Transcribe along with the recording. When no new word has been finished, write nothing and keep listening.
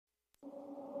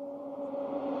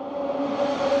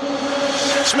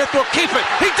Smith will keep it.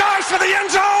 He dives for the end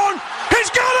zone.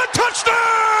 He's got a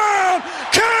touchdown!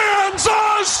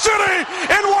 Kansas City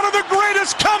in one of the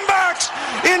greatest comebacks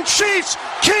in Chiefs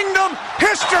Kingdom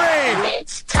history.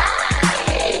 It's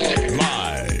time.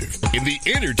 Live in the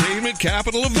entertainment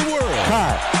capital of the world.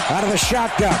 Carr out of the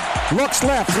shotgun. Looks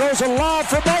left. Throws a lob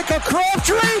for Michael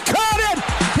Crabtree. Caught it!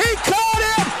 He caught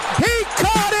it! He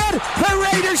caught it! The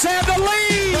Raiders have the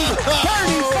lead!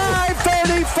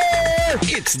 35-34!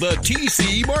 It's the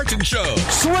T.C. Martin Show.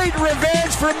 Sweet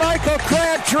revenge for Michael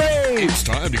Crabtree! It's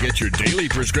time to get your daily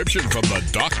prescription from the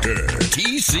doctor,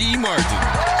 T.C. Martin.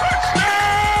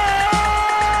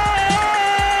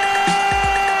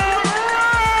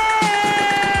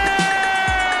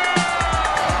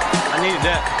 I needed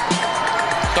that.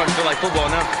 Starting to feel like football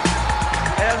now.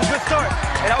 Hey, that was a good start.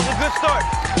 Hey, that was a good start.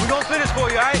 We're going to finish for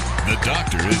you, all right? The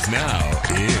doctor is now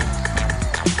in.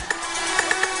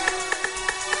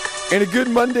 And a good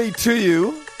Monday to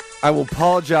you. I will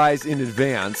apologize in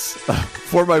advance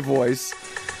for my voice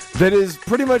that has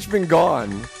pretty much been gone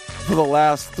for the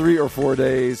last 3 or 4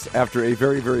 days after a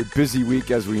very, very busy week,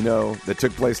 as we know, that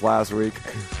took place last week.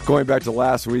 Going back to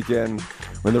last weekend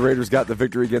when the Raiders got the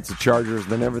victory against the Chargers,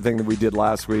 then everything that we did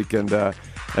last week, and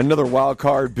another wild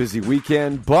card, busy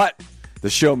weekend, but the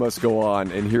show must go on,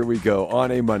 and here we go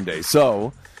on a Monday.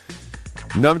 So,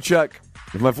 Numchuck,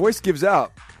 if my voice gives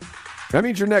out, that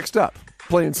means you're next up,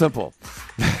 plain and simple.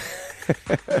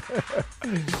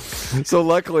 So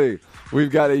luckily,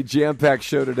 we've got a jam-packed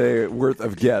show today worth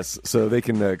of guests, so they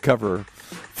can cover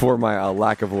for my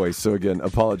lack of voice. So again,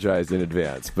 apologize in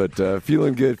advance. But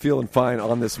feeling good, feeling fine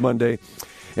on this Monday.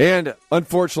 And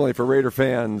unfortunately for Raider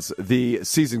fans, the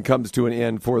season comes to an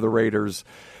end for the Raiders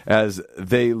as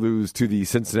they lose to the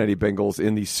Cincinnati Bengals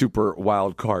in the Super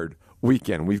Wild Card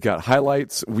weekend. We've got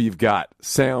highlights, we've got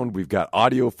sound, we've got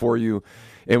audio for you,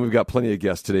 and we've got plenty of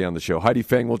guests today on the show. Heidi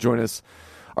Fang will join us,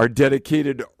 our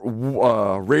dedicated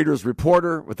Raiders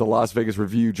reporter with the Las Vegas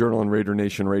Review-Journal and Raider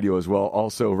Nation Radio as well,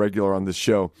 also regular on this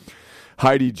show.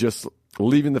 Heidi just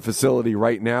leaving the facility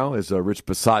right now as Rich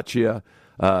Bisaccia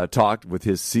talked with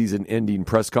his season-ending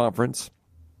press conference,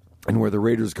 and where the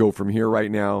Raiders go from here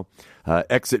right now.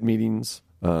 Exit meetings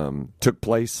took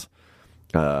place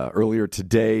earlier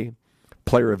today.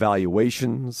 Player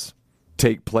evaluations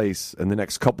take place in the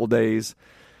next couple days.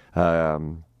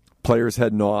 Players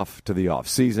heading off to the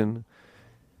off-season.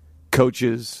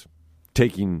 Coaches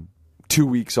taking 2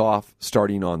 weeks off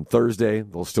starting on Thursday.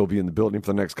 They'll still be in the building for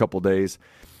the next couple days.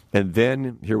 And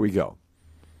then, here we go.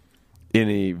 In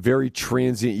a very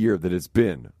transient year that it's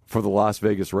been for the Las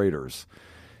Vegas Raiders,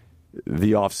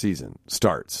 the off-season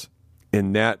starts.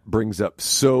 And that brings up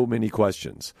so many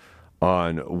questions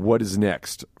on what is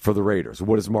next for the Raiders.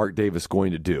 What is Mark Davis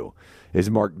going to do?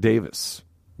 Is Mark Davis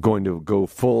going to go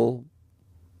full-blown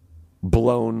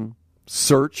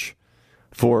search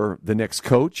for the next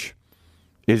coach?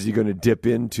 Is he going to dip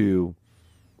into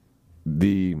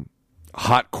the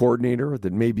hot coordinator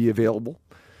that may be available,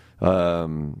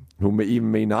 who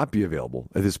may not be available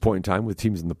at this point in time with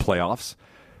teams in the playoffs?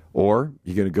 Or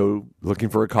you're going to go looking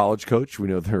for a college coach? We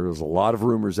know there's a lot of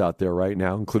rumors out there right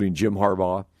now, including Jim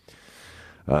Harbaugh.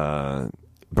 But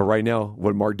right now,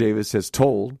 what Mark Davis has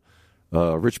told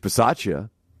Rich Bisaccia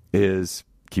is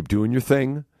keep doing your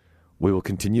thing. We will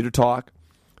continue to talk.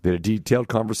 They had a detailed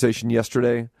conversation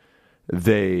yesterday.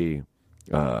 They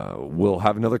will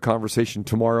have another conversation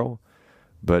tomorrow.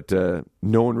 But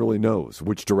no one really knows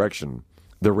which direction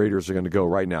the Raiders are going to go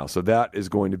right now. So that is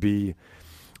going to be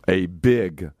a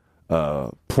big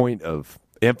point of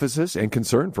emphasis and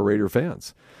concern for Raider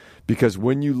fans. Because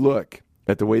when you look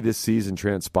at the way this season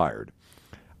transpired,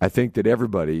 I think that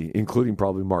everybody, including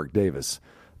probably Mark Davis,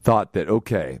 thought that,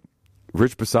 okay,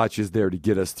 Rich Bisaccia is there to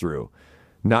get us through,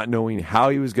 not knowing how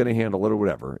he was going to handle it or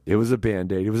whatever. It was a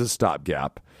Band-Aid. It was a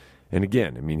stopgap. And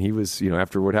again, I mean, he was,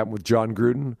 after what happened with John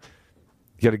Gruden,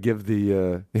 you got to give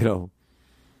the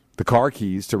car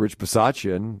keys to Rich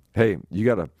Bisaccia, and hey, you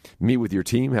got to meet with your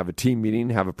team, have a team meeting,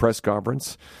 have a press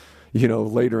conference,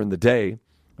 later in the day.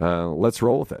 Let's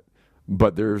roll with it.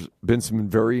 But there's been some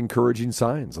very encouraging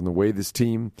signs on the way this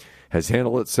team has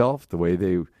handled itself, the way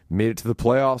they made it to the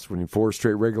playoffs, winning 4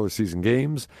 straight regular season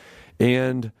games,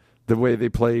 and the way they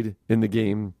played in the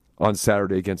game on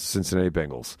Saturday against the Cincinnati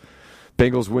Bengals.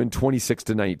 Bengals win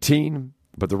 26-19,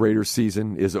 but the Raiders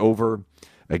season is over.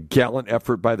 A gallant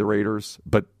effort by the Raiders,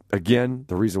 but again,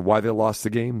 the reason why they lost the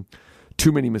game,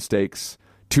 too many mistakes,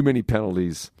 too many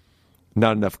penalties,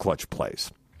 not enough clutch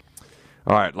plays.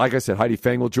 All right, like I said, Heidi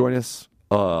Fang will join us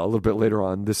a little bit later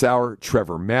on this hour.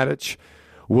 Trevor Matich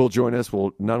will join us.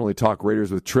 We'll not only talk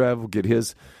Raiders with Trev, we'll get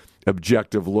his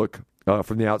objective look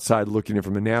from the outside looking in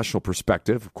from a national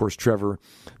perspective. Of course, Trevor,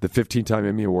 the 15-time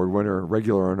Emmy Award winner,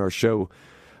 regular on our show,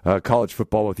 College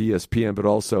Football with ESPN, but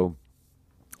also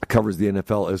covers the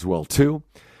NFL as well, too.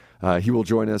 He will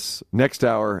join us next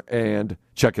hour, and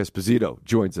Chuck Esposito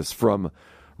joins us from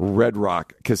Red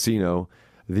Rock Casino,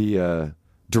 the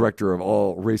director of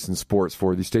all race and sports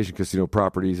for the Station Casino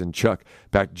Properties, and Chuck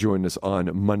back to join us on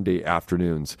Monday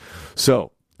afternoons.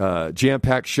 So,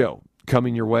 jam-packed show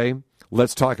coming your way.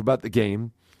 Let's talk about the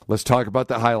game. Let's talk about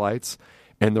the highlights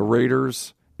and the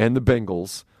Raiders and the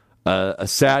Bengals. A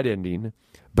sad ending,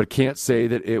 but can't say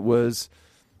that it was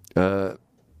an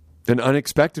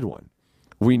unexpected one.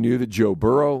 We knew that Joe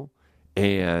Burrow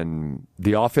and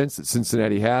the offense that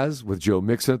Cincinnati has with Joe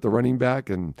Mixon at the running back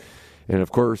and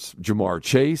of course, Jamar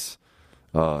Chase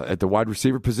at the wide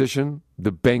receiver position,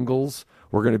 the Bengals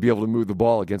were going to be able to move the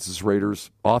ball against this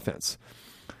Raiders offense.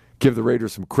 Give the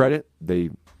Raiders some credit. They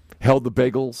held the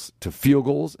Bengals to field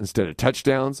goals instead of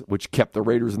touchdowns, which kept the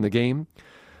Raiders in the game.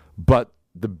 But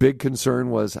the big concern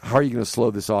was, how are you going to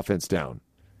slow this offense down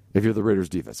if you're the Raiders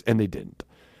defense? And they didn't.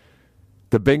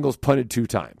 The Bengals punted 2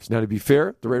 times. Now, to be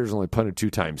fair, the Raiders only punted 2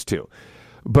 times too.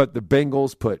 But the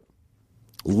Bengals put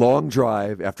long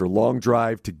drive after long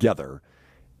drive together,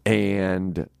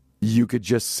 and you could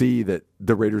just see that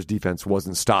the Raiders defense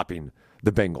wasn't stopping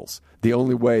the Bengals. The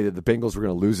only way that the Bengals were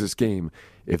going to lose this game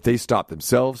if they stopped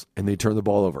themselves and they turned the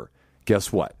ball over.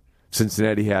 Guess what?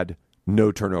 Cincinnati had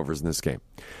no turnovers in this game.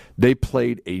 They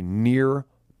played a near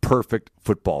perfect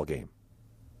football game.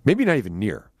 Maybe not even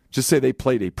near. Just say they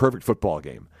played a perfect football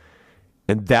game.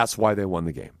 And that's why they won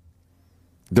the game.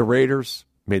 The Raiders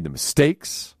made the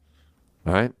mistakes.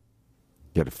 All right?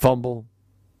 You had a fumble,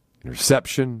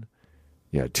 interception,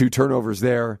 you had 2 turnovers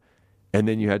there, and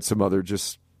then you had some other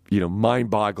just,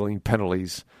 mind-boggling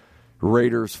penalties.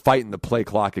 Raiders fighting the play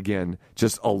clock again,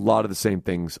 just a lot of the same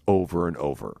things over and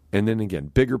over. And then again,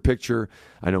 bigger picture,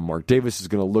 I know Mark Davis is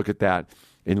going to look at that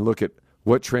and look at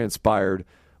what transpired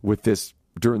with this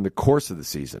during the course of the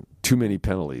season. Too many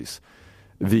penalties.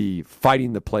 The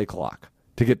fighting the play clock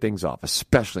to get things off,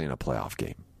 especially in a playoff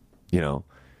game.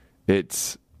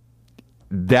 That's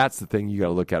the thing you got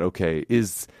to look at. Okay,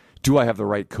 do I have the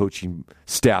right coaching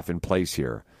staff in place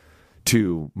here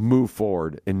to move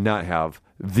forward and not have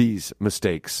these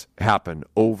mistakes happen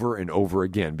over and over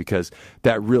again? Because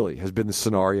that really has been the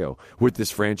scenario with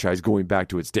this franchise going back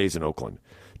to its days in Oakland.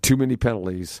 Too many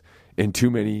penalties and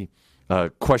too many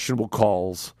questionable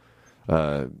calls,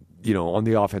 on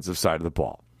the offensive side of the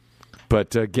ball.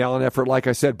 But gallant effort, like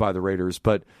I said, by the Raiders,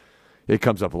 but it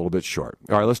comes up a little bit short.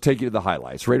 All right, let's take you to the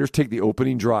highlights. Raiders take the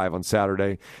opening drive on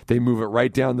Saturday. They move it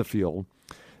right down the field.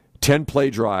 10-play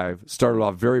drive. Started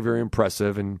off very, very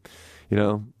impressive. And,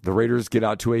 the Raiders get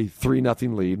out to a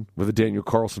 3-0 lead with a Daniel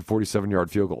Carlson 47-yard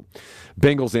field goal.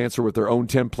 Bengals answer with their own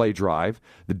 10-play drive.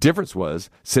 The difference was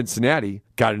Cincinnati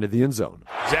got into the end zone.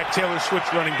 Zach Taylor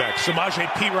switched running back. Samaje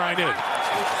Perine in.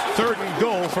 3rd and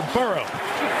goal for Burrow.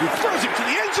 He throws it to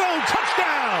the end zone.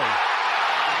 Touchdown!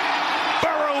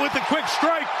 Burrow with the quick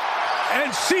strike,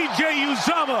 and C.J.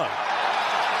 Uzomah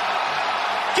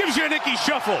gives you an icky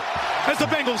shuffle as the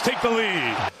Bengals take the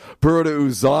lead. Burrow to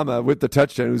Uzomah with the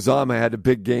touchdown. Uzomah had a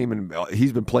big game, and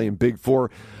he's been playing big for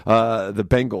the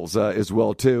Bengals as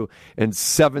well, too. And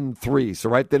 7-3. So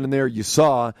right then and there, you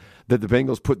saw that the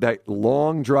Bengals put that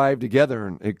long drive together,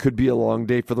 and it could be a long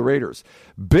day for the Raiders.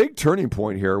 Big turning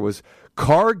point here was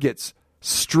Carr gets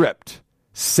stripped,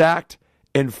 sacked,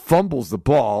 and fumbles the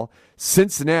ball.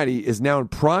 Cincinnati is now in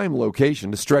prime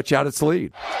location to stretch out its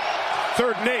lead.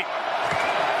 3rd and 8.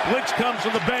 Blitz comes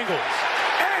from the Bengals.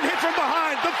 And hit from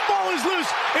behind. The ball is loose.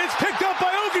 It's picked up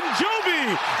by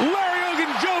Ogunjobi. Larry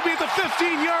Ogunjobi at the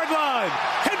 15-yard line.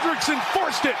 Hendrickson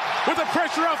forced it with the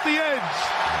pressure off the edge.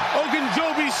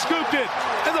 Ogunjobi scooped it.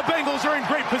 And the Bengals are in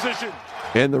great position.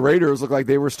 And the Raiders looked like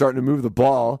they were starting to move the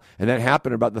ball. And that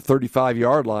happened about the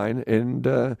 35-yard line.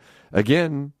 And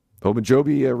again,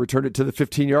 Ogunjobi returned it to the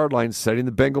 15-yard line, setting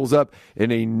the Bengals up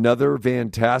in another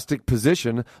fantastic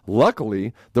position.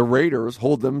 Luckily, the Raiders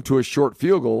hold them to a short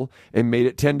field goal and made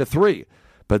it 10-3.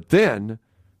 But then,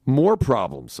 more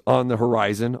problems on the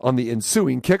horizon on the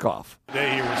ensuing kickoff.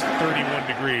 Today here was 31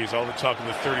 degrees, all the talk of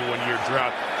the 31-year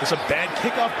drought. There's a bad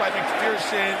kickoff by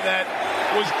McPherson that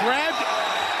was grabbed.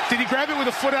 Did he grab it with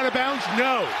a foot out of bounds?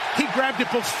 No. He grabbed it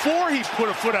before he put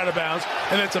a foot out of bounds,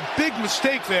 and that's a big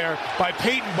mistake there by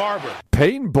Peyton Barber.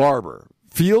 Peyton Barber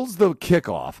fields the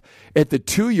kickoff at the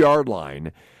 2-yard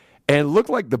line and looked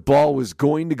like the ball was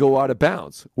going to go out of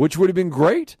bounds, which would have been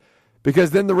great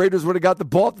because then the Raiders would have got the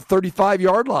ball at the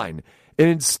 35-yard line. And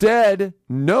instead,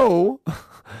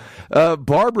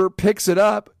 Barber picks it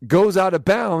up, goes out of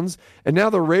bounds, and now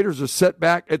the Raiders are set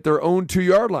back at their own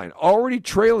 2-yard line, already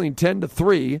trailing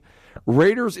 10-3.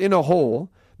 Raiders in a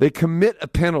hole. They commit a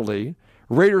penalty.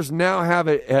 Raiders now have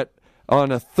it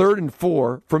on a 3rd and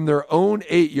 4 from their own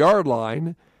 8-yard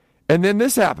line, and then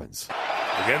this happens.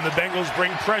 Again, the Bengals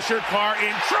bring pressure. Carr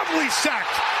in trouble. He's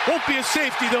sacked. Won't be a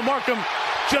safety. They'll mark him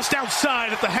just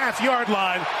outside at the half-yard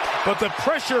line. But the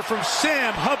pressure from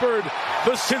Sam Hubbard,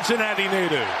 the Cincinnati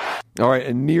native. All right,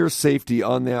 a near safety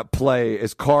on that play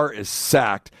as Carr is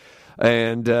sacked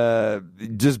and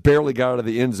just barely got out of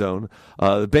the end zone.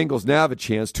 The Bengals now have a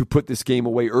chance to put this game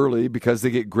away early because they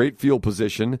get great field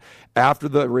position after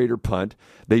the Raider punt.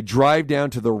 They drive down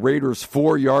to the Raiders'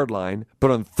 4-yard line, but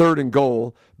on 3rd and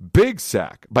goal, big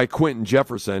sack by Quentin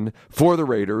Jefferson for the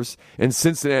Raiders, and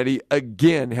Cincinnati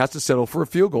again has to settle for a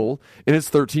field goal, and it's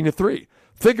 13-3.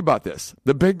 Think about this.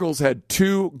 The Bengals had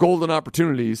 2 golden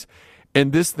opportunities,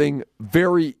 and this thing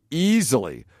very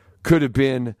easily could have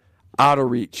been out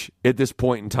of reach at this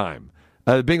point in time.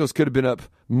 The Bengals could have been up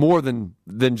more than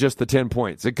just the 10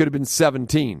 points. It could have been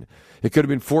 17. It could have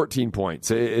been 14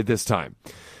 points at this time.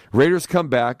 Raiders come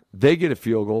back. They get a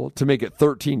field goal to make it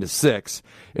 13-6.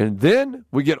 And then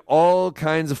we get all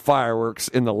kinds of fireworks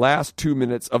in the last 2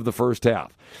 minutes of the first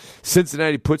half.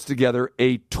 Cincinnati puts together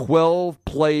a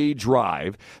 12-play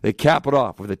drive. They cap it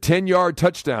off with a 10-yard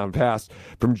touchdown pass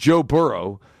from Joe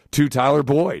Burrow to Tyler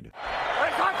Boyd.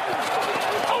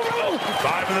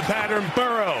 5 in the pattern.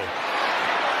 Burrow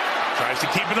tries to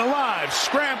keep it alive.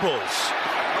 Scrambles.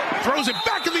 Throws it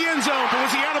back in the end zone. But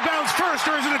was he out of bounds first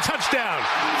or is it a touchdown?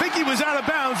 I think he was out of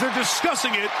bounds. They're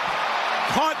discussing it.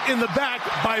 Caught in the back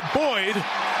by Boyd.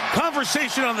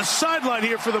 Conversation on the sideline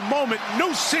here for the moment.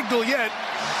 No signal yet.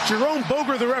 Jerome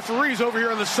Boger, the referee, is over here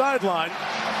on the sideline.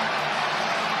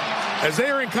 As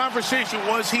they are in conversation,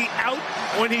 was he out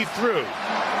when he threw?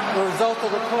 The result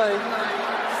of the play,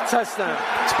 touchdown.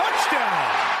 Touchdown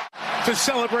to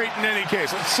celebrate in any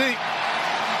case. Let's see.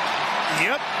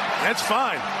 Yep, that's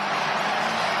fine.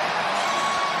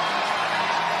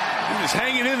 He was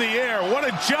hanging in the air. What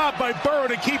a job by Burrow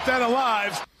to keep that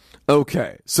alive.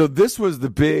 Okay, so this was the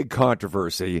big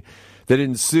controversy that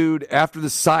ensued after the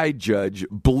side judge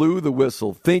blew the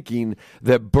whistle thinking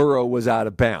that Burrow was out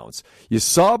of bounds. You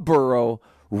saw Burrow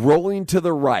rolling to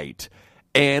the right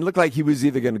and looked like he was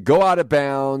either going to go out of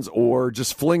bounds or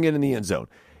just fling it in the end zone.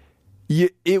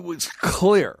 It was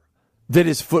clear that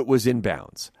his foot was in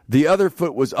bounds. The other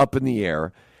foot was up in the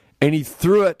air, and he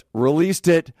threw it, released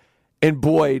it, and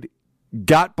Boyd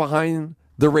got behind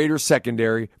the Raiders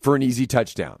secondary for an easy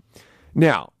touchdown.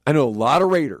 Now, I know a lot of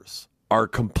Raiders are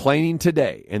complaining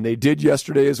today, and they did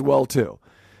yesterday as well too,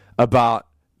 about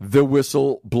the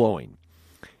whistle blowing.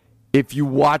 If you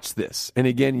watch this, and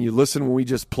again, you listen when we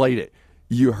just played it,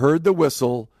 you heard the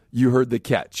whistle, you heard the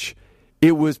catch.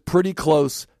 It was pretty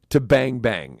close to bang,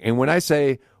 bang. And when I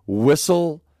say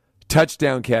whistle,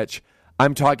 touchdown catch,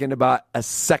 I'm talking about a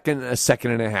second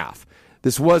and a half.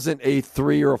 This wasn't a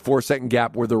 3 or a 4 second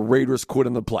gap where the Raiders quit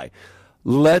on the play.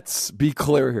 Let's be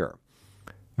clear here.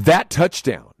 That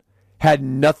touchdown had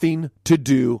nothing to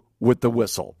do with the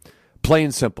whistle. Plain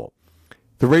and simple.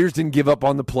 The Raiders didn't give up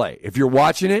on the play. If you're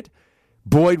watching it,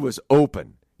 Boyd was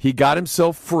open. He got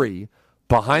himself free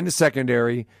behind the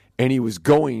secondary, and he was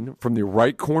going from the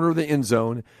right corner of the end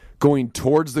zone, going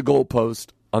towards the goalpost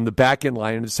on the back end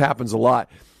line. And this happens a lot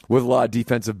with a lot of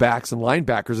defensive backs and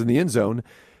linebackers in the end zone,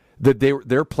 that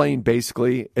they're playing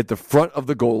basically at the front of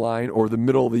the goal line or the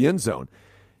middle of the end zone.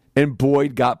 And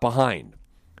Boyd got behind.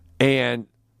 And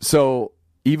so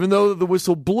even though the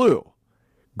whistle blew,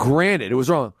 granted, it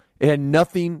was wrong. It had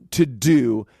nothing to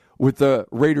do with the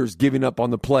Raiders giving up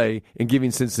on the play and giving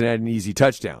Cincinnati an easy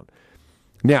touchdown.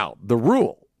 Now, the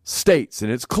rule states,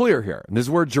 and it's clear here, and this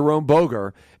is where Jerome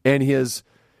Boger and his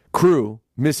crew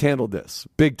mishandled this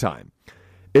big time,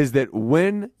 is that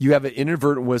when you have an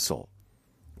inadvertent whistle,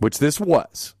 which this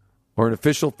was, or an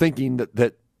official thinking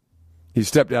that he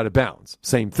stepped out of bounds,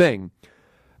 same thing,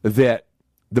 that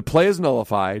the play is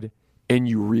nullified and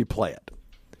you replay it.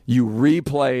 You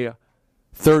replay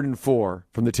 3rd and 4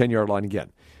 from the 10-yard line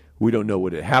again. We don't know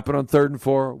what had happened on 3rd and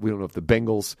 4. We don't know if the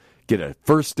Bengals get a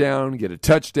first down, get a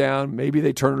touchdown. Maybe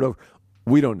they turn it over.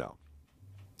 We don't know.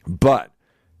 But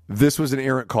this was an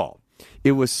errant call.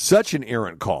 It was such an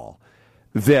errant call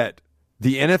that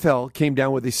the NFL came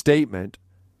down with a statement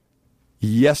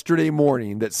yesterday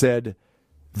morning that said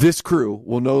this crew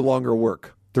will no longer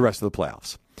work the rest of the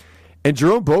playoffs. And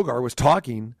Jerome Boger was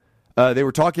talking, they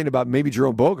were talking about maybe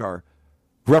Jerome Boger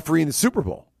refereeing the Super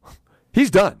Bowl. He's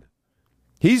done.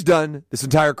 He's done. This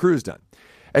entire crew is done.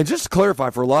 And just to clarify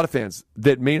for a lot of fans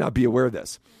that may not be aware of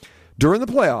this, during the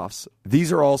playoffs,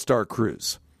 these are all-star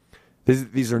crews.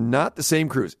 These are not the same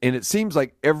crews. And it seems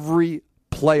like every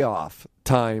playoff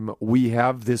time we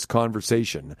have this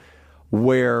conversation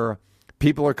where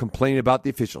people are complaining about the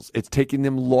officials. It's taking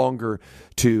them longer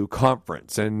to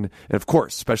conference. And of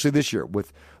course, especially this year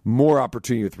with more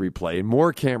opportunity with replay and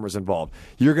more cameras involved,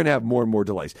 you're going to have more and more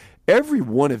delays. Every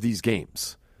one of these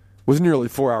games was nearly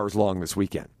 4 hours long this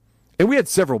weekend. And we had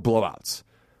several blowouts.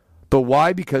 But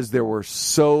why? Because there were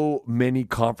so many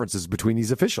conferences between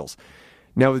these officials.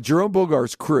 Now, with Jerome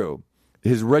Bogart's crew,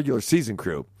 his regular season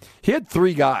crew, he had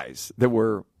 3 guys that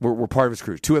were part of his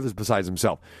crew, 2 others besides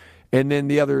himself. And then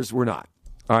the others were not.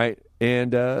 All right.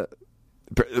 And the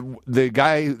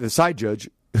guy, the side judge,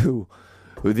 who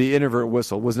the inadvertent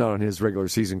whistle was not on his regular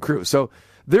season crew. So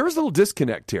there is a little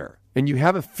disconnect here. And you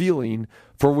have a feeling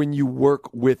for when you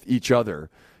work with each other,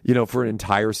 for an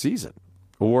entire season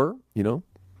or,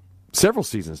 several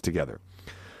seasons together.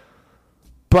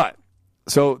 But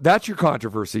so that's your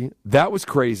controversy. That was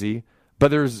crazy.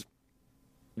 But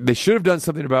they should have done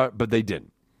something about it, but they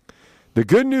didn't. The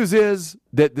good news is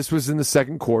that this was in the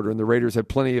second quarter, and the Raiders had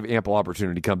plenty of ample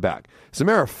opportunity to come back. As a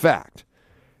matter of fact,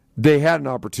 they had an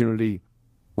opportunity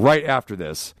right after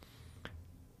this.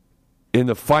 In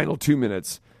the final 2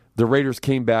 minutes, the Raiders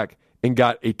came back and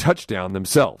got a touchdown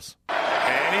themselves.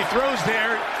 And he throws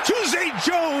there to Zay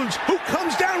Jones, who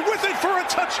comes down with it for a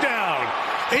touchdown.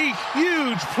 A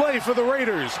huge play for the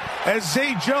Raiders as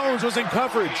Zay Jones was in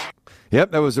coverage.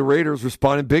 Yep, that was the Raiders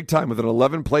responding big time with an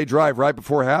 11-play drive right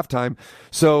before halftime.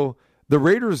 So the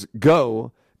Raiders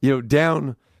go,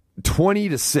 down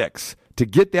 20-6 to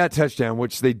get that touchdown,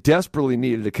 which they desperately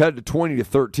needed to cut it to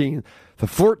 20-13. The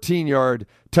 14-yard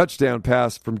touchdown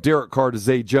pass from Derek Carr to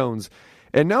Zay Jones.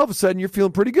 And now all of a sudden you're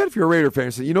feeling pretty good if you're a Raider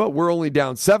fan. So you know what? We're only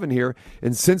down 7 here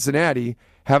in Cincinnati,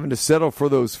 having to settle for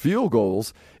those field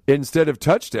goals instead of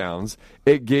touchdowns.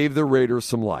 It gave the Raiders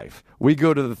some life. We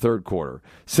go to the third quarter.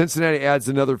 Cincinnati adds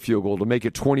another field goal to make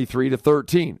it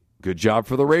 23-13. Good job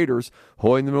for the Raiders,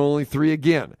 holding them only 3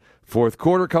 again. Fourth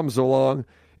quarter comes along,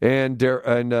 and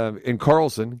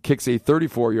Carlson kicks a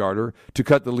 34-yarder to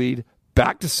cut the lead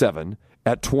back to 7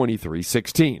 at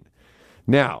 23-16.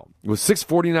 Now, with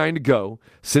 6:49 to go,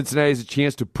 Cincinnati has a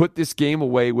chance to put this game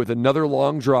away with another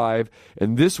long drive,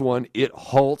 and this one, it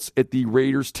halts at the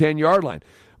Raiders' 10-yard line.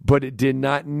 But it did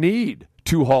not need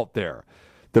to halt there.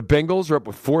 The Bengals are up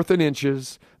with 4th and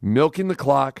inches, milking the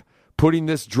clock, putting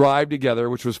this drive together,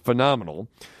 which was phenomenal.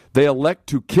 They elect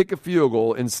to kick a field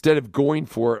goal instead of going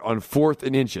for it on 4th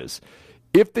and inches.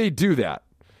 If they do that,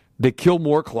 they kill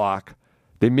more clock,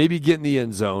 they maybe get in the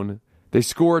end zone, they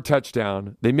score a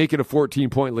touchdown, they make it a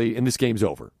 14-point lead, and this game's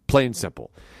over. Plain and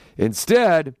simple.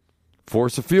 Instead,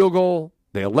 force a field goal.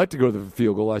 They elect to go to the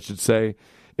field goal, I should say.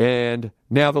 And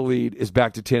now the lead is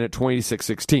back to 10 at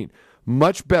 26-16.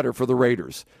 Much better for the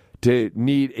Raiders to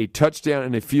need a touchdown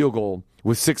and a field goal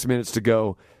with 6 minutes to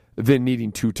go than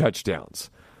needing 2 touchdowns.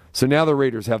 So now the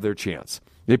Raiders have their chance.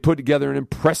 They put together an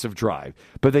impressive drive,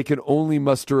 but they can only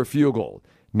muster a field goal.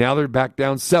 Now they're back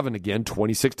down 7 again,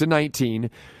 26-19,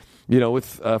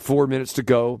 with 4 minutes to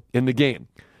go in the game.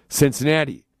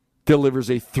 Cincinnati delivers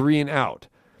a 3-and-out.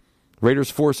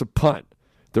 Raiders force a punt.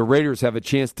 The Raiders have a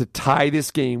chance to tie this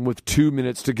game with 2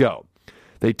 minutes to go.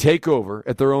 They take over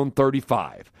at their own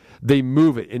 35. They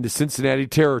move it into Cincinnati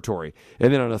territory.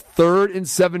 And then on a 3rd and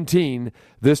 17,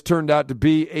 this turned out to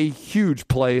be a huge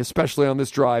play, especially on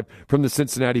this drive from the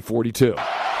Cincinnati 42. Again,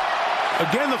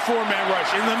 the 4-man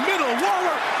rush in the middle.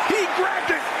 Waller, he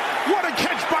grabbed it. What a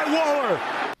catch by Waller.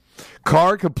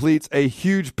 Carr completes a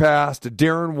huge pass to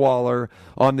Darren Waller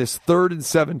on this 3rd and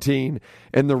 17,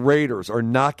 and the Raiders are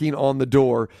knocking on the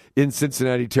door in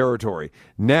Cincinnati territory.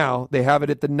 Now they have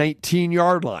it at the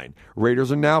 19-yard line.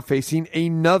 Raiders are now facing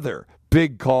another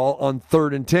big call on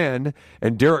 3rd and 10,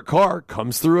 and Derek Carr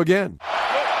comes through again.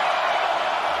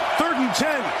 3rd and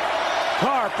 10.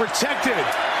 Carr protected.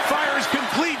 Fires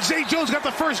complete. Zay Jones got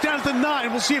the first down at the 9.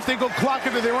 We'll see if they go clock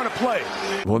it or they run a play.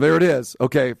 Well, there it is.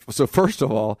 Okay, so first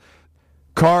of all,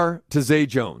 Carr to Zay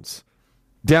Jones,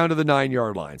 down to the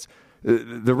 9-yard lines.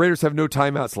 The Raiders have no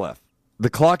timeouts left. The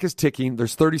clock is ticking.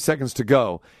 There's 30 seconds to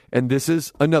go. And this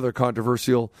is another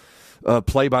controversial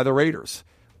play by the Raiders.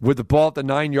 With the ball at the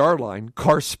 9-yard line,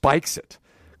 Carr spikes it.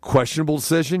 Questionable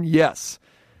decision? Yes.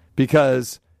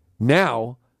 Because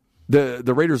now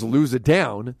the Raiders lose it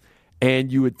down,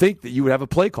 and you would think that you would have a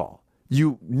play call.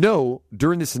 You know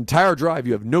during this entire drive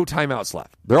you have no timeouts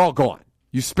left. They're all gone.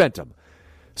 You spent them.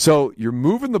 So you're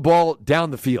moving the ball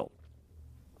down the field.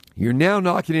 You're now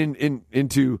knocking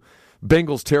into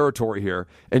Bengals territory here,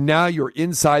 and now you're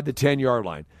inside the 10-yard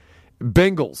line.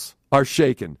 Bengals are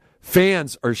shaking.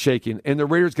 Fans are shaking. And the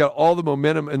Raiders got all the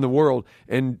momentum in the world.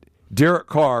 And Derek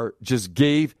Carr just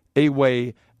gave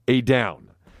away a down.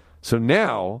 So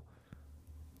now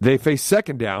they face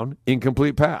second down,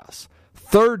 incomplete pass.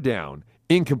 Third down,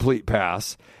 incomplete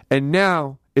pass. And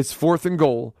now it's 4th and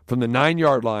goal from the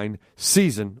 9-yard line,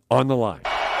 season on the line.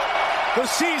 The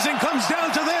season comes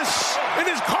down to this. It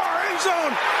is Carr, end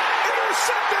zone,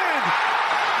 intercepted.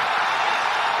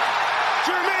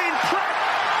 Jermaine Pratt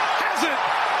has it.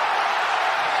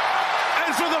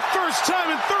 And for the first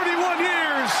time in 31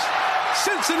 years,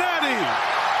 Cincinnati,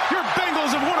 your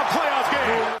Bengals have won a playoff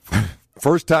game.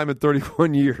 First time in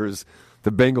 31 years,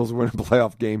 the Bengals win a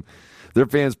playoff game. Their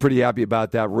fans pretty happy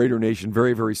about that. Raider Nation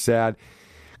very, very sad.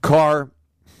 Carr,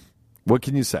 what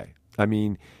can you say? I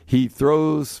mean, he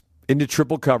throws into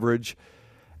triple coverage,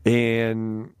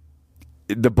 and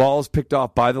the ball is picked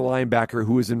off by the linebacker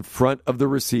who is in front of the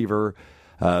receiver.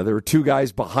 There were 2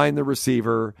 guys behind the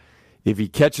receiver. If he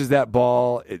catches that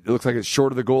ball, it looks like it's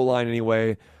short of the goal line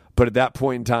anyway. But at that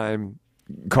point in time,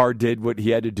 Carr did what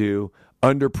he had to do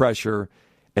under pressure,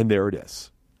 and there it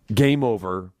is. Game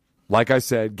over. Like I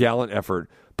said, gallant effort,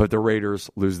 but the Raiders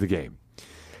lose the game.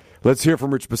 Let's hear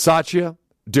from Rich Bisaccia,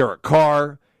 Derek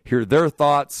Carr, hear their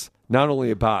thoughts, not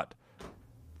only about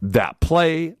that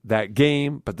play, that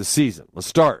game, but the season. Let's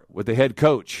start with the head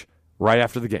coach right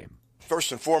after the game.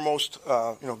 First and foremost,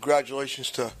 congratulations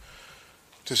to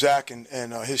Zach and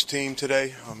his team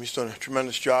today. He's done a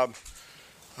tremendous job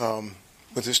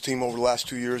with his team over the last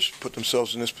 2 years, put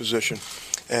themselves in this position.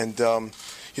 And,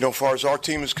 as far as our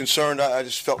team is concerned, I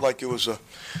just felt like it's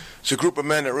a group of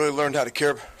men that really learned how to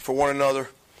care for one another,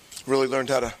 really learned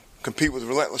how to compete with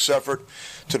relentless effort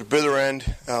to the bitter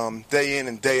end, day in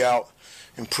and day out,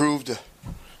 improved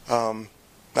not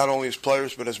only as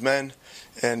players but as men.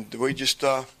 And we just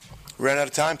ran out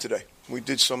of time today. We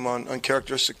did some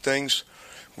uncharacteristic things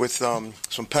with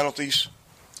some penalties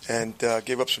and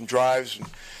gave up some drives and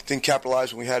didn't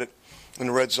capitalize when we had it in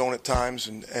the red zone at times.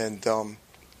 And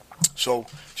so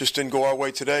just didn't go our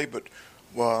way today, but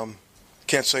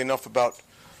can't say enough about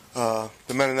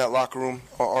the men in that locker room,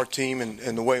 our team,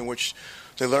 and the way in which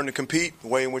they learned to compete, the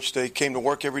way in which they came to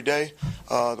work every day,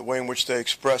 the way in which they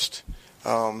expressed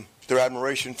their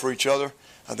admiration for each other.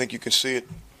 I think you can see it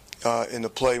in the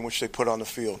play in which they put on the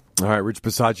field. All right, Rich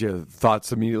Bisaccia,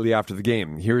 thoughts immediately after the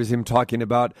game. Here's him talking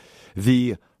about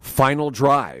the final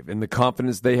drive and the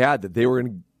confidence they had that they were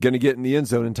going to get in the end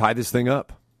zone and tie this thing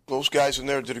up. Those guys in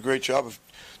there did a great job of,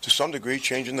 to some degree,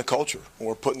 changing the culture,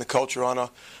 or putting the culture on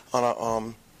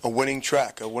a winning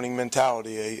track, a winning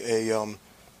mentality, a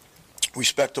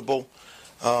respectable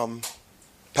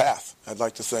path, I'd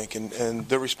like to think, and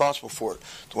they're responsible for it.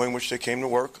 The way in which they came to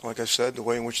work, like I said, the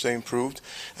way in which they improved,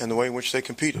 and the way in which they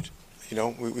competed.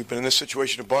 We've been in this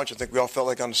situation a bunch. I think we all felt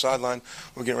like on the sideline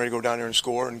we're getting ready to go down there and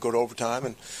score and go to overtime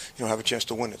and have a chance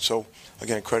to win it. So,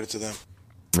 again, credit to them.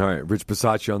 All right, Rich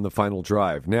Bisaccia on the final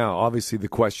drive. Now, obviously, the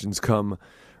questions come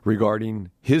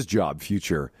regarding his job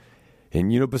future.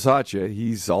 And Bisaccia,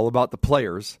 he's all about the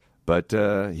players, but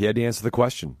he had to answer the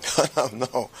question.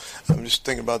 No, I'm just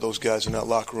thinking about those guys in that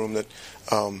locker room that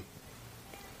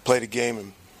played a game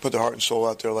and put their heart and soul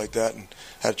out there like that and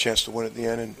had a chance to win at the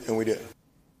end, and we did.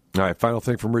 All right, final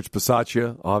thing from Rich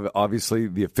Bisaccia. Obviously,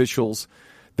 the officials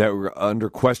that were under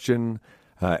question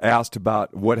asked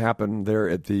about what happened there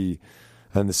in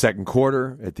the second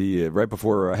quarter, right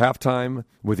before halftime,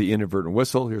 with the inadvertent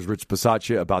whistle. Here's Rich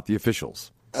Bisaccia about the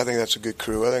officials. I think that's a good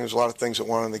crew. I think there's a lot of things that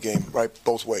went on in the game, right,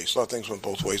 both ways. A lot of things went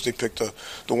both ways. They picked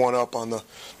the one up on the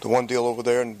one deal over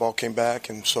there, and the ball came back,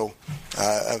 and so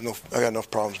I got enough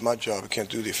problems with my job. I can't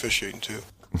do the officiating, too.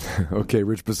 Okay,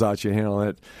 Rich Bisaccia handling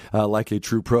it like a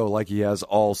true pro, like he has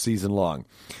all season long.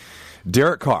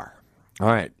 Derek Carr. All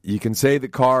right, you can say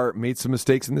that Carr made some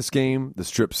mistakes in this game. The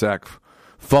strip sack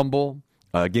fumble,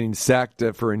 getting sacked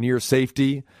for a near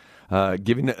safety,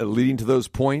 leading to those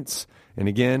points. And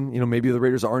again, maybe the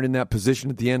Raiders aren't in that position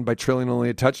at the end by trailing only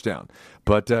a touchdown.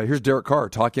 But here's Derek Carr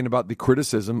talking about the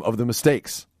criticism of the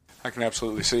mistakes. I can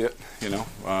absolutely see it.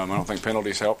 I don't think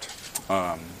penalties helped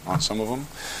on some of them.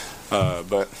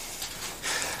 But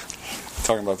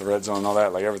talking about the red zone and all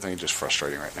that, everything is just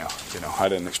frustrating right now. I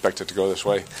didn't expect it to go this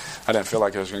way. I didn't feel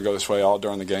like it was going to go this way all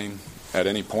during the game at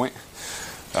any point,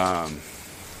 all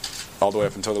the way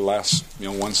up until the last,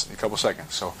 a couple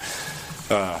seconds. So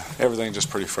everything just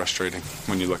pretty frustrating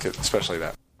when you look at especially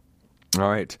that. All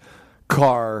right.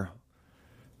 Carr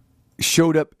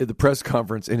showed up at the press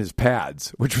conference in his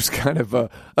pads, which was kind of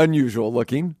unusual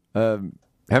looking.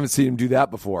 Haven't seen him do that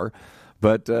before.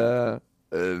 But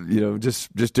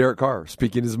just Derek Carr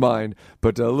speaking his mind,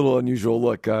 but a little unusual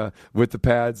look with the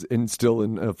pads and still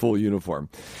in a full uniform.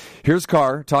 Here's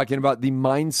Carr talking about the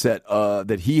mindset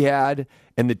that he had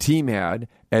and the team had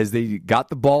as they got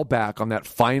the ball back on that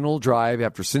final drive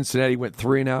after Cincinnati went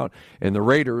 3-and-out, and the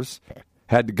Raiders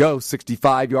had to go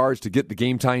 65 yards to get the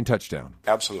game-tying touchdown.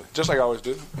 Absolutely, just like I always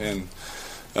do. And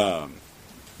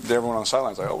everyone on the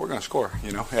sidelines like, oh, we're going to score,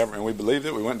 and we believed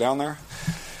it. We went down there.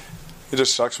 It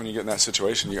just sucks when you get in that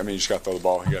situation. You just got to throw the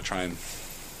ball. You got to try and,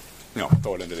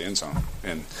 throw it into the end zone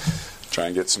and try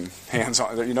and get some hands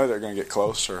on it. They're going to get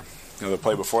close. Or, the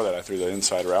play before that, I threw the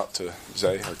inside route to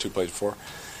Zay, or 2 plays before.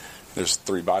 There's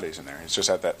 3 bodies in there. It's just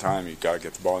at that time you got to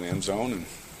get the ball in the end zone, and it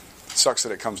sucks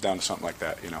that it comes down to something like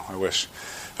that. I wish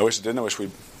it didn't. I wish we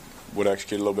would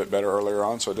execute a little bit better earlier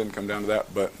on, so it didn't come down to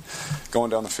that. But going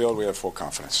down the field, we have full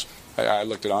confidence. I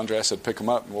looked at Andre. I said, pick him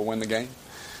up, and we'll win the game.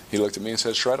 He looked at me and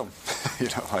said, shred him.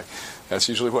 That's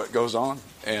usually what goes on.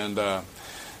 And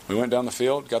we went down the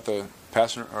field, got the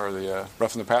passer or the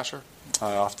roughing the passer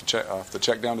off the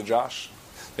check down to Josh.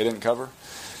 They didn't cover,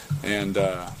 and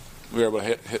we were able to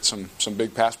hit some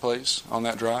big pass plays on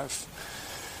that drive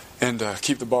and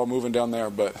keep the ball moving down there.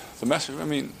 But the message,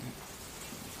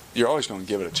 you're always going to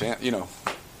give it a chance.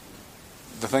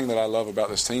 The thing that I love about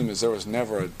this team is there was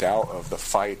never a doubt of the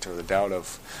fight or the doubt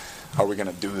of, are we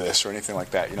going to do this or anything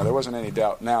like that. There wasn't any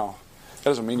doubt. Now, that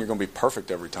doesn't mean you're going to be perfect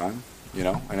every time,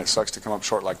 and it sucks to come up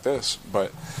short like this.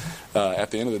 But at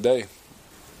the end of the day,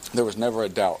 there was never a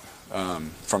doubt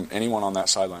from anyone on that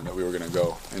sideline that we were going to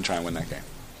go and try and win that game.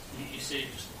 You say you're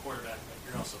just the quarterback, but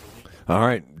you're also the leader. All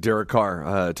right, Derek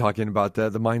Carr talking about the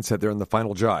mindset there in the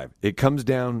final drive. It comes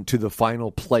down to the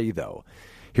final play, though.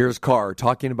 Here's Carr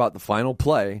talking about the final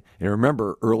play. And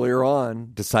remember, earlier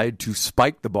on, decided to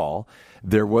spike the ball.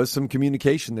 There was some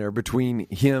communication there between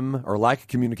him, or lack of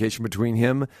communication between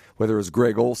him, whether it was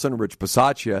Greg Olsen or Rich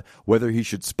Bisaccia, whether he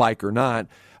should spike or not.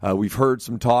 We've heard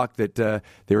some talk that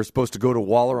they were supposed to go to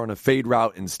Waller on a fade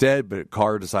route instead, but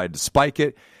Carr decided to spike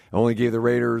it. Only gave the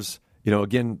Raiders,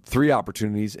 again, 3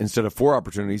 opportunities instead of 4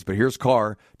 opportunities. But here's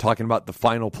Carr talking about the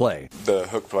final play. The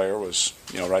hook player was,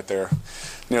 right there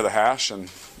near the hash, and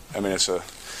it's a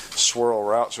swirl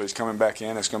route, so he's coming back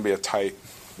in. It's going to be a tight.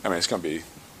 It's going to be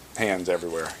hands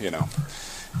everywhere,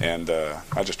 And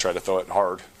I just tried to throw it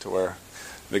hard to where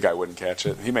the guy wouldn't catch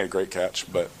it. He made a great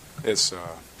catch, but it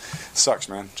sucks,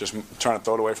 man. Just trying to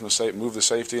throw it away from the safety, move the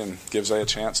safety, and give Zay a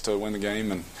chance to win the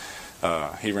game. And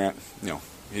he ran,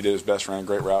 he did his best, ran a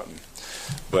great route.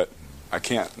 But I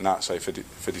can't not say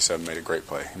 57 made a great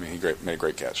play. He made a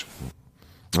great catch.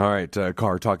 All right,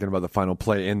 Carr talking about the final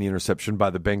play and the interception by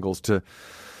the Bengals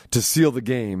to seal the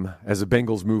game as the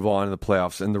Bengals move on in the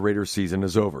playoffs and the Raiders season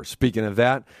is over. Speaking of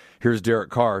that, here's Derek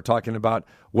Carr talking about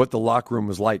what the locker room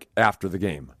was like after the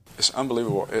game. It's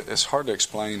unbelievable. It's hard to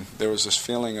explain. There was this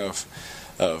feeling of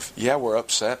yeah, we're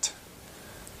upset.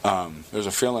 There's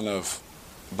a feeling of,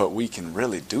 but we can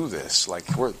really do this.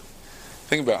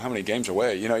 Think about how many games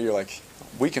away. You're like,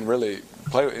 we can really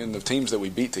play in the teams that we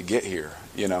beat to get here.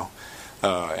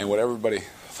 And what everybody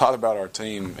thought about our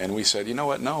team, and we said, you know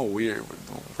what? No, we're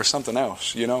something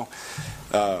else.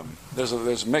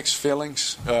 There's mixed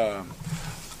feelings. A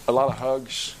lot of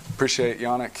hugs. Appreciate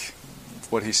Yannick,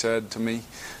 what he said to me.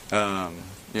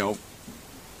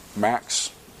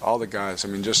 Max, all the guys.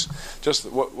 Just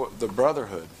what the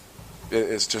brotherhood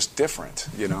is just different.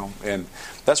 And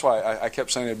that's why I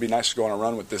kept saying it'd be nice to go on a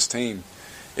run with this team.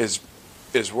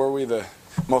 Were we the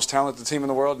most talented team in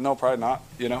the world? No, probably not,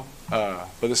 but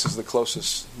this is the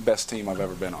closest, best team I've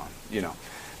ever been on,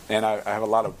 and I have a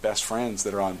lot of best friends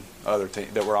that are on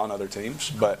that were on other teams,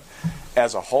 but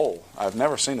as a whole, I've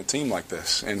never seen a team like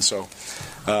this. And so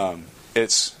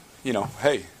it's,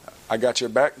 hey, I got your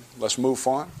back, let's move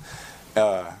on.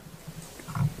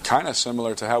 Kind of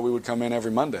similar to how we would come in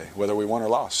every Monday, whether we won or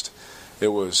lost. It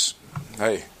was,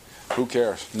 hey, who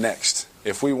cares, next.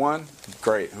 If we won,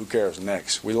 great, who cares,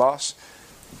 next. We lost,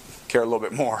 care a little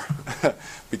bit more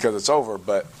because it's over,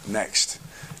 but next.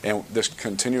 And this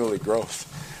continually growth.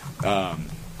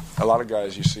 A lot of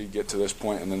guys you see get to this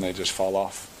point and then they just fall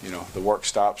off. The work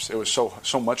stops. It was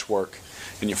so much work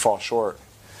and you fall short.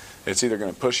 It's either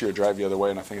going to push you or drive you the other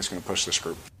way, and I think it's going to push this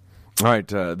group. All right,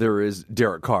 there is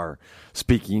Derek Carr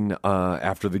speaking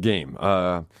after the game.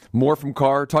 More from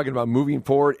Carr talking about moving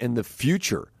forward and the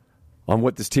future on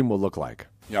what this team will look like.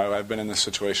 I've been in this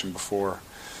situation before.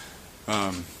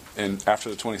 And after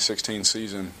the 2016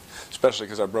 season, especially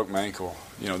because I broke my ankle,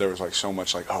 there was so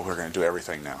much oh, we're going to do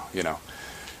everything now,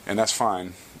 and that's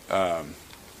fine. But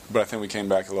I think we came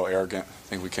back a little arrogant. I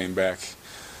think we came back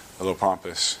a little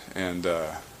pompous, and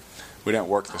we didn't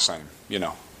work the same,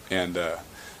 and it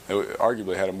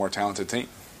arguably had a more talented team.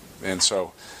 And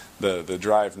so the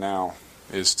drive now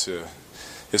is to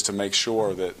make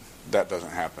sure that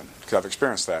doesn't happen, because I've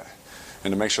experienced that,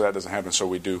 and to make sure that doesn't happen, so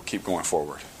we do keep going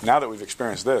forward. Now that we've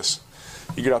experienced this,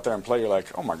 you get out there and play, you're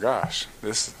like, oh my gosh,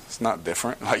 this is not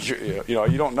different. Like you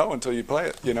don't know until you play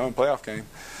it, in playoff game.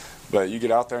 But you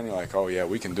get out there and you're like, oh yeah,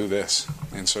 we can do this,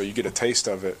 and so you get a taste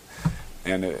of it,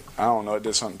 and I don't know, it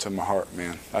did something to my heart,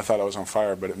 man. I thought I was on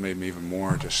fire, but it made me even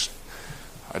more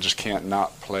I just can't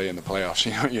not play in the playoffs.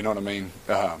 You know what I mean?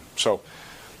 So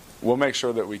we'll make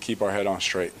sure that we keep our head on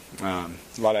straight. A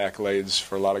lot of accolades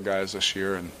for a lot of guys this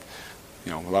year, and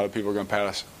a lot of people are going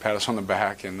to pat us on the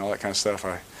back and all that kind of stuff.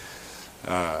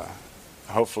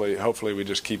 Hopefully we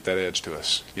just keep that edge to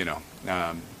us,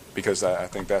 because I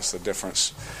think that's the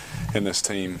difference in this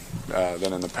team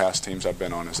than in the past teams I've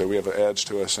been on, is that we have an edge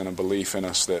to us and a belief in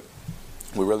us that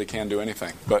we really can do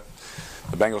anything. But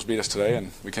the Bengals beat us today,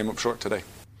 and we came up short today.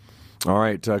 All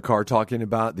right, Carr, talking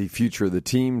about the future of the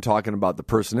team, talking about the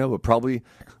personnel, but probably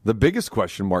the biggest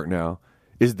question mark now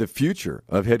is the future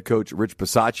of head coach Rich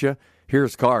Bisaccia.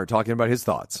 Here's Carr talking about his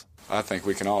thoughts. I think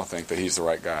we can all think that he's the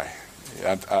right guy.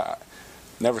 I've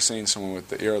never seen someone with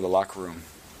the ear of the locker room,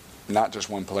 not just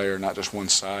one player, not just one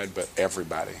side, but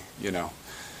everybody,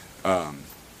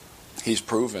 He's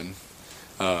proven,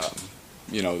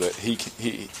 that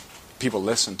he people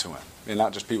listen to him, and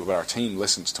not just people, but our team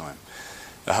listens to him.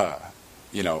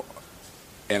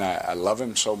 And I love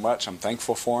him so much. I'm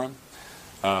thankful for him.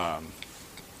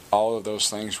 All of those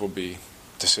things will be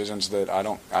decisions that I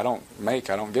don't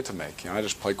get to make. I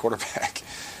just play quarterback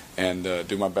and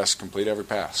do my best to complete every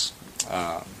pass.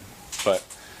 But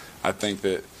I think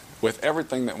that with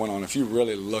everything that went on, if you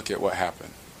really look at what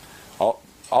happened,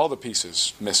 all the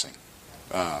pieces missing,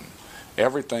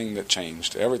 everything that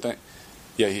changed, everything.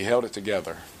 Yeah, he held it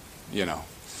together. We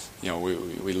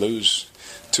lose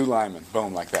 2 linemen,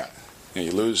 boom, like that.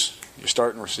 You lose your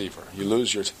starting receiver. You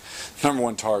lose your number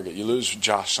 1 target. You lose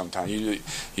Josh sometimes.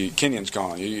 Kenyon's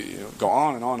gone. You go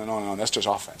on and on and on and on. That's just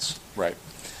offense, right?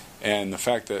 And the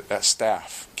fact that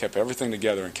staff kept everything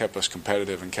together and kept us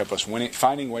competitive and kept us winning,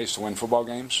 finding ways to win football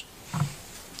games,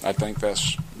 I think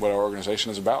that's what our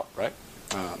organization is about, right?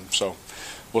 So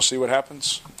we'll see what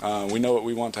happens. We know what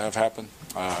we want to have happen,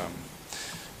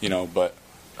 but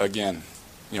again,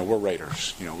 we're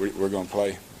Raiders. We're going to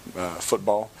play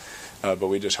football, but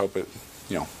we just hope it,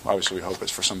 obviously we hope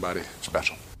it's for somebody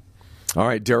special. All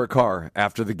right, Derek Carr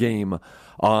after the game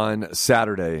on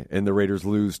Saturday, and the Raiders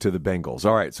lose to the Bengals.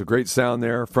 All right, so great sound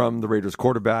there from the Raiders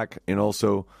quarterback and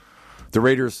also the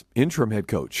Raiders interim head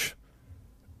coach.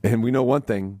 And we know one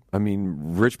thing.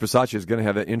 Rich Bisaccia is going to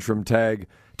have that interim tag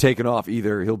taken off.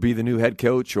 Either he'll be the new head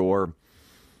coach or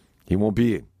he won't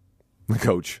be the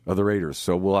coach of the Raiders.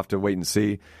 So we'll have to wait and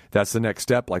see. That's the next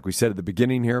step. Like we said at the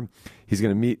beginning here, he's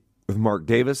going to meet with Mark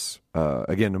Davis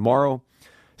again tomorrow,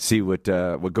 see what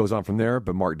goes on from there.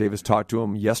 But Mark Davis talked to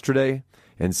him yesterday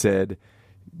and said,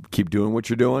 keep doing what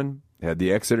you're doing. Had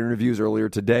the exit interviews earlier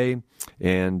today,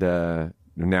 and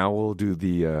now we'll do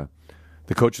the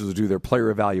coaches will do their player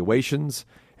evaluations,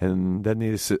 and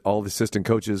then all the assistant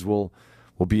coaches will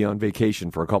be on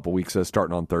vacation for a couple weeks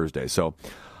starting on Thursday. So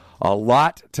a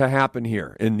lot to happen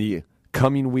here in the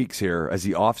coming weeks here as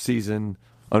the offseason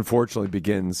unfortunately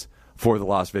begins for the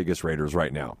Las Vegas Raiders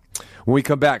right now. When we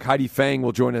come back, Heidi Fang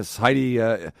will join us. Heidi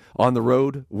on the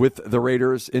road with the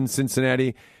Raiders in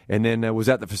Cincinnati, and then was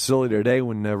at the facility today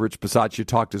when Rich Bisaccia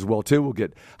talked as well, too. We'll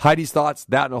get Heidi's thoughts,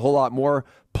 that and a whole lot more.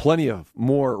 Plenty of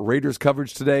more Raiders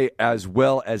coverage today, as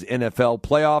well as NFL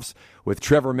playoffs with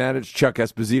Trevor Manich, Chuck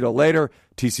Esposito later.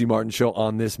 TC Martin Show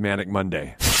on this Manic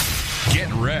Monday.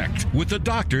 Get wrecked with the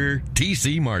Dr.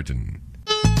 TC Martin.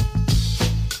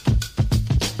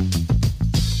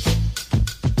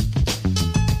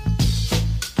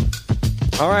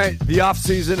 All right, the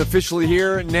offseason officially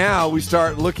here. Now we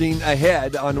start looking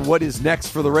ahead on what is next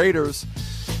for the Raiders.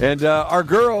 And our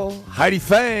girl, Heidi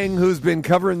Fang, who's been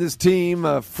covering this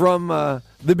team from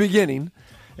the beginning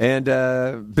and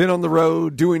been on the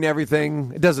road doing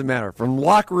everything. It doesn't matter. From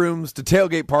locker rooms to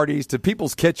tailgate parties to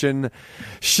people's kitchen.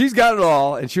 She's got it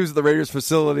all. And she was at the Raiders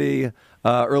facility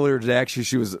earlier today. Actually,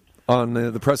 she was on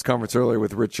the press conference earlier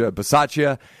with Rich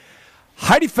Bisaccia.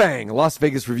 Heidi Fang, Las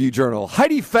Vegas Review-Journal.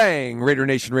 Heidi Fang, Raider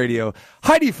Nation Radio.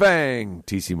 Heidi Fang,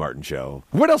 TC Martin Show.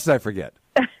 What else did I forget?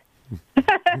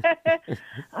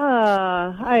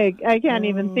 I can't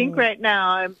even think right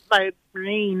now. My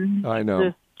brain I know.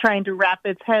 Just trying to wrap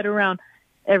its head around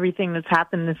everything that's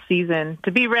happened this season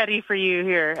to be ready for you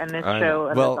here and this show.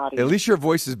 And well, this audience. at least your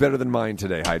voice is better than mine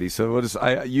today, Heidi. So what's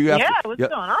going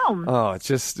on? Oh, it's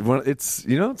just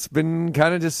it's been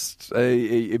kind of just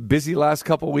a busy last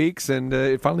couple weeks, and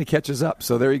it finally catches up.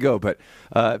 So there you go. But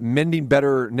mending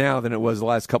better now than it was the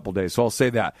last couple days. So I'll say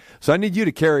that. So I need you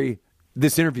to carry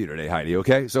this interview today, Heidi.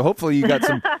 Okay. So hopefully you got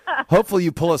some. Hopefully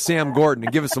you pull a Sam Gordon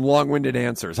and give us some long-winded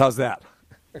answers. How's that?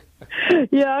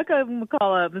 Yeah, I'll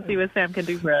call up and see what Sam can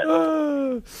do for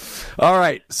us. All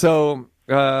right, so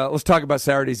let's talk about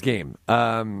Saturday's game.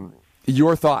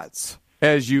 Your thoughts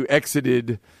as you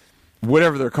exited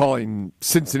whatever they're calling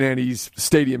Cincinnati's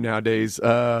stadium nowadays,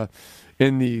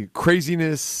 in the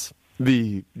craziness,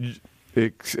 what's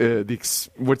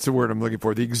the word I'm looking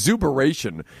for? The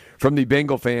exuberation from the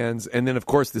Bengal fans, and then, of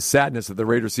course, the sadness that the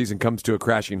Raiders season comes to a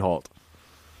crashing halt.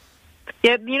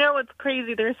 Yeah, you know what's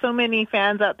crazy? There's so many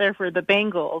fans out there for the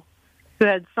Bengals who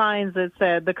had signs that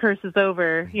said the curse is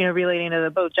over, relating to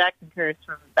the Bo Jackson curse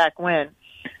from back when.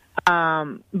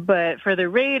 But for the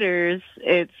Raiders,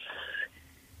 it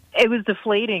was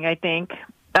deflating, I think.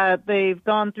 They've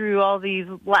gone through all these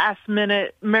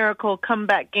last-minute miracle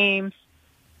comeback games,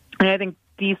 and I think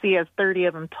DC has 30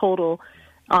 of them total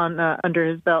on under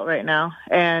his belt right now.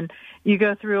 And you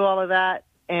go through all of that,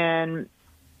 and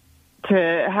to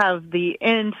have the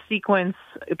end sequence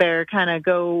there kind of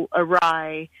go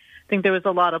awry, I think there was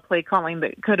a lot of play calling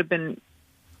that could have been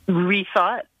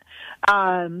rethought,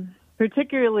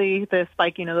 particularly the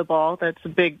spiking of the ball. That's a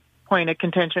big point of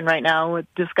contention right now with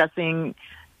discussing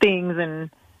things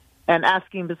and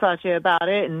asking Bisaccia about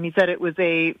it. And he said it was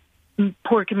a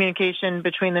poor communication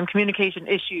between them. Communication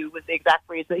issue was the exact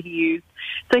phrase that he used.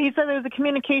 So he said there was a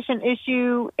communication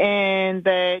issue and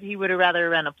that he would have rather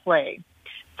run a play.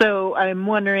 So I'm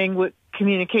wondering what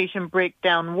communication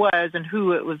breakdown was and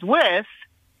who it was with.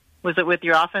 Was it with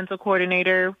your offensive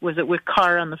coordinator? Was it with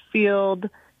Carr on the field?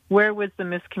 Where was the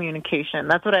miscommunication?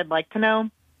 That's what I'd like to know.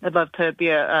 I'd love to be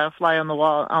a fly on the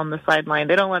wall on the sideline.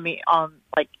 They don't let me on,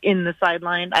 in the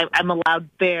sideline. I'm allowed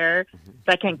there, so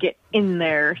I can't get in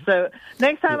there. So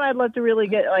next time I'd love to really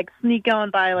get, sneak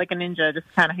on by like a ninja, just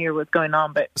kind of hear what's going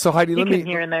on. But so Heidi, you can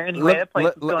hear in there anyway. The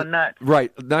place is going nuts.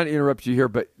 Right. Not to interrupt you here,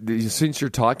 but since you're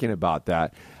talking about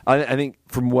that, I think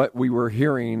from what we were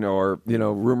hearing or,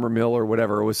 rumor mill or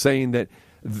whatever, was saying that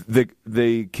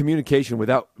the communication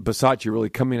without Bisaccia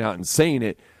really coming out and saying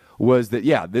it was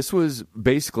that, this was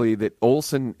basically that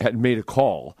Olsen had made a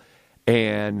call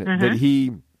and that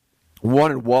he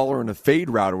wanted Waller in a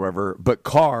fade route or whatever, but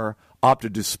Carr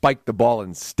opted to spike the ball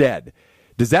instead.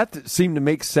 Does that seem to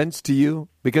make sense to you?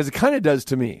 Because it kind of does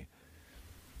to me.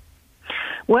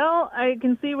 Well, I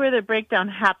can see where the breakdown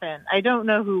happened. I don't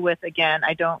know who with again.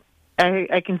 I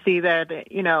can see that,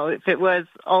 if it was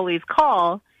Ollie's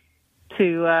call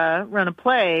to run a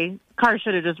play, Carr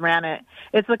should have just ran it.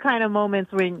 It's the kind of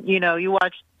moments when, you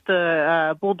watch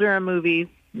the Bull Durham movies,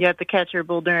 you have the catcher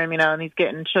Bull Durham, and he's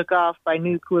getting shook off by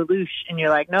Nuke Lelouch, and you're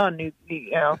like, no,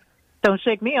 Nuke, don't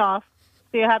shake me off.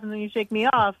 See what happens when you shake me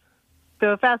off.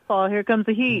 Throw a fastball, here comes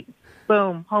the heat.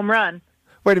 Boom, home run.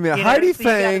 Wait a minute. Heidi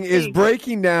Fang is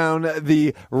breaking down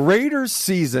the Raiders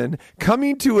season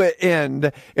coming to an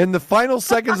end in the final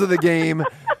seconds of the game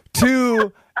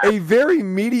to a very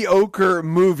mediocre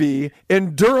movie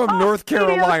in Durham, North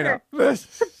Carolina.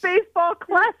 Baseball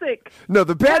classic. No,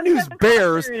 the Bad News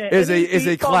Bears is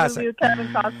a classic. Movie with Kevin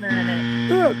Costner in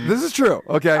it. Yeah, this is true.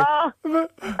 Okay.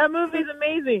 That movie's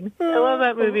amazing. I love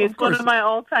that movie. It's one of my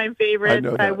all-time favorites.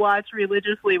 I watch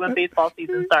religiously when baseball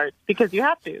season starts because you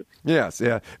have to. Yes,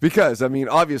 yeah. Because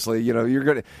obviously, you're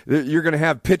gonna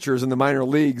have pitchers in the minor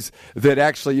leagues that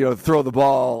actually, throw the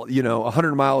ball,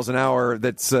 100 miles an hour.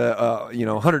 That's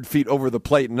 100 feet over the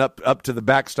plate and up to the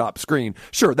backstop screen.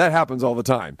 Sure, that happens all the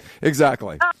time.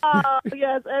 Exactly. Oh,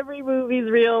 yes, every movie's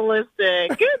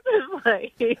realistic.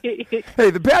 Hey,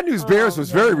 the Bad News Bears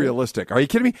was very realistic. Are you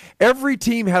kidding me? Every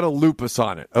team had a lupus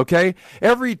on it, okay?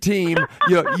 Every team,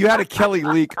 you had a Kelly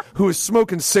Leak who was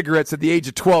smoking cigarettes at the age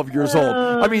of 12 years old.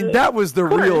 I mean, that was the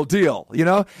real deal,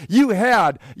 You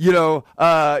had,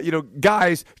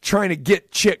 guys trying to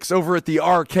get chicks over at the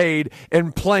arcade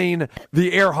and playing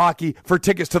the air hockey for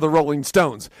tickets to the Rolling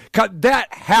Stones.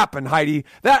 That happened, Heidi.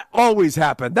 That always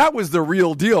happened. That was the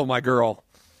real deal, my girl.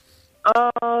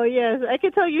 Oh, yes. I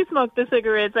could tell you smoked the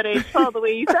cigarettes at age 12 the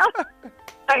way you sound.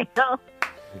 I know.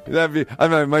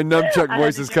 My numchuck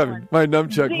voice is coming. My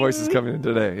numchuck voice is coming in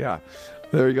today. Yeah.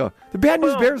 There you go. The Bad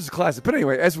News Bears is a classic. But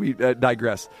anyway, as we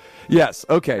digress. Yes.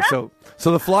 Okay. So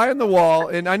the fly on the wall,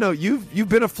 and I know you've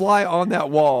been a fly on that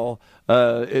wall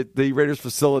at the Raiders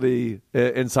facility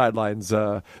in sidelines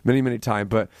many, many times.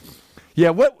 But Yeah.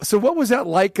 What was that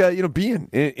like? Being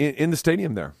in the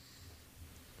stadium there.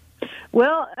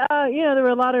 Well, there were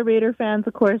a lot of Raider fans,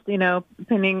 of course,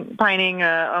 pining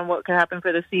on what could happen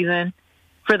for the season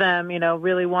for them,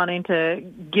 really wanting to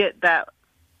get that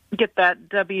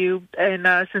W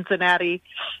in Cincinnati.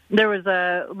 There was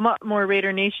a lot more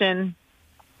Raider Nation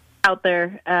out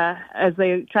there as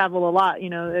they travel a lot,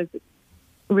 it's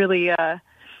really I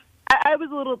was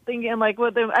a little thinking, I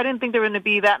didn't think there were going to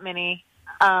be that many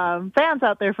fans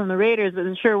out there from the Raiders, but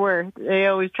there sure were. They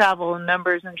always travel in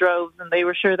numbers and droves, and they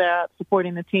were sure they're out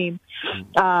supporting the team.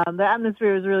 The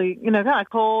atmosphere was really, kind of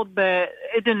cold, but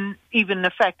it didn't even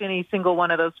affect any single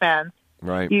one of those fans.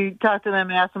 Right. You talk to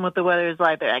them and ask them what the weather is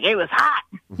like. They're like, it was hot.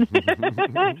 We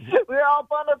were all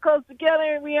bundled close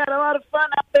together, and we had a lot of fun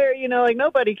out there.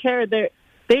 Nobody cared. They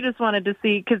just wanted to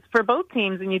see, because for both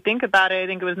teams, when you think about it, I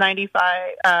think it was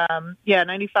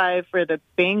 95 for the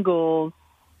Bengals,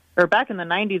 or back in the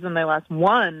 90s when they last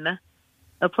won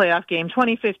a playoff game.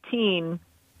 2015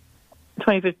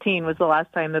 was the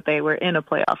last time that they were in a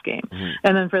playoff game. Mm-hmm.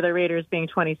 And then for the Raiders being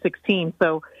 2016.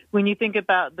 So when you think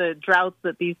about the droughts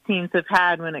that these teams have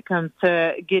had when it comes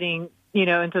to getting,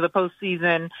 into the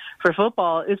postseason for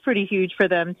football, it's pretty huge for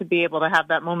them to be able to have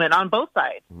that moment on both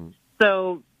sides. Mm-hmm.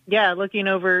 So, yeah, looking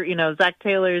over, Zach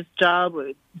Taylor's job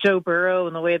with Joe Burrow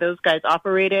and the way those guys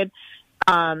operated,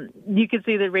 you could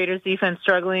see the Raiders defense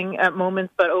struggling at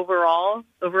moments, but overall,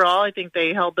 I think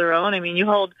they held their own. I mean, you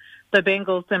hold the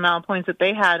Bengals the amount of points that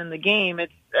they had in the game,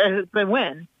 it's a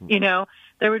win.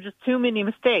 There were just too many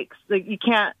mistakes. Like, you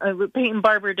can't. Peyton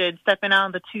Barber did stepping out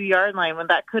on the 2-yard line when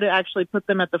that could have actually put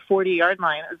them at the 40-yard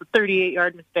line. It was a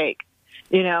 38-yard mistake.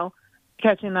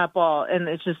 Catching that ball, and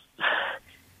it's just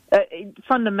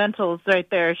fundamentals right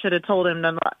there should have told him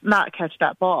to not catch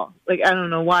that ball. Like, I don't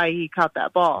know why he caught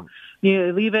that ball.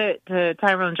 You leave it to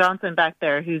Tyrone Johnson back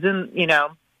there, who's in,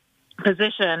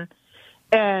 position.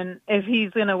 And if he's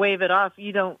going to wave it off,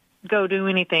 you don't go do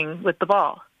anything with the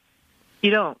ball. You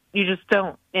don't. You just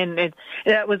don't. And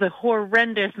that was a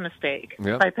horrendous mistake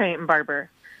by Peyton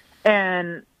Barber.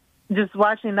 And just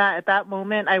watching that at that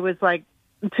moment, I was like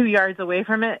 2 yards away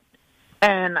from it.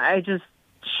 And I just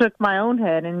shook my own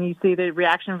head. And you see the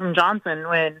reaction from Johnson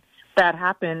when that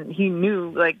happened. He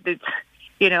knew,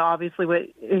 obviously what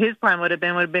his plan would have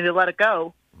been to let it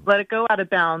go out of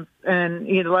bounds and,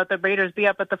 let the Raiders be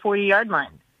up at the 40-yard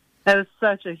line. That was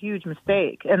such a huge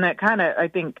mistake. And that kind of, I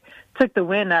think, took the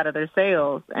wind out of their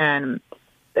sails. And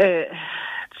it's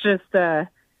just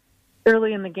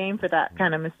early in the game for that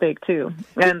kind of mistake, too.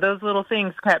 And those little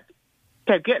things kept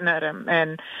getting at him.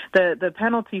 And the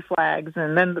penalty flags,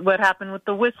 and then what happened with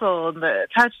the whistle and the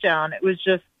touchdown, it was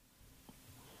just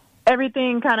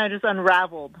everything kind of just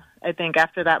unraveled, I think,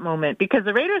 after that moment. Because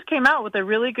the Raiders came out with a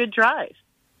really good drive.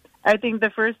 I think the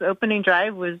first opening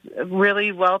drive was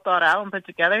really well thought out and put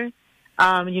together.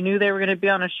 You knew they were going to be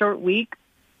on a short week.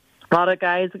 A lot of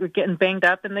guys were getting banged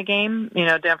up in the game.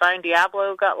 Divine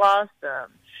Diablo got lost.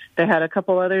 They had a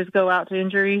couple others go out to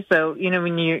injury. So,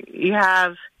 when you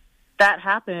have that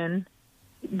happen,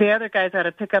 the other guys had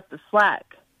to pick up the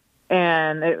slack.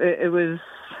 And it was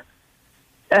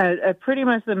pretty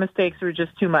much the mistakes were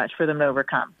just too much for them to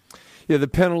overcome. Yeah, the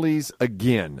penalties,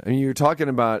 again. I mean, you're talking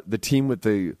about the team with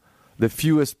the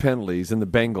fewest penalties in the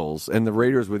Bengals, and the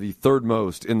Raiders were the third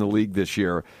most in the league this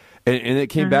year. And it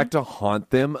came back to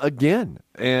haunt them again.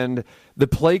 And the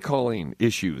play calling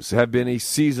issues have been a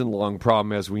season-long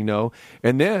problem, as we know.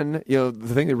 And then, the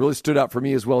thing that really stood out for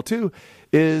me as well, too,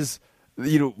 is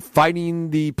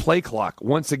fighting the play clock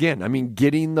once again. I mean,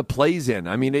 getting the plays in.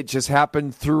 I mean, it just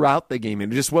happened throughout the game.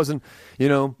 And it just wasn't,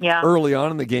 early on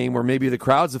in the game where maybe the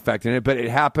crowd's affecting it, but it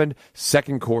happened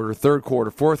second quarter, third quarter,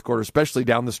 fourth quarter, especially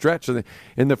down the stretch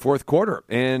in the fourth quarter.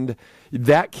 And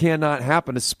that cannot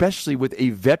happen, especially with a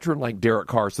veteran like Derek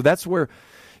Carr. So that's where,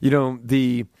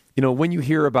 when you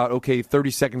hear about,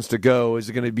 30 seconds to go, is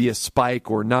it going to be a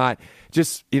spike or not?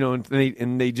 Just,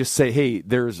 and they just say, hey,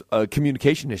 there's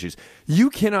communication issues. You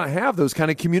cannot have those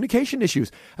kind of communication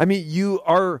issues. I mean,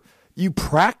 you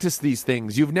practice these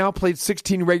things. You've now played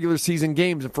 16 regular season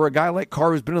games. And for a guy like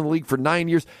Carr who's been in the league for 9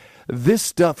 years, this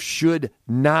stuff should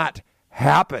not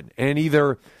happen. And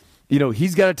either,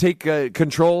 he's got to take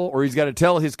control, or he's got to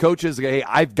tell his coaches, hey,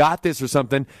 I've got this or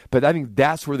something. But I think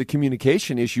that's where the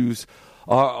communication issues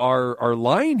are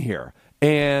lying here.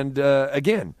 And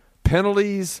again,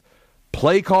 penalties,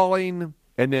 play calling,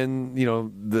 and then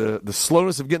the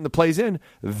slowness of getting the plays in.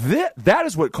 That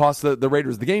is what cost the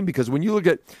Raiders the game, because when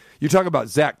you talk about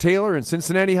Zach Taylor and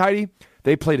Cincinnati, Heidi,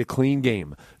 they played a clean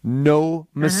game, no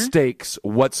mistakes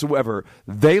whatsoever.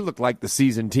 They looked like the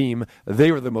seasoned team.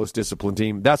 They were the most disciplined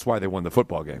team. That's why they won the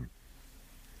football game.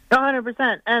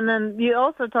 100%. And then you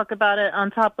also talk about it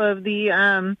on top of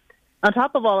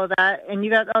all of that, and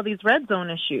you got all these red zone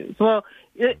issues. Well,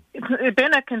 it's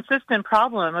been a consistent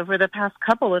problem over the past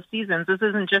couple of seasons. This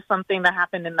isn't just something that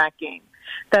happened in that game.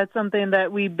 That's something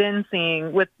that we've been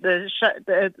seeing with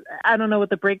I don't know what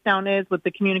the breakdown is, what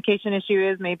the communication issue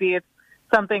is. Maybe it's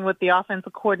something with the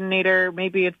offensive coordinator.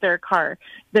 Maybe it's their car.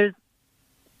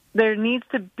 There needs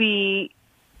to be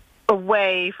a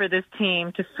way for this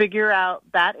team to figure out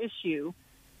that issue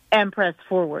and press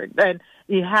forward. And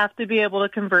you have to be able to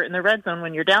convert in the red zone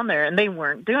when you're down there, and they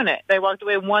weren't doing it. They walked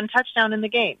away with 1 touchdown in the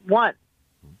game, 1.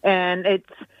 And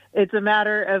it's a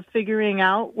matter of figuring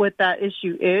out what that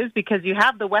issue is, because you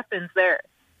have the weapons there.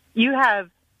 You have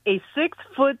a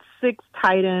 6'6"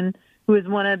 tight end who is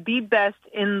one of the best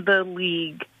in the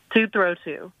league to throw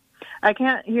to. I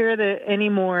can't hear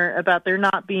anymore about there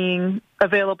not being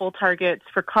available targets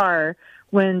for Carr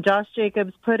when Josh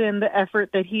Jacobs put in the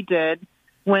effort that he did,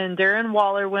 when Darren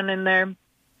Waller went in there,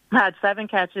 had 7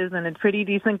 catches and a pretty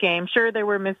decent game. Sure, there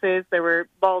were misses. There were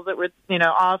balls that were,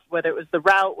 off, whether it was the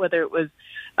route, whether it was,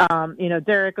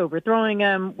 Derek overthrowing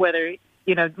him, whether,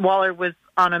 Waller was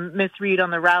on a misread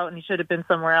on the route and he should have been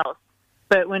somewhere else.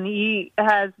 But when he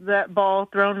has that ball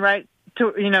thrown right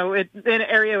to, in an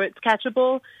area where it's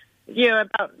catchable,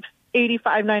 about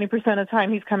 85-90% of the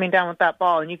time he's coming down with that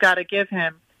ball, and you got to give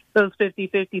him those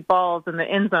 50-50 balls in the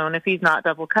end zone if he's not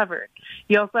double covered.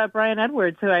 You also have Brian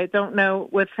Edwards, who I don't know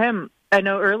with him. I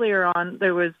know earlier on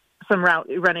there was some route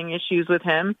running issues with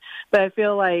him, but I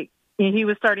feel like he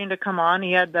was starting to come on.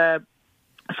 He had the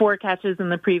 4 catches in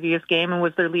the previous game and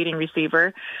was their leading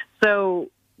receiver. So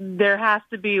there has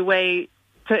to be a way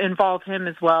to involve him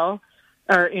as well.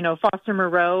 Or, Foster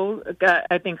Moreau,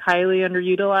 I think highly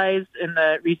underutilized in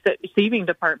the receiving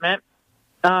department.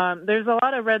 There's a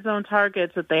lot of red zone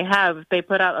targets that they have. They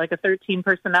put out like a 13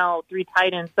 personnel, 3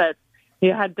 tight end sets.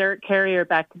 You had Derek Carrier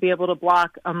back to be able to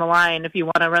block on the line if you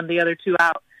want to run the other 2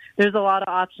 out. There's a lot of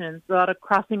options, a lot of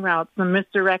crossing routes, some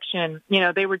misdirection.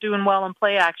 They were doing well in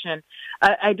play action.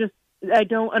 I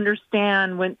don't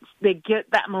understand when they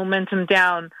get that momentum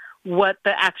down what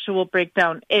the actual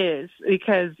breakdown is,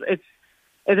 because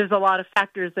there's a lot of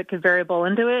factors that could variable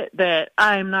into it that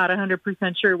I'm not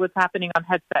 100% sure what's happening on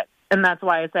headsets. And that's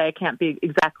why I say I can't be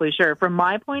exactly sure. From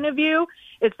my point of view,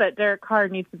 it's that Derek Carr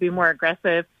needs to be more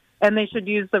aggressive, and they should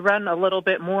use the run a little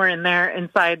bit more in there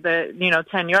inside the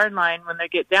 10-yard line when they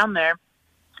get down there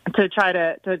to try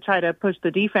to push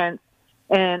the defense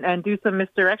and do some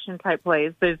misdirection type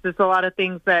plays. There's just a lot of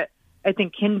things that I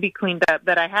think can be cleaned up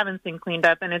that I haven't seen cleaned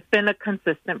up, and it's been a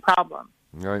consistent problem.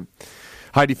 All right.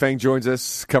 Heidi Fang joins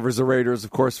us, covers the Raiders,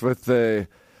 of course, with the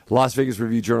Las Vegas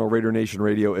Review-Journal, Raider Nation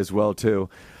Radio as well, too.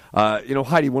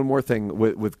 Heidi, one more thing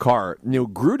with Carr.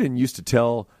 Gruden used to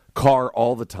tell Carr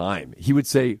all the time. He would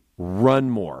say, run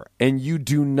more. And you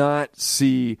do not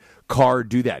see Carr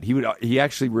do that. He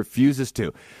actually refuses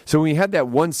to. So when he had that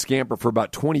one scamper for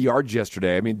about 20 yards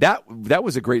yesterday, I mean, that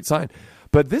was a great sign.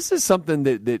 But this is something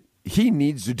that he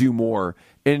needs to do more.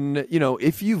 And,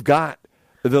 if you've got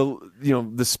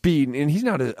the speed, and he's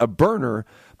not a burner,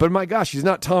 but my gosh, he's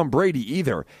not Tom Brady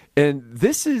either. And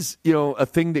this is, a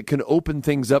thing that can open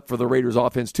things up for the Raiders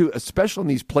offense too, especially in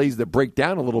these plays that break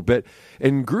down a little bit.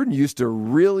 And Gruden used to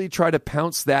really try to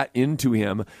pounce that into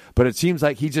him, but it seems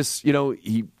like he just,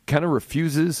 he kind of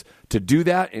refuses to do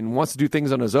that and wants to do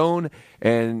things on his own.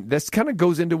 And this kind of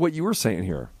goes into what you were saying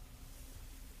here.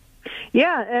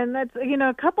 Yeah, and that's,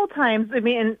 a couple times, I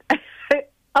mean,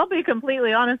 I'll be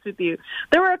completely honest with you.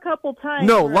 There were a couple times.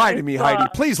 No, lie to me, Heidi.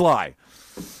 Please lie.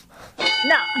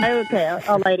 No, okay,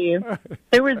 I'll lie to you.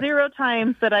 There were 0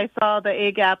 times that I saw the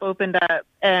A gap opened up,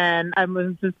 and I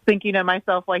was just thinking to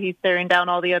myself while he's staring down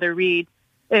all the other reads,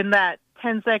 in that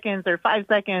 10 seconds or 5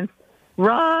 seconds,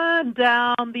 run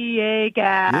down the A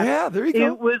gap. Yeah, there you go.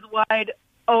 It was wide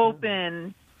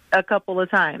open a couple of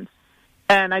times.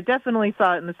 And I definitely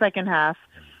saw it in the second half,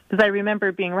 because I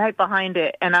remember being right behind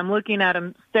it, and I'm looking at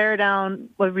him stare down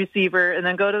a receiver and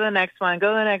then go to the next one, go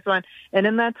to the next one. And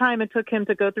in that time it took him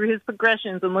to go through his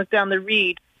progressions and look down the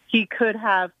read, he could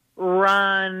have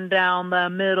run down the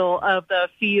middle of the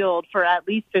field for at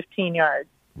least 15 yards.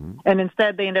 Mm-hmm. And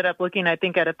instead they ended up looking, I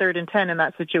think, at a 3rd and 10 in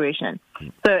that situation. Mm-hmm.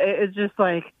 So it's just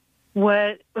like,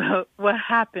 what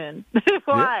happened?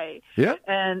 Why? Yeah.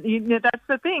 And that's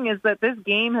the thing, is that this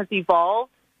game has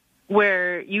evolved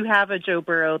where you have a Joe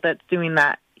Burrow that's doing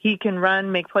that. He can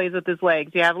run, make plays with his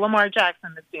legs. You have Lamar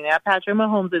Jackson that's doing that. You have Patrick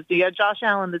Mahomes that's doing that. You have Josh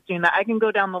Allen that's doing that. I can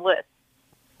go down the list.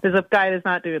 There's a guy that's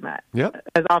not doing that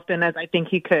as often as I think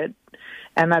he could,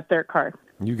 and that's Derek Carr.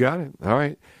 You got it. All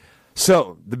right.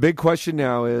 So the big question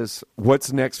now is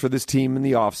what's next for this team in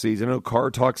the offseason? I know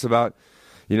Carr talks about,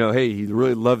 hey, he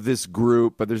really loved this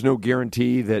group, but there's no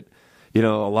guarantee that, a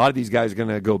lot of these guys are going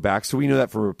to go back. So we know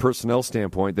that from a personnel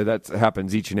standpoint that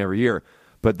happens each and every year.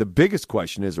 But the biggest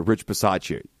question is Rich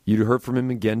Bisaccia. You heard from him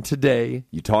again today.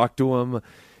 You talked to him.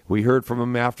 We heard from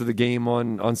him after the game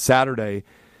on Saturday.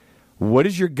 What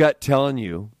is your gut telling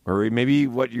you, or maybe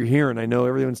what you're hearing? I know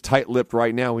everyone's tight-lipped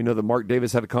right now. We know that Mark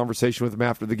Davis had a conversation with him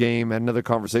after the game, had another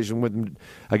conversation with him,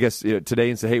 I guess, today,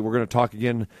 and said, hey, we're going to talk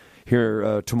again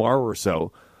here tomorrow or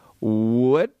so.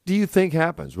 What do you think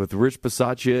happens with Rich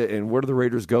Bisaccia, and where do the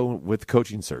Raiders go with the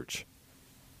coaching search?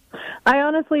 I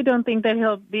honestly don't think that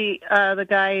he'll be the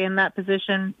guy in that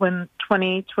position when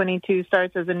 2022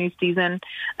 starts as a new season,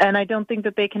 and I don't think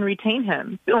that they can retain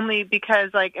him, only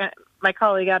because, like my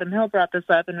colleague Adam Hill brought this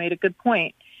up and made a good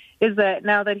point, is that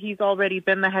now that he's already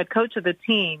been the head coach of the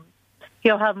team,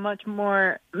 he'll have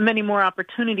many more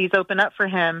opportunities open up for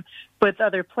him with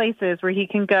other places where he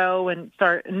can go and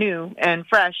start new and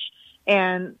fresh.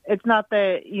 And it's not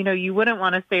that, you wouldn't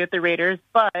want to stay with the Raiders,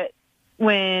 but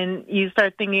when you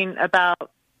start thinking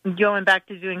about going back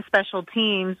to doing special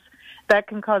teams, that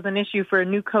can cause an issue for a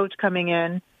new coach coming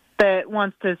in that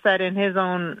wants to set in his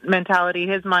own mentality,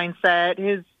 his mindset,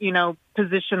 his,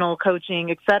 positional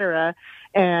coaching, et cetera.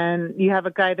 And you have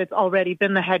a guy that's already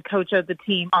been the head coach of the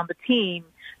team on the team.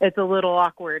 It's a little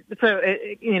awkward. So,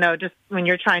 just when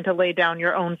you're trying to lay down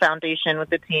your own foundation with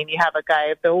the team, you have a guy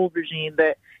of the old regime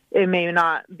that it may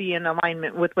not be in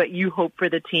alignment with what you hope for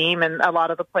the team. And a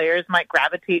lot of the players might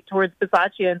gravitate towards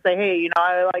Bisaccia and say, hey,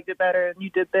 I liked it better and you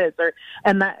did this.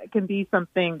 And that can be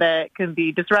something that can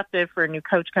be disruptive for a new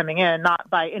coach coming in, not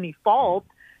by any fault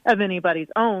of anybody's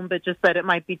own, but just that it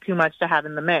might be too much to have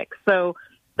in the mix. So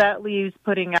that leaves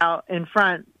putting out in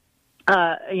front,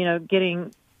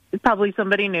 getting probably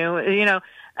somebody new.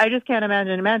 I just can't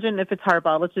imagine. Imagine if it's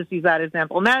Harbaugh. Let's just use that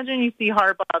example. Imagine you see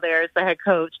Harbaugh there as the head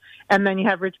coach, and then you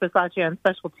have Rich Bisaccia on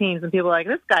special teams, and people are like,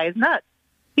 this guy is nuts.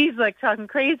 He's like talking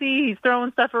crazy. He's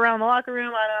throwing stuff around the locker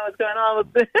room. I don't know what's going on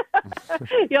with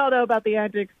this. Y'all know about the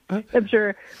antics, I'm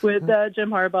sure, with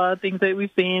Jim Harbaugh, things that we've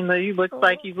seen. That he looks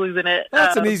like he's losing it.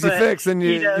 That's an easy fix, and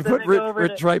you put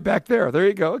Rich right back there. There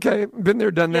you go. Okay, been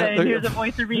there, done that. Yeah, and here's a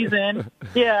voice of reason.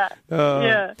 Yeah,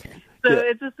 yeah. So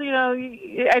it's just,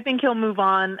 I think he'll move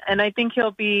on, and I think he'll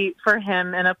be, for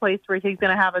him, in a place where he's going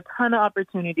to have a ton of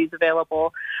opportunities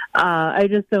available. I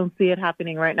just don't see it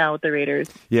happening right now with the Raiders.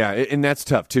 Yeah, and that's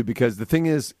tough, too, because the thing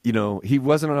is, he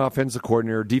wasn't an offensive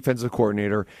coordinator, defensive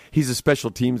coordinator. He's a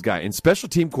special teams guy, and special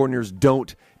team coordinators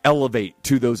don't elevate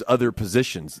to those other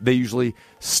positions. They usually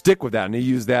stick with that, and they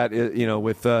use that,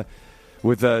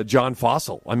 with John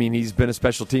Fossil. I mean, he's been a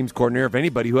special teams coordinator. If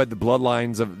anybody who had the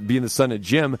bloodlines of being the son of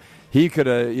Jim, he could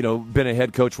have, been a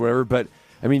head coach, whatever. But,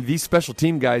 I mean, these special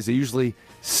team guys, they usually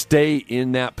stay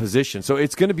in that position. So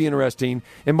it's going to be interesting.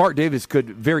 And Mark Davis could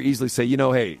very easily say,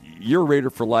 hey, you're a Raider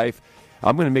for life.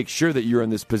 I'm going to make sure that you're in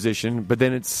this position. But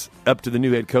then it's up to the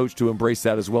new head coach to embrace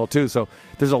that as well, too. So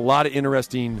there's a lot of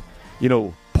interesting,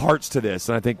 parts to this.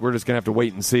 And I think we're just going to have to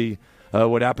wait and see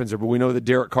what happens there. But we know that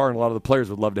Derek Carr and a lot of the players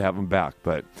would love to have him back.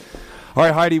 But all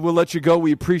right, Heidi, we'll let you go.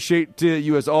 We appreciate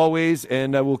you as always,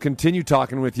 and we'll continue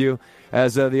talking with you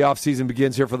as the offseason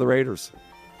begins here for the Raiders.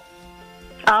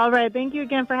 All right. Thank you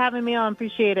again for having me on.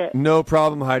 Appreciate it. No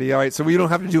problem, Heidi. All right. So we don't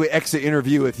have to do an exit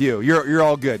interview with you. You're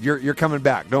all good. You're coming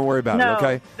back. Don't worry about it,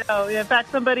 okay? No. In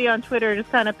fact, somebody on Twitter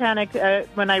just kind of panicked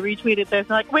when I retweeted this.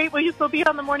 I'm like, wait, will you still be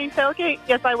on the morning tailgate?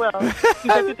 Yes, I will.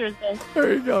 Tuesday through Thursday.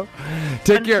 There you go.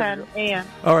 Take care. 10 a.m.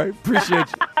 All right. Appreciate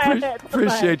you.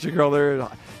 Appreciate you, girl. There.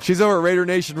 She's over at Raider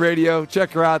Nation Radio. Check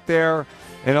her out there.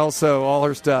 And also all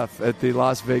her stuff at the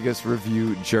Las Vegas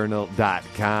Review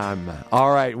Journal.com.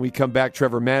 All right, when we come back,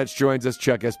 Trevor Matich joins us.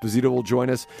 Chuck Esposito will join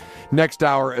us next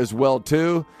hour as well,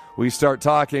 too. We start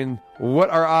talking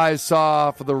what our eyes saw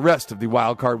for the rest of the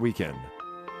Wild Card weekend.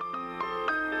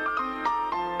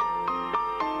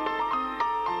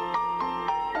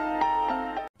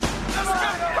 It's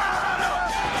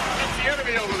the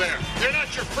enemy over there. They're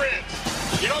not your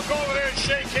friends. You don't go over there and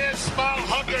shake hands, smile,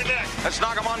 hug their neck. Let's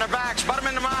knock them on their backs, butt them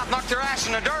in the mouth, knock their ass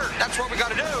in the dirt. That's what we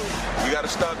got to do. We got to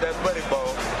stop that buddy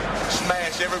ball.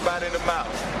 Smash everybody in the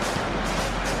mouth.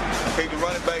 Take the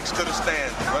running backs to the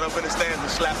stands. Run up in the stands and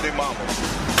slap their mama.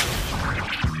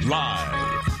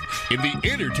 Live in the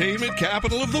entertainment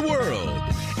capital of the world,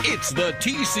 It's the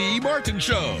T.C. Martin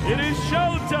Show. It is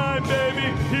showtime,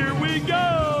 baby. Here we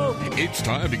go. It's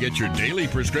time to get your daily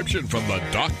prescription from the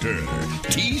doctor,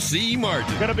 T.C.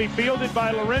 Martin. Going to be fielded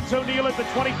by Lorenzo Neal at the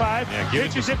 25.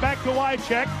 Pitches it back to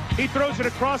Wycheck. He throws it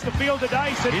across the field to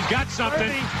Dyson. He's got something.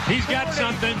 30, He's got 40,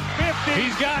 something. 50.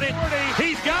 He's got it. 40,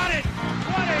 He's got it.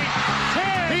 20,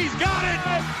 10. He's got it.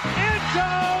 End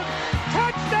zone.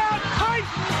 Touchdown,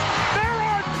 Titans. There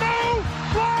are no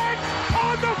flags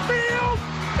on the field.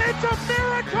 It's a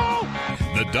miracle.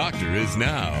 The doctor is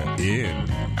now in.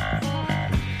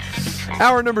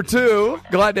 Hour number 2.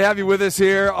 Glad to have you with us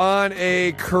here on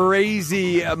a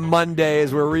crazy Monday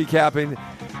as we're recapping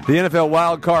the NFL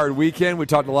Wild Card Weekend. We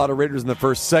talked a lot of Raiders in the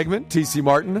first segment. T.C.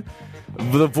 Martin,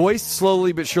 the voice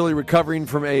slowly but surely recovering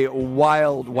from a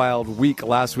wild week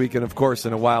last week, and of course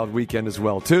in a wild weekend as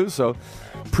well too. So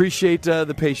appreciate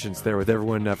the patience there with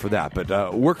everyone for that.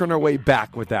 But working our way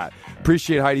back with that.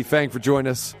 Appreciate Heidi Fang for joining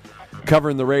us,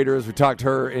 covering the Raiders. We talked to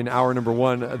her in hour number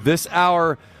 1. This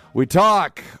hour, we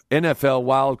talk NFL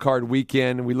Wild Card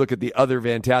Weekend. We look at the other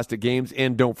fantastic games.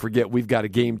 And don't forget, we've got a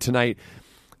game tonight.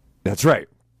 That's right.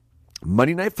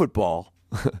 Monday Night Football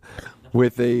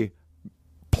with a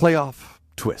playoff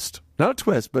twist. Not a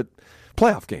twist, but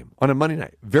playoff game on a Monday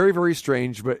night. Very, very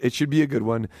strange, but it should be a good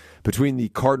one between the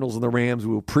Cardinals and the Rams.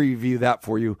 We'll preview that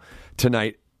for you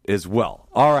tonight as well.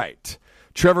 All right.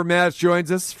 Trevor Matz joins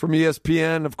us from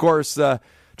ESPN. Of course,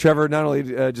 Trevor not only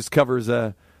just covers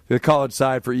the college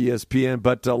side for ESPN,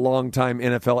 but a longtime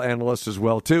NFL analyst as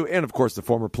well, too, and, of course, the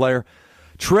former player.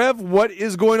 Trev, what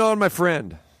is going on, my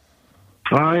friend?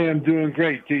 I am doing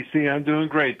great, TC. I'm doing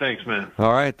great. Thanks, man.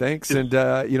 All right, thanks. And,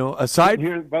 aside...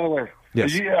 Here, by the way,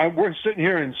 yes. We're sitting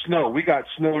here in snow. We got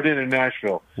snowed in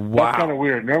Nashville. Wow. That's kind of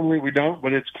weird. Normally we don't,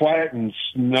 but it's quiet and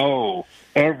snow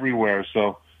everywhere.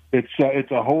 So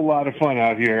it's a whole lot of fun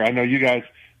out here. I know you guys,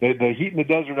 the heat in the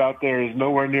desert out there is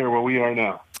nowhere near where we are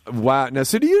now. Wow. Now,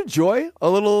 so do you enjoy a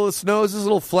little snow? Is this a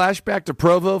little flashback to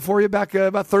Provo for you back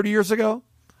about 30 years ago?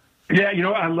 Yeah,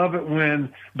 I love it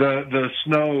when the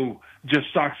snow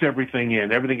just sucks everything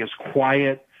in. Everything is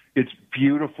quiet. It's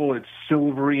beautiful. It's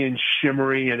silvery and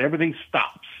shimmery, and everything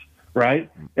stops, right?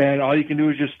 And all you can do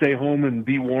is just stay home and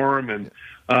be warm and,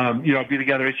 be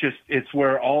together. It's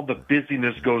where all the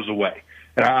busyness goes away.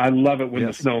 And I love it when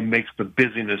the snow makes the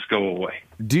busyness go away.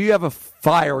 Do you have a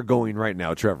fire going right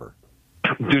now, Trevor?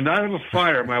 Do not have a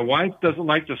fire. My wife doesn't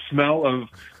like the smell of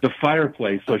the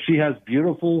fireplace, so she has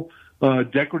beautiful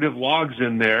decorative logs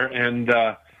in there, and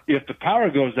if the power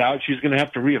goes out, she's going to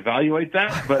have to reevaluate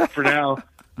that. But for now,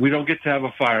 we don't get to have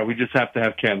a fire. We just have to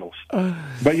have candles.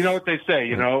 But you know what they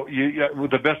say,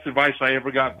 the best advice I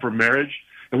ever got for marriage,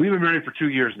 and we've been married for 2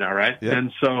 years now, right? Yeah.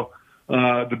 And so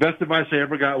the best advice I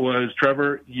ever got was,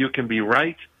 Trevor, you can be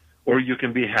right or you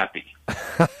can be happy.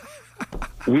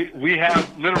 We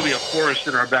have literally a forest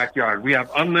in our backyard. We have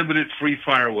unlimited free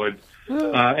firewood,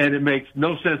 and it makes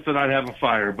no sense that I'd have a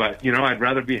fire, but, I'd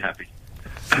rather be happy.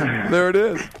 There it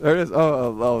is.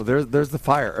 Oh, there's the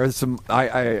fire. There's some.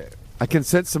 I can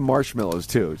sense some marshmallows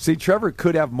too. See, Trevor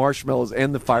could have marshmallows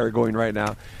and the fire going right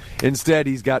now. Instead,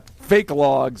 he's got fake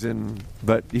logs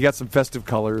but he got some festive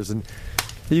colors and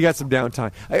he got some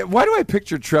downtime. Why do I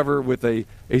picture Trevor with a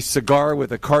cigar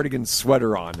with a cardigan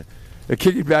sweater on,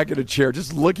 kicking back in a chair,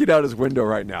 just looking out his window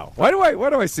right now? Why do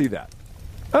I see that?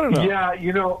 I don't know. Yeah,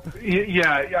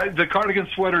 the cardigan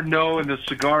sweater, no, and the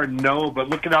cigar, no, but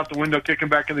looking out the window, kicking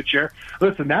back in the chair.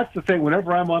 Listen, that's the thing.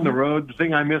 Whenever I'm on the road, the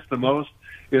thing I miss the most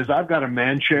is I've got a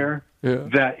man chair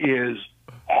that is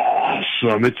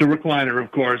awesome. It's a recliner,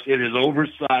 of course. It is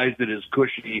oversized. It is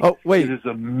cushy. Oh, wait. It is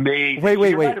amazing. Wait.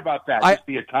 You're right about that. It's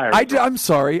the attire. I'm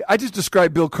sorry. I just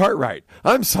described Bill Cartwright.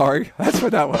 I'm sorry. That's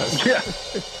what that was.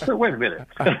 Yeah. Wait a minute.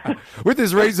 With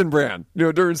his Raisin Bran,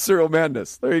 during Cereal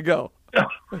Madness. There you go.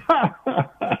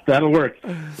 That'll work.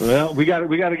 Well, we got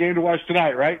a game to watch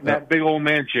tonight, right? In that big old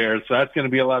man chair, so that's going to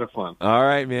be a lot of fun. All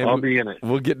right, man. I'll be in it.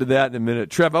 We'll get to that in a minute.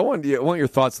 Trev, I want your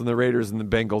thoughts on the Raiders and the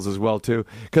Bengals as well too,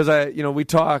 because we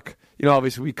talk.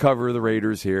 Obviously we cover the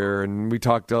Raiders here, and we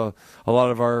talk to a lot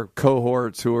of our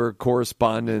cohorts who are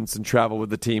correspondents and travel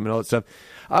with the team and all that stuff.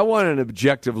 I want an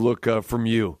objective look from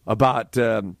you about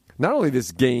not only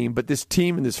this game, but this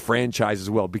team and this franchise as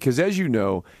well, because as you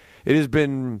know, it has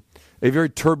been a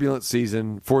very turbulent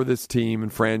season for this team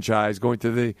and franchise, going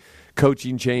through the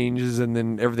coaching changes and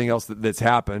then everything else that's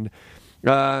happened.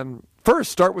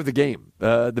 First, start with the game,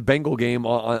 the Bengal game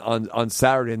on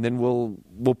Saturday, and then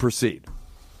we'll proceed.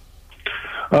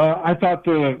 I thought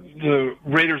the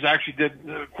Raiders actually did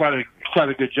quite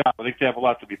a good job. I think they have a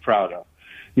lot to be proud of.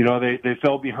 They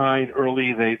fell behind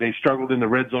early. They struggled in the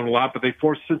red zone a lot, but they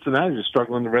forced Cincinnati to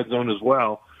struggle in the red zone as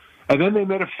well. And then they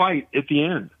made a fight at the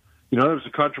end. There was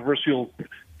a controversial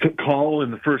call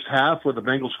in the first half where the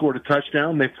Bengals scored a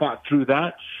touchdown. They fought through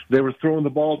that. They were throwing the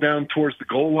ball down towards the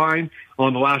goal line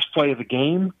on the last play of the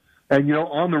game. And,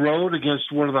 on the road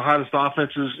against one of the hottest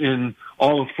offenses in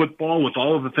all of football, with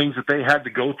all of the things that they had to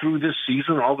go through this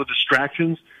season, all the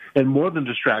distractions, and more than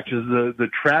distractions, the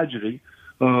tragedy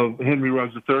of Henry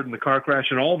Ruggs III and the car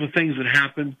crash and all the things that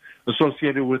happened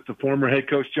associated with the former head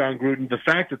coach John Gruden, the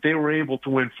fact that they were able to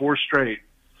win 4 straight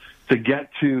to get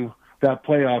to that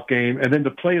playoff game, and then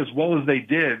to play as well as they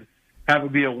did, have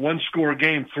it be a one-score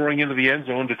game throwing into the end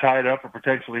zone to tie it up or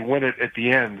potentially win it at the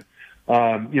end.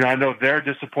 I know they're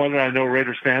disappointed. I know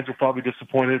Raiders fans are probably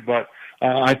disappointed, but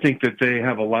I think that they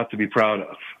have a lot to be proud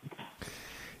of.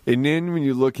 And then when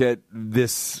you look at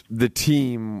the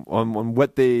team on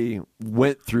what they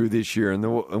went through this year and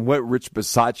what Rich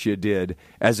Bisaccia did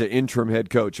as an interim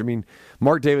head coach, I mean,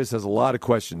 Mark Davis has a lot of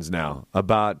questions now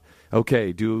about,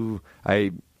 okay, do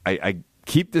I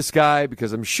keep this guy?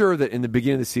 Because I'm sure that in the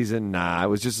beginning of the season, it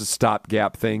was just a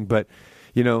stopgap thing. But,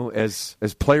 as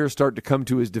players start to come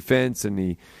to his defense and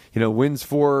he, wins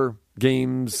 4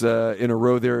 games in a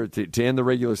row there to end the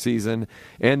regular season,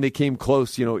 and they came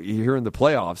close, here in the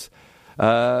playoffs.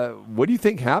 What do you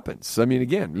think happens? I mean,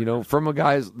 again, from a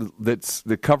guy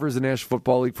that covers the National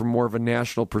Football League from more of a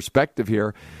national perspective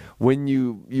here, when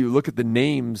you look at the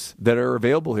names that are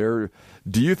available here,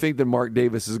 do you think that Mark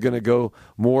Davis is going to go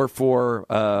more for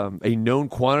a known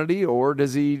quantity, or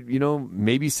does he,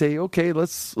 maybe say, okay,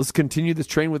 let's continue this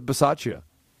train with Bisaccia?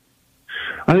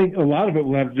 I think a lot of it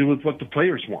will have to do with what the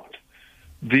players want.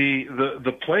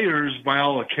 The players, by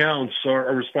all accounts,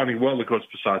 are responding well to Coach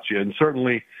Bisaccia, and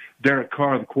certainly Derek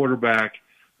Carr, the quarterback,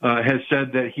 has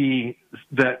said that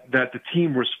that the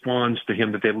team responds to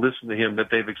him, that they listen to him, that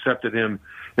they've accepted him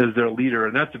as their leader,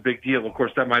 and that's a big deal. Of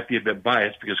course, that might be a bit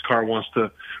biased because Carr wants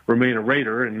to remain a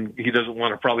Raider, and he doesn't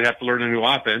want to probably have to learn a new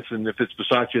offense. And if it's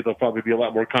Bisaccia, there'll probably be a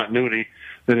lot more continuity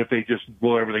than if they just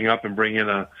blow everything up and bring in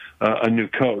a new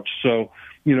coach. So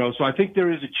I think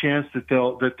there is a chance that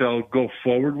they'll go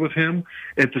forward with him.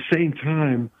 At the same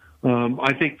time,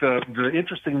 I think the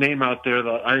interesting name out there,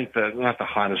 not the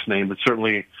hottest name, but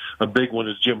certainly a big one,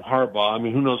 is Jim Harbaugh. I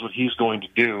mean, who knows what he's going to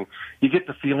do? You get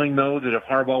the feeling, though, that if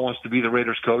Harbaugh wants to be the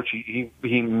Raiders coach,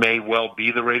 he may well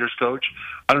be the Raiders coach.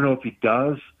 I don't know if he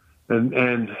does. And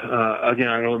again,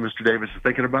 I know what Mr. Davis is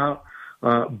thinking about.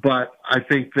 But I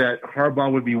think that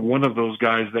Harbaugh would be one of those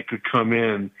guys that could come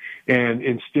in and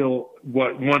instill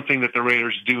one thing that the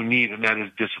Raiders do need, and that is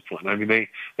discipline. I mean,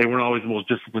 they weren't always the most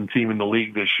disciplined team in the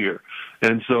league this year.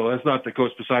 And so that's not that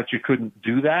Coach Bisaccia couldn't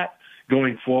do that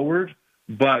going forward,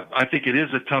 but I think it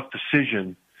is a tough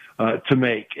decision to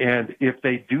make. And if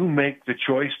they do make the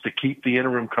choice to keep the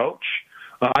interim coach,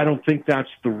 I don't think that's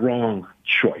the wrong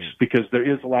choice, because there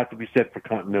is a lot to be said for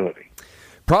continuity.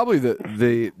 Probably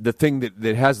the thing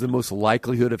that has the most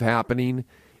likelihood of happening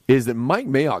is that Mike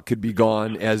Mayock could be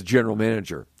gone as general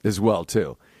manager as well,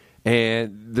 too.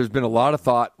 And there's been a lot of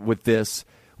thought with this,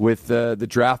 with the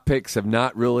draft picks have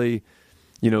not really,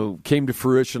 came to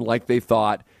fruition like they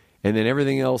thought. And then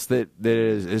everything else that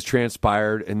is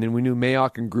transpired. And then we knew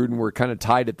Mayock and Gruden were kind of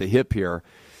tied at the hip here.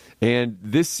 And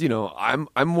this, I'm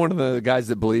one of the guys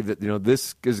that believe that,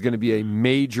 this is going to be a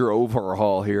major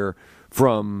overhaul here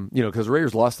from, because the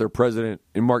Raiders lost their president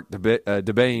in Mark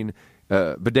Bedane,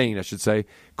 I should say,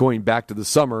 going back to the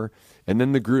summer, and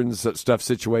then the Gruden stuff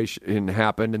situation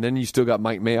happened, and then you still got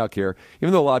Mike Mayock here,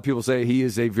 even though a lot of people say he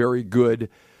is a very good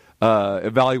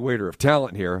evaluator of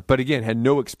talent here, but again, had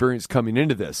no experience coming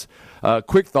into this.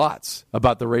 Quick thoughts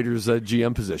about the Raiders'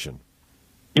 GM position.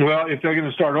 Well, if they're going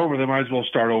to start over, they might as well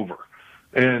start over.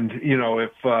 And,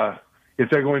 if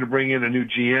they're going to bring in a new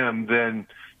GM, then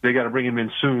they got to bring him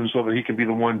in soon so that he can be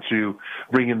the one to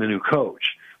bring in the new coach.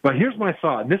 But here's my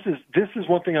thought. And this is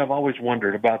one thing I've always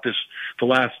wondered about the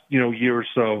last, year or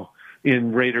so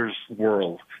in Raiders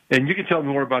world. And you can tell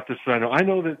me more about this than I know. I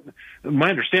know that my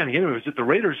understanding anyway is that the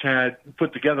Raiders had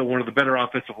put together one of the better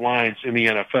offensive lines in the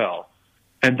NFL.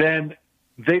 And then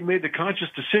they made the conscious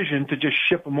decision to just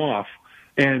ship them off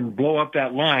and blow up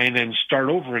that line and start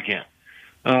over again.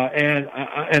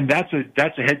 And that's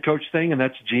a head coach thing, and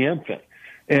that's a GM thing.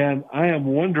 And I am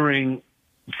wondering,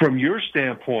 from your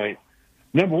standpoint,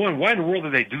 number one, why in the world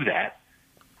did they do that?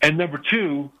 And number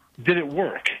two, did it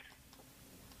work?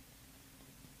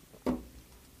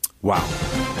 Wow.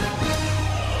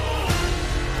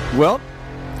 Well,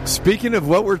 speaking of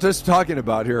what we're just talking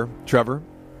about here, Trevor,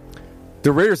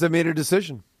 the Raiders have made a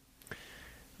decision.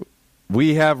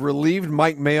 We have relieved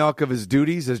Mike Mayock of his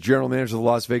duties as general manager of the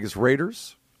Las Vegas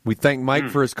Raiders. We thank Mike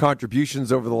for his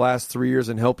contributions over the last 3 years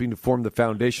in helping to form the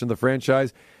foundation of the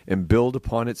franchise and build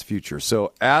upon its future.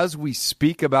 So as we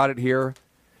speak about it here,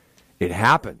 it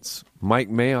happens. Mike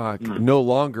Mayock, no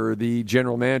longer the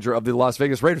general manager of the Las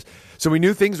Vegas Raiders. So we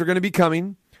knew things were going to be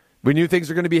coming. We knew things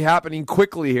were going to be happening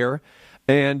quickly here.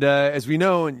 And as we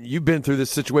know, and you've been through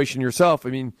this situation yourself, I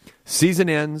mean, season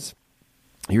ends,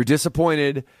 you're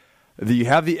disappointed, you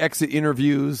have the exit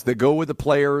interviews that go with the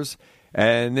players,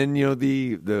 and then, you know,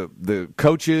 the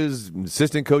coaches,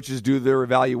 assistant coaches do their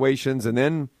evaluations, and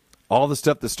then all the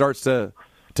stuff that starts to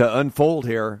unfold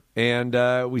here. And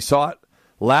we saw it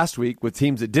last week with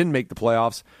teams that didn't make the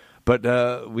playoffs,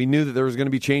 but we knew that there was going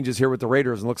to be changes here with the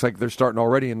Raiders, and it looks like they're starting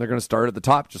already, and they're going to start at the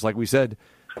top, just like we said,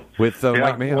 with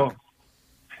Mike Mayock. Well,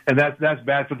 and that's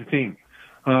bad for the team.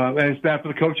 And it's bad for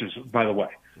the coaches, by the way,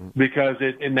 because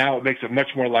now it makes it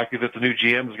much more likely that the new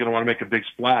GM is going to want to make a big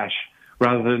splash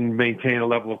rather than maintain a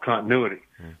level of continuity.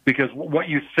 Because what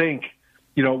you think,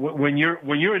 you know, when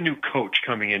you're a new coach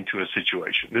coming into a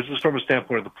situation, this is from a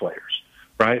standpoint of the players,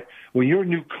 right? When you're a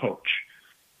new coach,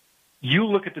 you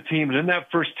look at the team, and in that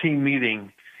first team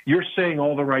meeting, you're saying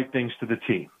all the right things to the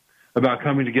team about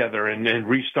coming together and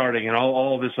restarting and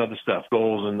all this other stuff,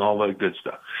 goals and all that good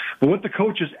stuff. But what the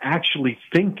coach is actually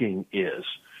thinking is,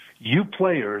 you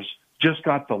players just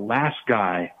got the last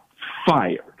guy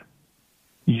fired.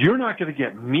 You're not going to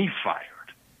get me fired.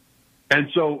 And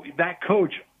so that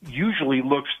coach usually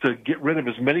looks to get rid of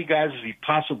as many guys as he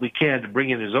possibly can to bring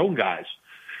in his own guys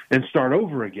and start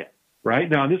over again. Right?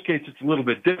 Now, in this case, it's a little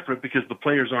bit different because the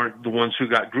players aren't the ones who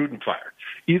got Gruden fired.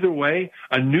 Either way,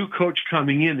 a new coach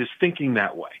coming in is thinking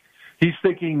that way. He's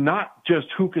thinking not just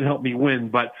who can help me win,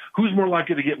 but who's more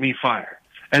likely to get me fired.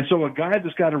 And so a guy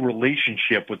that's got a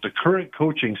relationship with the current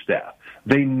coaching staff,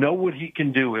 they know what he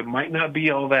can do. It might not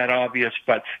be all that obvious,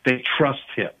 but they trust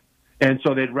him. And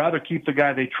so they'd rather keep the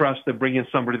guy they trust than bring in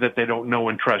somebody that they don't know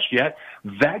and trust yet.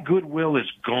 That goodwill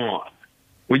is gone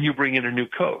when you bring in a new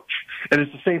coach. And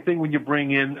it's the same thing when you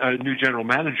bring in a new general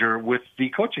manager with the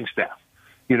coaching staff.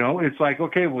 You know, it's like,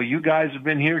 okay, well, you guys have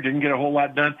been here, didn't get a whole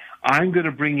lot done. I'm going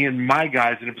to bring in my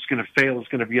guys, and if it's going to fail, it's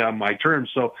going to be on my terms.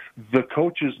 So the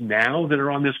coaches now that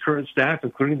are on this current staff,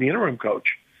 including the interim coach,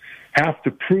 have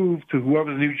to prove to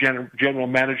whoever the new general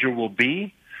manager will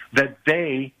be that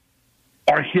they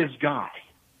are his guy.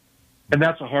 And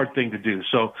that's a hard thing to do.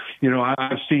 So, you know,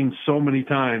 I've seen so many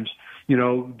times, you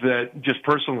know, that just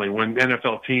personally when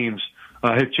NFL teams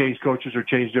have changed coaches or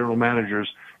changed general managers,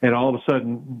 and all of a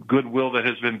sudden goodwill that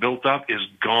has been built up is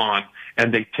gone,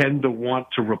 and they tend to want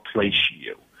to replace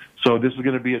you. So this is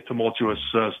going to be a tumultuous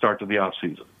start to the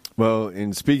offseason. Well,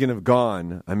 and speaking of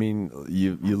gone, I mean,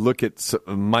 you look at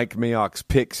Mike Mayock's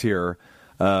picks here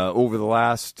over the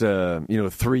last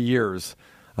 3 years.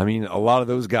 I mean, a lot of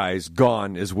those guys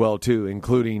gone as well too,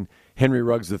 including Henry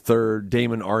Ruggs III,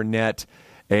 Damon Arnett,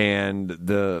 and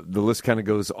the list kind of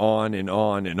goes on and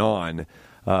on and on.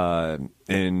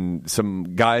 And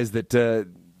some guys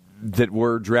that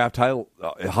were draft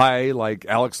high, like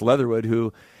Alex Leatherwood,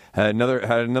 who had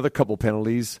another couple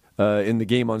penalties in the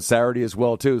game on Saturday as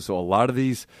well too. So a lot of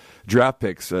these draft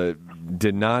picks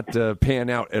did not pan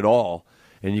out at all,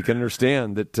 and you can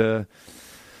understand that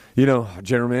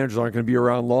general managers aren't going to be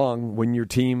around long when your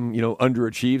team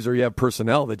underachieves, or you have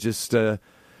personnel that just do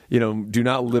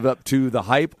not live up to the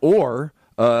hype, or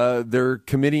they're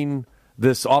committing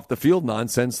this off the field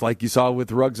nonsense like you saw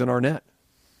with Ruggs and Arnett.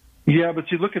 Yeah,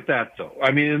 but you look at that though.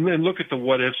 I mean, and look at the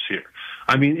what ifs here.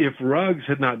 I mean, if Ruggs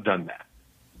had not done that,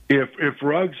 if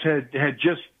Ruggs had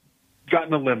just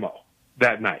gotten a limo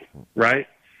that night, right?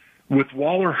 With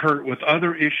Waller hurt, with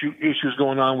other issues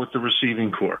going on with the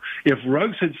receiving core, if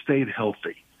Ruggs had stayed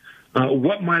healthy,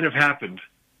 what might have happened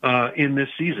in this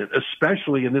season,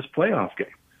 especially in this playoff game?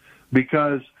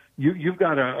 Because you've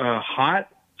got a hot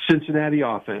Cincinnati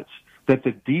offense that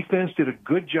the defense did a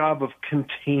good job of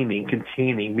containing,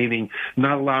 meaning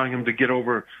not allowing them to get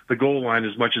over the goal line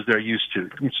as much as they're used to.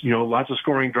 Lots of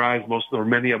scoring drives,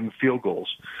 many of them field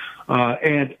goals.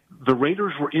 And the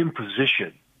Raiders were in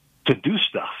position to do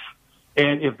stuff.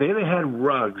 And if they had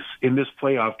Ruggs in this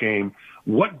playoff game,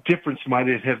 what difference might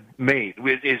it have made?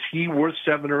 Is he worth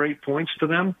 7 or 8 points to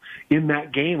them in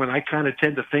that game? And I kind of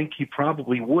tend to think he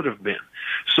probably would have been.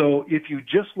 So if you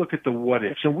just look at the what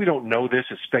ifs, and we don't know this,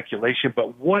 it's speculation,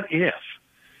 but what if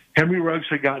Henry Ruggs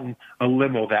had gotten a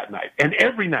limo that night? And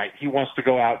every night he wants to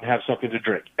go out and have something to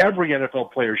drink. Every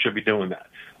NFL player should be doing that.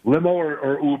 Limo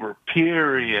or Uber,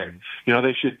 period.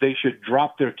 They should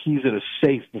drop their keys in a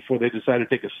safe before they decide to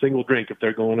take a single drink if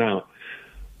they're going out.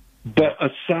 But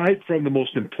aside from the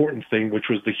most important thing, which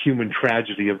was the human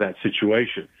tragedy of that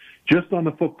situation, just on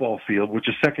the football field, which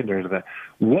is secondary to that,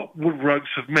 what would Ruggs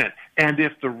have meant? And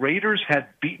if the Raiders had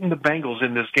beaten the Bengals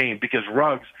in this game because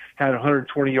Ruggs had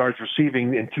 120 yards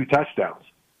receiving and 2 touchdowns,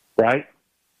 right?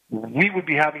 We would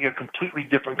be having a completely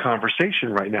different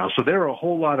conversation right now. So there are a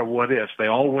whole lot of what ifs. They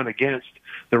all went against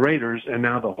the Raiders, and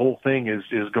now the whole thing is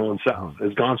going south.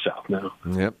 It's gone south now.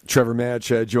 Yep. Trevor Match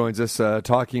joins us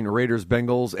talking Raiders,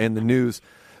 Bengals, and the news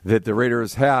that the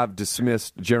Raiders have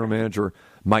dismissed general manager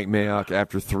Mike Mayock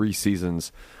after 3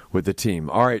 seasons with the team.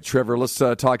 All right, Trevor, let's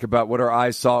talk about what our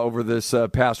eyes saw over this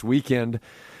past weekend.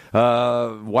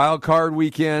 Wild card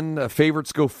weekend.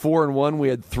 Favorites go 4-1. We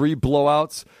had 3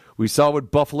 blowouts. We saw what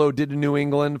Buffalo did to New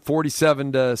England,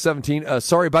 47-17.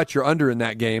 Sorry about your under in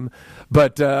that game,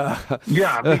 but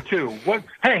yeah, me too. What?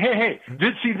 Hey!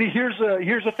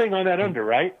 Here's a thing on that under,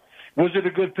 right? Was it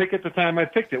a good pick at the time I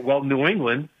picked it? Well, New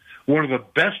England, one of the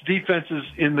best defenses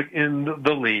in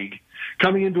the league,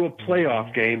 coming into a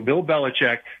playoff game. Bill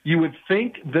Belichick, you would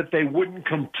think that they wouldn't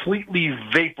completely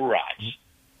vaporize.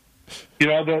 You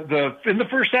know, in the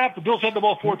first half, the Bills had the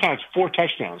ball 4 times, 4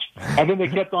 touchdowns, and then they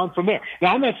kept on from there.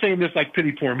 Now, I'm not saying this like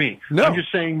pity poor me. No. I'm just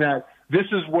saying that this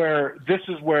is where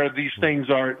these things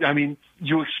are. I mean,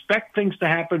 you expect things to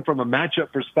happen from a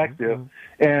matchup perspective,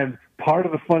 and part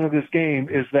of the fun of this game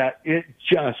is that it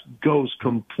just goes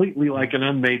completely like an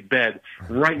unmade bed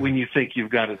right when you think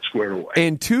you've got it squared away.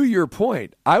 And to your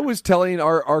point, I was telling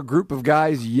our group of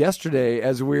guys yesterday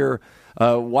as we were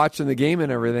watching the game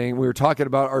and everything, we were talking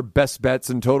about our best bets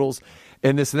and totals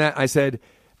and this and that. I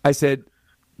said,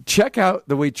 check out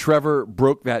the way Trevor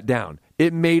broke that down.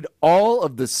 It made all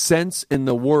of the sense in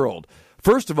the world.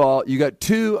 First of all, you got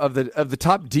 2 of the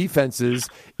top defenses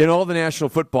in all the National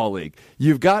Football League.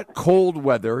 You've got cold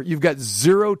weather. You've got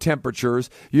 0 temperatures.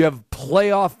 You have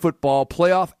playoff football,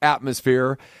 playoff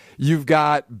atmosphere. You've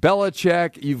got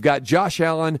Belichick. You've got Josh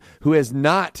Allen, who has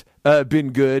not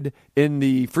been good in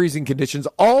the freezing conditions.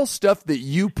 All stuff that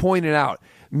you pointed out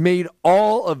made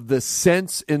all of the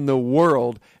sense in the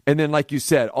world. And then, like you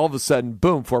said, all of a sudden,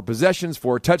 boom, 4 possessions,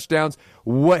 4 touchdowns.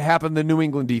 What happened to the New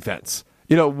England defense?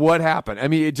 You know, what happened? I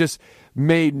mean, it just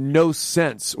made no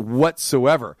sense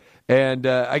whatsoever. And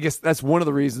I guess that's one of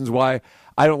the reasons why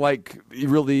I don't like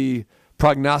really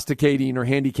prognosticating or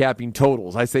handicapping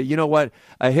totals. I say, you know what?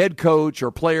 A head coach or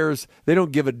players, they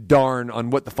don't give a darn on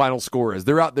what the final score is.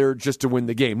 They're out there just to win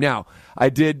the game. Now, I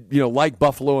did, like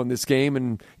Buffalo in this game,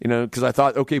 and, because I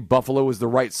thought, okay, Buffalo was the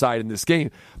right side in this game,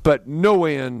 but no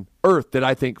way on earth did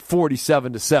I think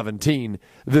 47-17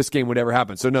 this game would ever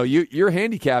happen. So, no, your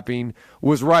handicapping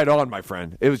was right on, my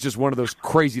friend. It was just one of those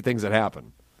crazy things that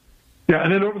happened. Yeah,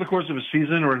 and then over the course of a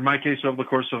season, or in my case, over the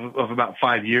course of about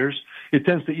 5 years, it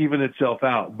tends to even itself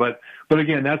out. But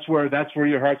again, that's where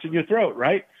your heart's in your throat,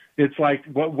 right? It's like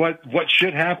what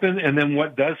should happen, and then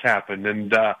what does happen,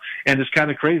 and it's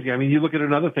kind of crazy. I mean, you look at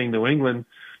another thing, New England,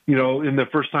 in the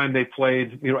first time they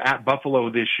played, at Buffalo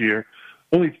this year,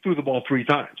 only threw the ball 3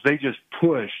 times. They just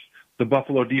pushed the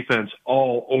Buffalo defense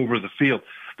all over the field.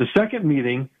 The second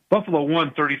meeting, Buffalo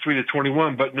won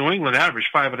 33-21, but New England averaged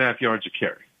 5.5 yards a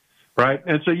carry. Right,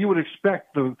 and so you would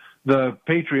expect the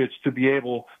Patriots to be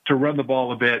able to run the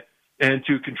ball a bit and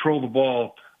to control the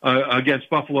ball against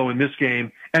Buffalo in this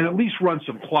game, and at least run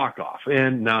some clock off.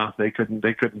 And no, they couldn't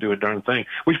do a darn thing,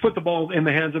 which put the ball in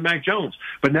the hands of Mac Jones.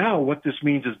 But now what this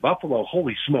means is Buffalo.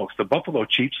 Holy smokes, the Buffalo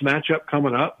Chiefs matchup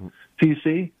coming up.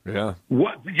 TC, yeah,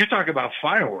 what you talk about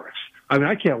fireworks. I mean,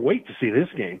 I can't wait to see this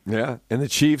game. Yeah, and the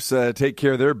Chiefs take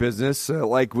care of their business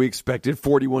like we expected,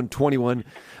 41-21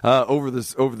 over the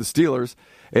Steelers.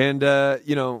 And,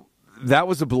 that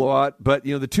was a blowout. But,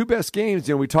 the 2 best games,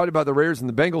 we talked about the Raiders and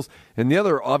the Bengals, and the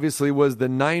other, obviously, was the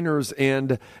Niners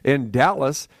and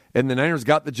Dallas. And the Niners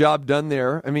got the job done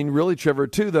there. I mean, really, Trevor,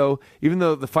 too, though, even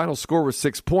though the final score was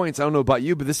 6 points, I don't know about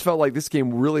you, but this felt like this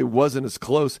game really wasn't as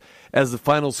close as the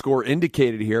final score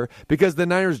indicated here, because the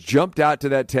Niners jumped out to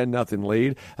that 10-0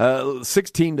 lead,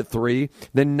 16-3.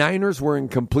 The Niners were in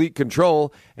complete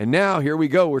control, and now here we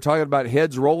go. We're talking about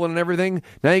heads rolling and everything.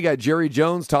 Now you got Jerry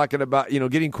Jones talking about,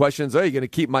 getting questions. Oh, you're going to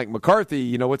keep Mike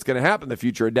McCarthy? What's going to happen in the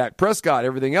future of Dak Prescott?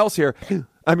 Everything else here.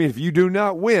 I mean, if you do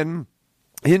not win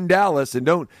in Dallas and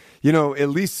don't, at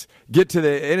least get to the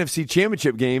NFC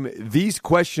Championship game, these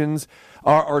questions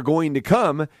are going to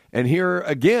come. And here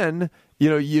again,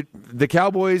 the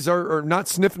Cowboys are not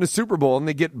sniffing a Super Bowl, and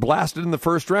they get blasted in the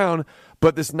first round.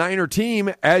 But this Niner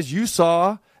team, as you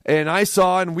saw and I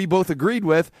saw and we both agreed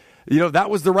with, that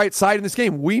was the right side in this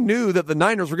game. We knew that the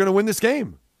Niners were going to win this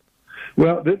game.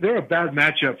 Well, they're a bad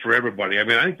matchup for everybody. I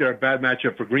mean, I think they're a bad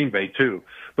matchup for Green Bay, too.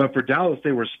 But for Dallas,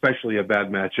 they were especially a bad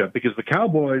matchup because the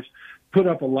Cowboys put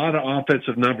up a lot of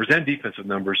offensive numbers and defensive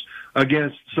numbers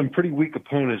against some pretty weak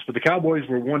opponents. But the Cowboys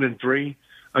were 1-3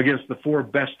 against the 4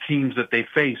 best teams that they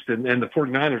faced, and the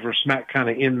 49ers were smack kind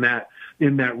of in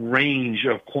that range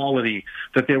of quality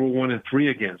that they were 1-3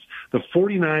 against. The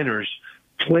 49ers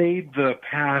played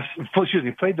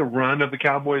the run of the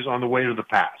Cowboys on the way to the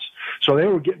pass. So they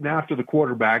were getting after the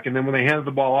quarterback, and then when they handed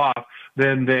the ball off,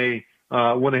 then they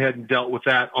went ahead and dealt with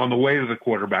that on the way to the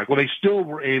quarterback. Well, they still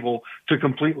were able to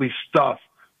completely stuff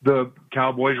the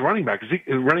Cowboys running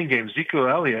game. Ezekiel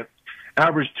Elliott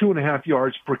averaged 2.5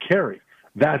 yards per carry.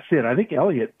 That's it. I think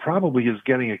Elliott probably is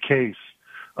getting a case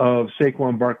of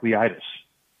Saquon Barkley-itis,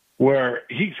 where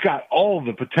he's got all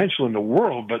the potential in the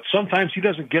world, but sometimes he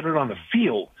doesn't get it on the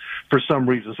field for some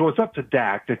reason. So it's up to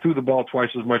Dak. They threw the ball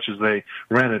twice as much as they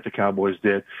ran it, the Cowboys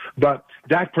did. But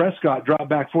Dak Prescott dropped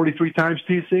back 43 times,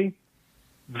 TC.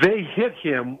 They hit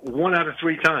him 1 out of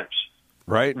 3 times.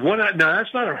 Right. Now,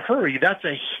 that's not a hurry. That's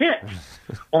a hit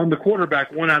on the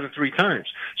quarterback 1 out of 3 times.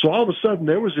 So all of a sudden,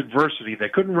 there was adversity. They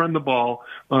couldn't run the ball.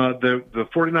 The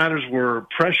 49ers were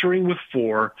pressuring with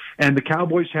 4, and the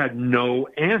Cowboys had no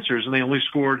answers, and they only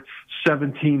scored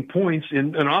 17 points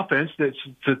in an offense that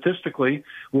statistically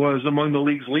was among the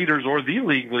league's leaders or the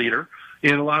league leader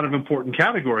in a lot of important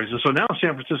categories. And so now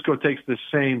San Francisco takes this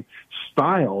same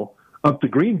style up to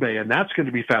Green Bay, and that's going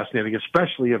to be fascinating,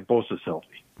 especially if Bosa's healthy.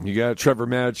 You got Trevor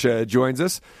Match joins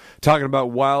us, talking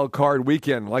about Wild Card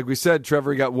Weekend. Like we said,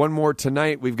 Trevor, we got one more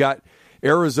tonight. We've got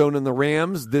Arizona and the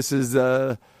Rams. This is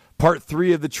part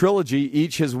 3 of the trilogy.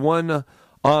 Each has won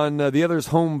on the other's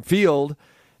home field.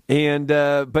 And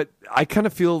but I kind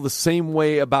of feel the same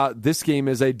way about this game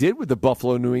as I did with the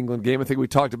Buffalo-New England game. I think we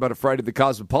talked about it Friday at the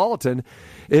Cosmopolitan,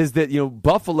 is that,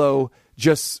 Buffalo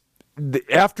just –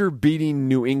 after beating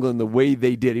New England the way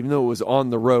they did, even though it was on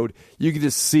the road, you could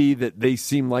just see that they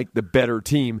seem like the better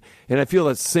team. And I feel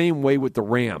that same way with the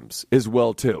Rams as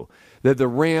well, too. That the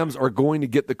Rams are going to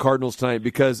get the Cardinals tonight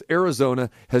because Arizona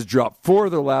has dropped 4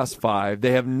 of their last 5.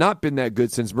 They have not been that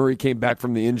good since Murray came back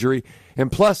from the injury.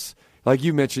 And plus, like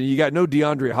you mentioned, you got no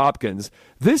DeAndre Hopkins.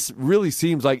 This really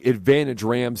seems like advantage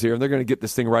Rams here, and they're going to get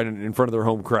this thing right in front of their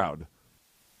home crowd.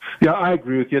 Yeah, I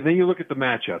agree with you. And then you look at the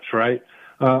matchups, right?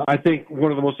 I think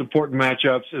one of the most important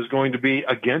matchups is going to be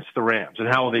against the Rams and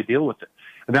how will they deal with it.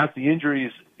 And that's the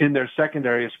injuries in their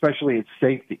secondary, especially at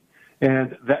safety.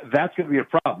 And that's going to be a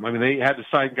problem. I mean, they had to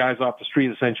sign guys off the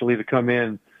street essentially to come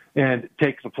in and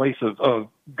take the place of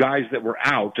guys that were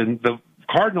out. And the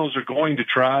Cardinals are going to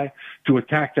try to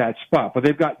attack that spot, but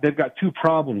they've got 2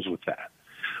 problems with that.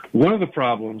 One of the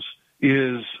problems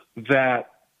is that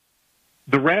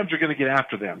the Rams are going to get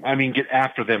after them. I mean, get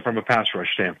after them from a pass rush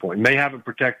standpoint. And they haven't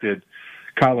protected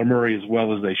Kyler Murray as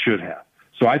well as they should have.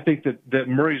 So I think that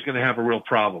Murray's going to have a real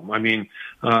problem. I mean,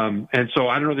 and so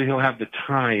I don't know that he'll have the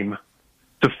time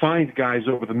to find guys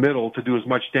over the middle to do as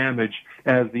much damage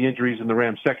as the injuries in the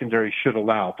Rams secondary should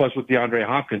allow. Plus, with DeAndre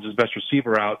Hopkins, his best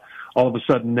receiver, out, all of a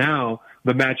sudden now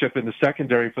the matchup in the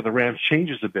secondary for the Rams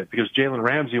changes a bit because Jalen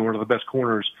Ramsey, one of the best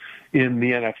corners in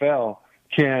the NFL,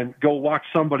 can go lock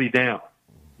somebody down.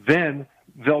 Then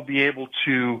they'll be able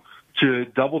to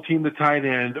double team the tight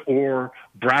end or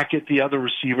bracket the other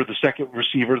receiver, the second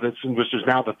receiver which is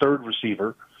now the third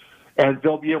receiver, and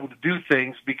they'll be able to do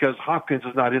things because Hopkins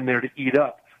is not in there to eat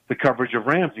up the coverage of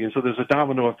Ramsey. And so there's a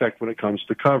domino effect when it comes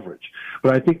to coverage.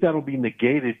 But I think that'll be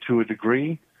negated to a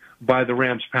degree by the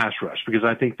Rams pass rush because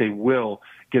I think they will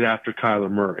get after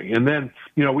Kyler Murray. And then,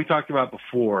 we talked about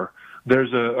before,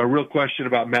 there's a real question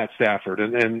about Matt Stafford.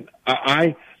 And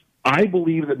I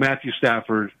believe that Matthew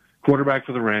Stafford, quarterback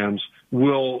for the Rams,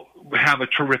 will have a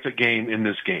terrific game in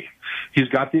this game. He's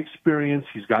got the experience.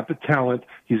 He's got the talent.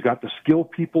 He's got the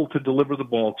skilled people to deliver the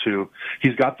ball to.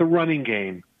 He's got the running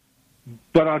game.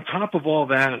 But on top of all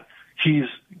that, he's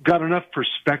got enough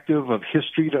perspective of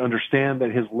history to understand that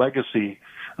his legacy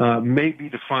may be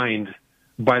defined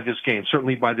by this game,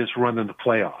 certainly by this run in the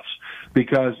playoffs.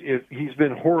 Because he's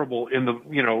been horrible in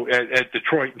at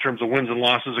Detroit in terms of wins and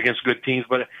losses against good teams,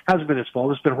 but it hasn't been his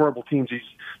fault. It's been horrible teams.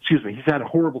 He's had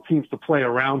horrible teams to play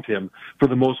around him for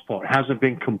the most part. Hasn't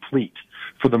been complete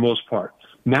for the most part.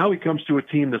 Now he comes to a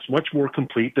team that's much more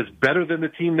complete, that's better than the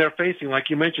team they're facing, like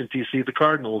you mentioned, TC, the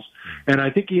Cardinals. And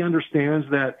I think he understands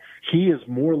that he is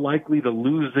more likely to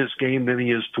lose this game than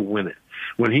he is to win it.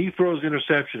 When he throws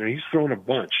interception, and he's thrown a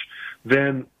bunch,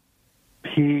 then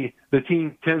the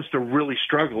team tends to really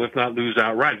struggle, if not lose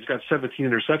outright. He's got 17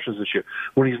 interceptions this year.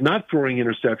 When he's not throwing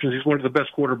interceptions, he's one of the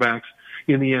best quarterbacks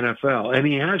in the NFL. And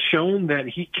he has shown that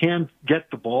he can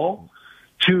get the ball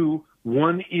to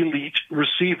one elite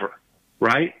receiver,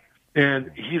 right?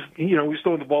 And he's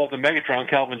throwing the ball to Megatron,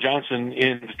 Calvin Johnson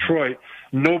in Detroit.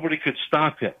 Nobody could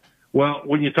stop him. Well,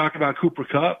 when you talk about Cooper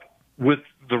Kupp with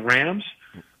the Rams,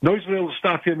 nobody's been able to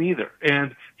stop him either.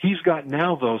 And he's got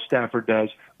now, though, Stafford does,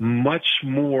 much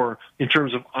more in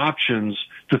terms of options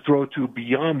to throw to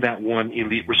beyond that one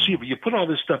elite receiver. You put all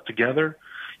this stuff together,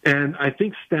 and I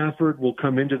think Stafford will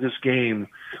come into this game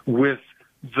with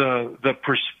the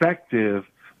perspective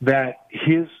that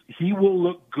he will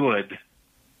look good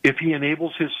if he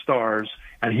enables his stars,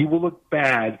 and he will look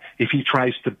bad if he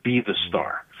tries to be the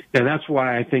star. And that's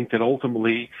why I think that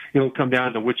ultimately it'll come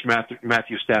down to which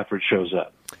Matthew Stafford shows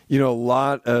up. A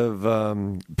lot of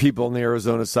people on the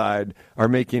Arizona side are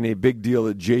making a big deal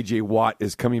that J.J. Watt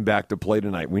is coming back to play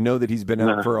tonight. We know that he's been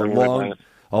out for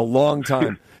a long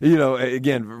time.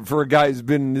 Again, for a guy who's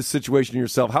been in this situation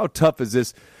yourself, how tough is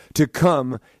this to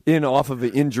come in off of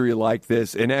an injury like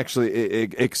this and actually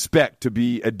expect to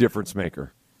be a difference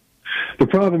maker? The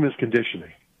problem is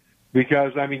conditioning.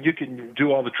 Because, you can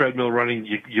do all the treadmill running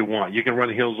you want. You can run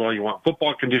hills all you want.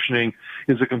 Football conditioning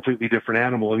is a completely different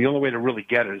animal, and the only way to really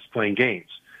get it is playing games.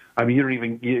 You don't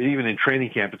even in training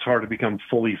camp, it's hard to become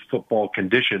fully football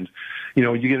conditioned.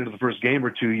 You get into the first game or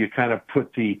two, you kind of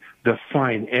put the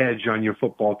fine edge on your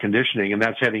football conditioning, and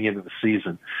that's heading into the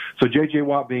season. So J.J.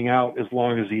 Watt being out as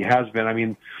long as he has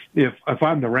been, if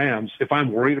I'm the Rams, if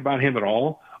I'm worried about him at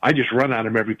all, I just run on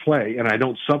him every play, and I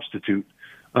don't substitute.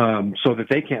 So that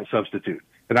they can't substitute.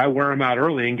 And I wear him out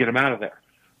early and get him out of there.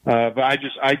 But I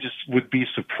just would be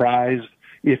surprised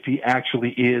if he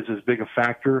actually is as big a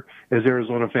factor as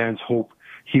Arizona fans hope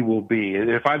he will be. And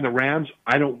if I'm the Rams,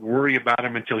 I don't worry about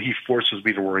him until he forces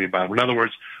me to worry about him. In other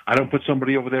words, I don't put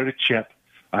somebody over there to chip.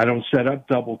 I don't set up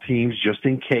double teams just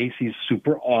in case he's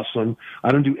super awesome.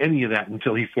 I don't do any of that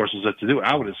until he forces us to do it.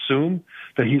 I would assume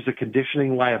that he's a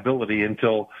conditioning liability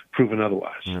until proven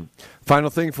otherwise. Yeah. Final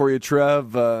thing for you,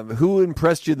 Trev. Who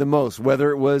impressed you the most, whether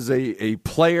it was a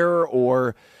player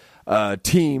or a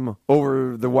team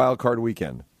over the wild card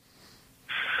weekend?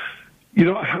 The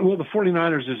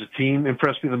 49ers as a team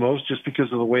impressed me the most just because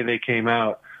of the way they came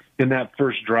out in that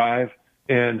first drive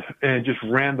and just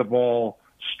ran the ball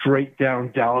straight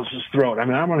down Dallas's throat. I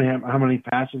don't know how many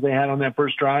passes they had on that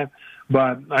first drive,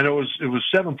 but I know it was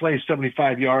 7 plays,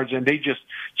 75 yards, and they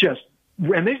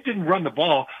and they didn't run the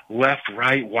ball left,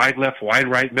 right, wide left, wide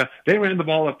right. They ran the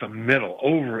ball up the middle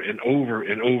over and over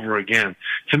and over again.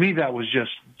 To me, that was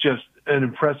just an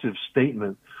impressive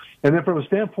statement. And then from a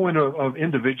standpoint of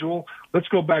individual, let's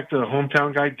go back to the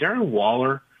hometown guy, Darren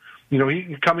Waller.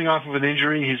 He coming off of an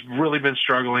injury. He's really been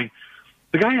struggling.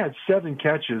 The guy had 7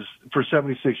 catches for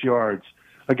 76 yards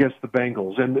against the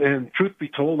Bengals. And truth be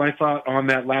told, I thought on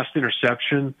that last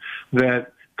interception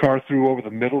that Carr threw over the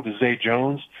middle to Zay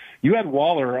Jones, you had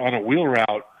Waller on a wheel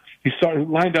route. He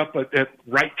lined up at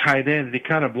right tight end, and he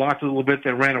kind of blocked it a little bit,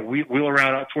 then ran a wheel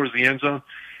route out towards the end zone.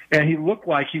 And he looked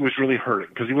like he was really hurting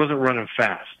because he wasn't running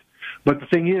fast. But the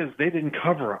thing is, they didn't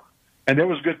cover him, and there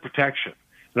was good protection.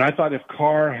 And I thought if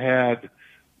Carr had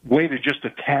waited just a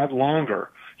tad longer,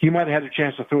 he might have had a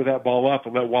chance to throw that ball up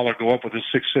and let Waller go up with his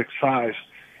 6'6" size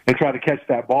and try to catch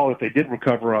that ball if they did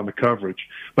recover on the coverage.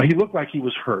 But he looked like he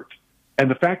was hurt.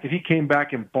 And the fact that he came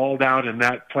back and balled out in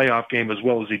that playoff game as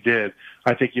well as he did,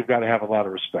 I think you've got to have a lot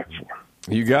of respect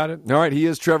for. You got it. All right, he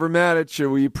is Trevor Matich.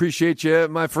 We appreciate you,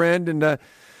 my friend, and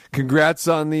congrats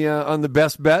on the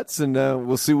best bets, and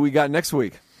we'll see what we got next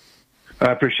week.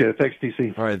 I appreciate it. Thanks,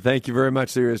 TC. All right, thank you very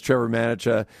much. There is Trevor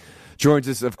Matich. Joins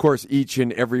us, of course, each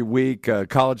and every week,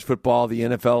 college football, the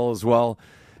NFL as well,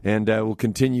 and we'll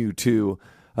continue to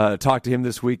talk to him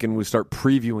this week, and we'll start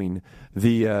previewing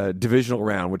the divisional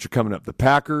round, which are coming up. The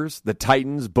Packers, the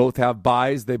Titans both have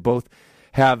byes. They both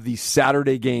have the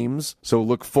Saturday games, so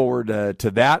look forward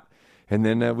to that. And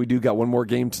then we do got one more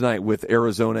game tonight with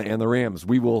Arizona and the Rams.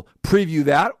 We will preview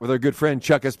that with our good friend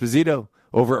Chuck Esposito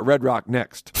over at Red Rock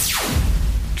next.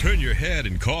 Turn your head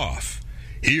and cough.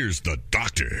 Here's the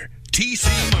doctor, T.C.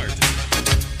 Martin.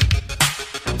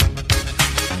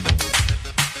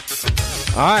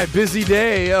 All right, busy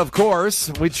day, of course,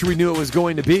 which we knew it was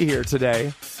going to be here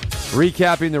today.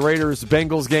 Recapping the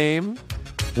Raiders-Bengals game,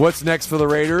 what's next for the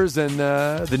Raiders, and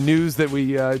the news that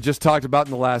we just talked about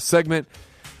in the last segment.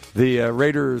 The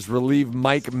Raiders relieve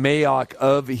Mike Mayock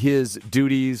of his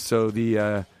duties, so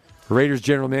the Raiders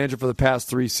general manager for the past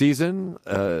 3 seasons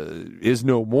is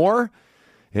no more.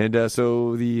 And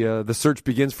so the search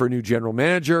begins for a new general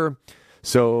manager.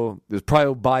 So there's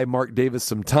probably buy Mark Davis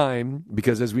some time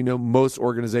because, as we know, most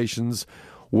organizations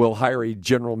will hire a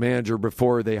general manager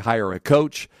before they hire a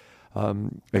coach.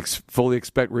 Fully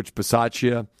expect Rich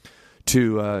Bisaccia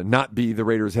to not be the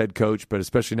Raiders head coach, but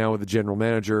especially now with the general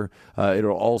manager,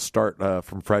 it'll all start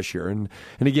from fresh here. And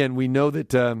again, we know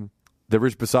that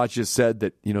Rich Bisaccia said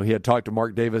that he had talked to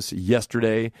Mark Davis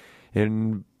yesterday,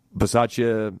 and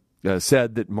Bisaccia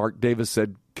said that Mark Davis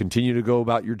said, continue to go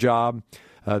about your job.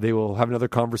 They will have another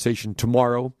conversation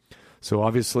tomorrow. So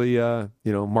obviously,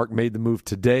 Mark made the move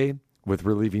today with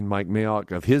relieving Mike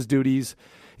Mayock of his duties,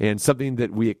 and something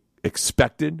that we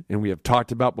expected and we have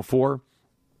talked about before,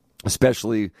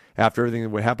 especially after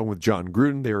everything that happened with John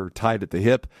Gruden. They were tied at the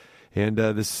hip, and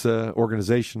this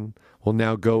organization will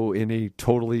now go in a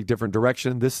totally different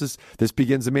direction. This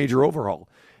begins a major overhaul.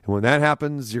 And when that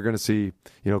happens, you're going to see,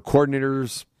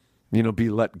 coordinators, be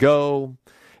let go.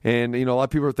 And, a lot of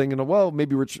people are thinking, well,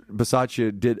 maybe Rich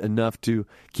Bisaccia did enough to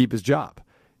keep his job.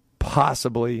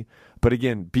 Possibly. But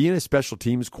again, being a special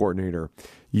teams coordinator,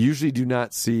 you usually do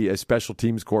not see a special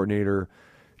teams coordinator,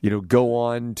 go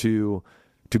on to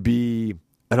be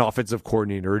an offensive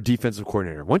coordinator or a defensive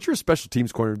coordinator. Once you're a special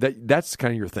teams coordinator, that's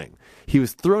kind of your thing. He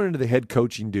was thrown into the head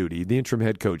coaching duty, the interim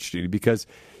head coach duty, because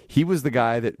he was the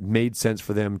guy that made sense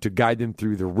for them to guide them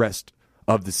through the rest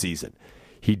of the season.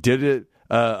 He did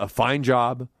a fine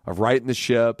job of righting the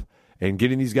ship and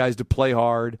getting these guys to play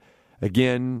hard.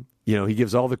 Again, he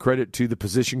gives all the credit to the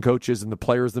position coaches and the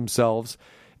players themselves,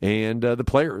 and the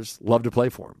players love to play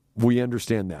for him. We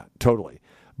understand that totally.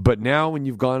 But now when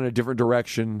you've gone in a different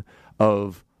direction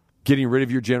of getting rid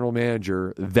of your general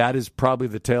manager, that is probably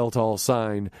the telltale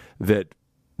sign that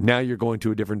now you're going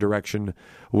to a different direction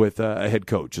with a head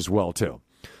coach as well, too.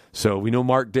 So we know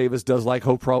Mark Davis does like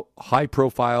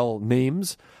high-profile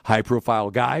names,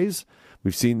 high-profile guys.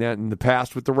 We've seen that in the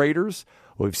past with the Raiders.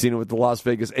 We've seen it with the Las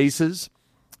Vegas Aces.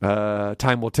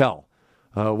 Time will tell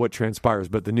what transpires.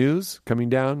 But the news coming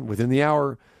down within the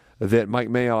hour that Mike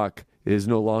Mayock is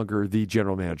no longer the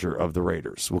general manager of the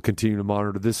Raiders. We'll continue to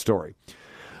monitor this story.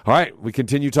 All right, we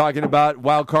continue talking about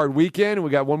Wild Card Weekend. We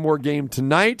got one more game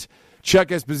tonight. Chuck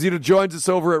Esposito joins us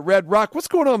over at Red Rock. What's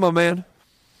going on, my man?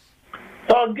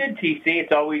 It's all good, TC.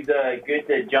 It's always good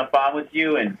to jump on with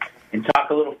you and talk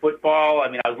a little football.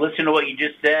 I mean, I was listening to what you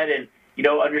just said and,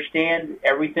 understand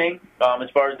everything as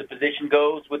far as the position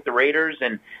goes with the Raiders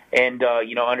and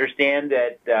understand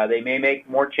that they may make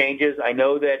more changes. I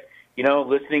know that,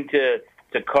 listening to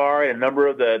Carr and a number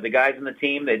of the guys on the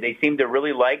team, they seem to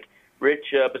really like Rich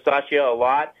Bisaccia a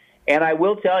lot. And I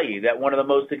will tell you that one of the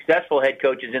most successful head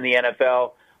coaches in the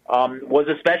NFL was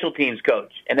a special teams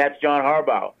coach, and that's John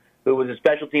Harbaugh, who was a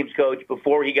special teams coach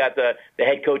before he got the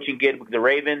head coaching gig with the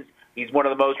Ravens. He's one of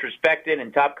the most respected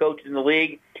and top coaches in the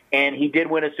league, and he did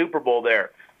win a Super Bowl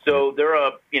there. So they're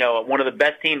one of the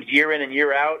best teams year in and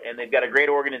year out, and they've got a great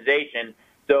organization.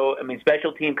 So, I mean,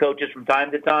 special team coaches from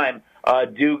time to time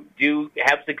do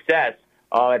have success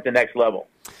at the next level.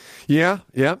 Yeah,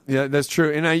 that's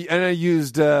true. And I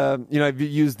used I've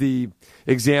used the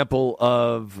example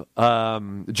of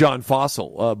John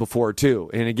Fossil before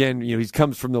too. And again, he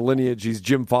comes from the lineage. He's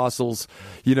Jim Fossil's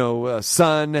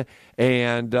son.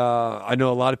 And I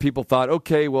know a lot of people thought,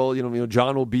 okay, well,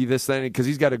 John will be this thing because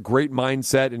he's got a great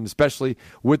mindset, and especially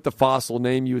with the Fossil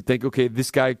name, you would think, okay,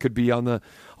 this guy could be on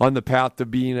the path to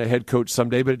being a head coach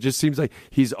someday. But it just seems like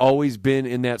he's always been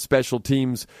in that special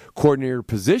teams coordinator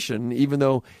position, even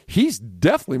though he's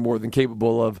definitely more than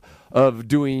capable of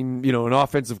doing an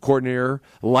offensive coordinator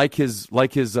like his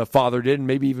father did, and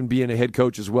maybe even being a head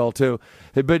coach as well too.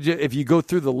 But if you go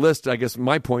through the list, I guess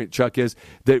my point, Chuck, is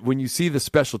that when you see the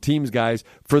special teams guys,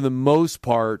 for the most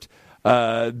part,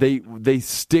 they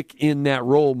stick in that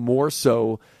role more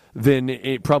so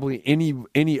than probably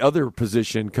any other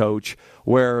position coach,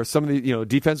 where some of the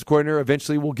defensive coordinator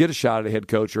eventually will get a shot at a head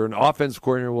coach, or an offensive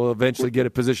coordinator will eventually get a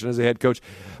position as a head coach.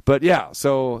 But yeah,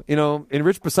 so in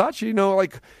Rich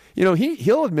Bisaccia,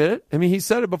 he'll admit it. I mean, he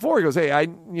said it before. He goes, "Hey, I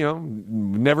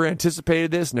never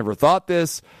anticipated this, never thought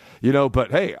this."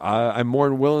 But hey, I'm more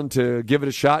than willing to give it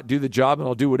a shot, do the job, and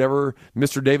I'll do whatever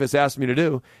Mr. Davis asked me to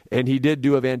do. And he did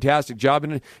do a fantastic job.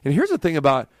 And here's the thing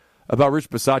about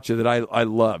Rich Bisaccia that I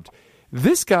loved.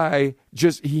 This guy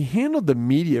he handled the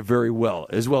media very well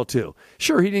as well too.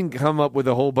 Sure, he didn't come up with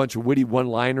a whole bunch of witty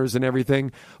one-liners and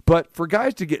everything, but for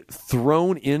guys to get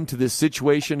thrown into this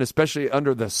situation, especially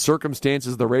under the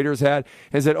circumstances the Raiders had,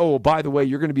 and said, "Oh, by the way,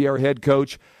 you're going to be our head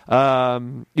coach.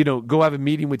 Go have a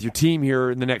meeting with your team here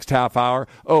in the next half hour.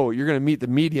 Oh, you're going to meet the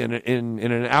media in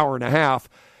an hour and a half."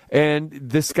 And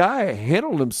this guy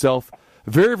handled himself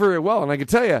very, very well. And I can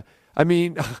tell you, I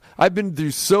mean, I've been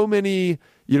through so many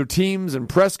teams and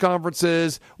press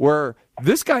conferences where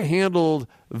this guy handled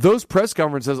those press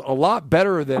conferences a lot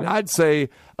better than I'd say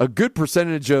a good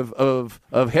percentage of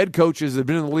head coaches that have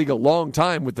been in the league a long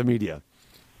time with the media.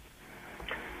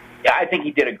 I think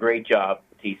he did a great job,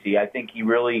 TC. I think he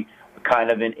really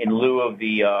kind of in lieu of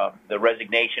the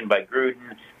resignation by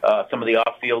Gruden, some of the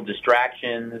off-field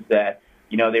distractions that,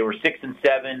 they were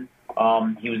 6-7.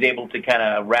 He was able to kind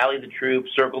of rally the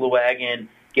troops, circle the wagon,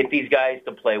 get these guys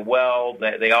to play well.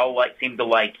 They all seem to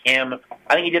like him.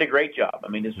 I think he did a great job. I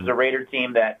mean, this was a Raider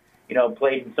team that,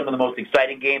 played in some of the most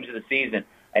exciting games of the season.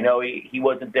 I know he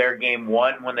wasn't there game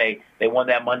one when they won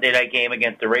that Monday night game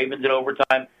against the Ravens in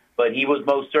overtime, but he was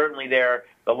most certainly there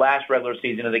the last regular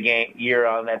season of the year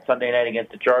on that Sunday night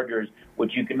against the Chargers,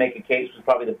 which you can make a case was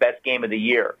probably the best game of the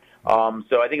year.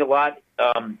 So I think a lot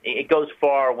it goes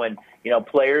far when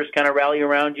players kind of rally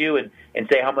around you and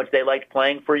say how much they liked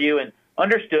playing for you, and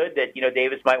understood that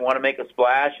Davis might want to make a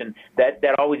splash, and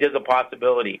that always is a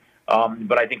possibility.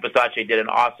 But I think Bisaccia did an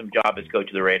awesome job as coach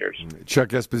of the Raiders. Chuck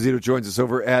Esposito joins us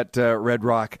over at Red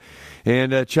Rock.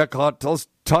 And Chuck, let's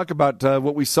talk about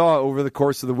what we saw over the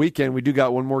course of the weekend. We do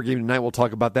got one more game tonight. We'll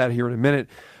talk about that here in a minute.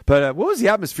 But what was the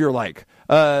atmosphere like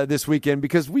this weekend?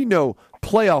 Because we know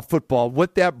playoff football,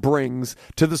 what that brings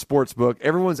to the sports book.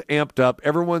 Everyone's amped up.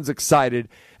 Everyone's excited.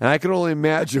 And I can only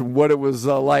imagine what it was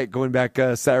like going back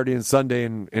Saturday and Sunday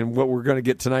and what we're going to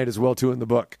get tonight as well, too, in the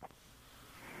book.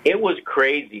 It was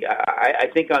crazy. I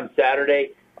think on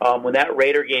Saturday, when that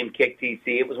Raider game kicked, TC,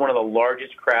 it was one of the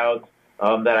largest crowds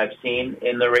that I've seen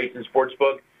in the Racing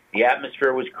Sportsbook. The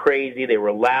atmosphere was crazy. They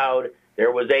were loud.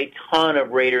 There was a ton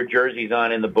of Raider jerseys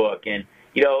on in the book. And,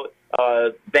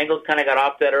 Bengals kind of got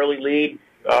off that early lead.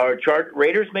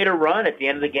 Raiders made a run at the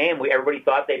end of the game. Everybody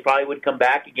thought they probably would come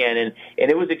back again, and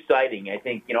it was exciting. I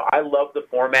think, I love the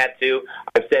format, too.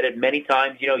 I've said it many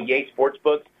times, Yay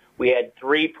Sportsbooks. We had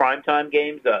 3 primetime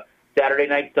games, Saturday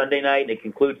night, Sunday night, and it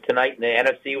concludes tonight in the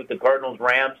NFC with the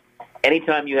Cardinals-Rams.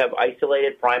 Anytime you have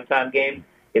isolated primetime games,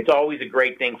 it's always a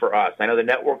great thing for us. I know the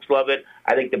networks love it.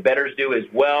 I think the bettors do as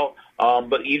well.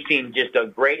 But you've seen just a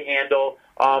great handle.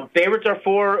 Favorites are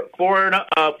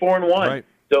 4-1. Right.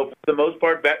 So for the most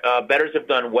part, bettors have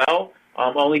done well.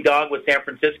 Only dog was San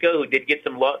Francisco, who did get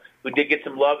some love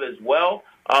as well.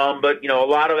 But a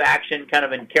lot of action, kind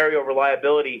of in carryover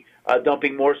liability,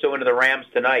 dumping more so into the Rams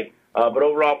tonight. But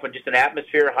overall, from just an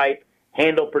atmosphere, hype,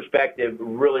 handle perspective,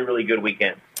 really, really good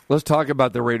weekend. Let's talk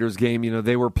about the Raiders game.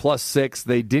 They were +6.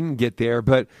 They didn't get there.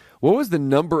 But what was the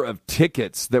number of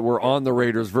tickets that were on the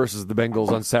Raiders versus the Bengals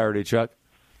on Saturday, Chuck?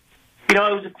 It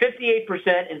was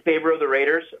 58% in favor of the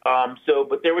Raiders.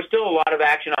 But there was still a lot of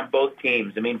action on both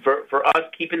teams. I mean, for us,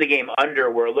 keeping the game under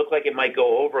where it looked like it might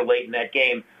go over late in that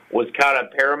game was kind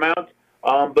of paramount.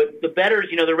 But the bettors,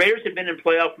 the Raiders had been in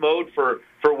playoff mode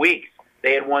for weeks.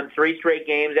 They had won 3 straight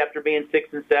games after being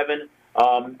 6-7.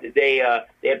 They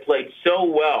had played so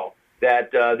well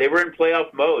that they were in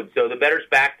playoff mode. So the bettors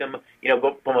backed them,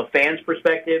 from a fan's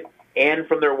perspective and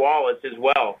from their wallets as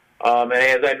well. And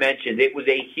as I mentioned, it was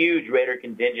a huge Raider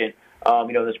contingent,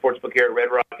 in the sportsbook here at Red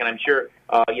Rock, and I'm sure,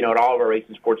 at all of our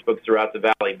racing sportsbooks throughout the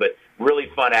valley. But really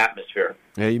fun atmosphere.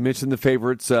 Yeah, you mentioned the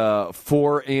favorites,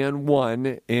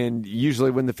 4-1, and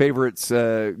usually when the favorites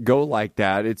go like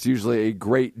that, it's usually a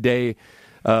great day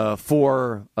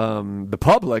for the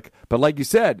public. But like you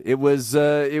said, it was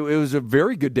a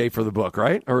very good day for the book,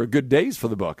 right? Or good days for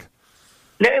the book.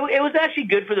 No, it was actually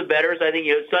good for the bettors. I think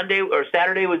Sunday or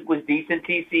Saturday was decent.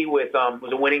 TC was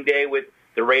a winning day with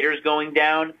the Raiders going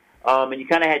down, and you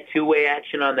kind of had two-way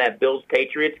action on that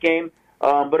Bills-Patriots game.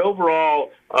 But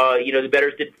overall, the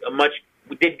bettors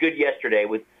did good yesterday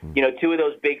with 2 of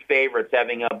those big favorites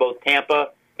having both Tampa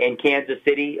and Kansas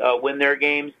City win their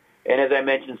games, and as I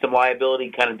mentioned, some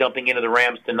liability kind of dumping into the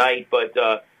Rams tonight.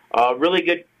 But really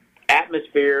good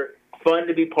atmosphere, fun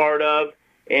to be part of.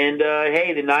 And,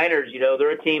 hey, the Niners,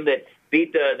 they're a team that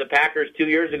beat the Packers 2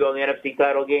 years ago in the NFC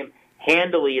title game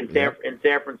handily in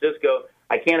San Francisco.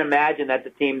 I can't imagine that's a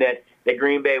team that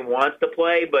Green Bay wants to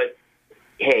play, but,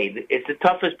 hey, it's the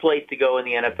toughest place to go in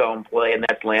the NFL and play, and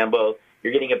that's Lambeau.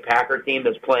 You're getting a Packer team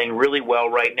that's playing really well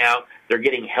right now. They're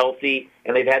getting healthy,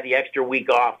 and they've had the extra week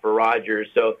off for Rodgers.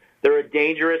 So they're a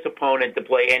dangerous opponent to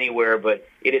play anywhere, but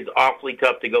it is awfully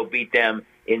tough to go beat them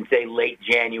in, say, late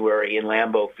January in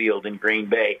Lambeau Field in Green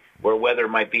Bay, where weather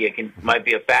might be a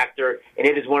factor. And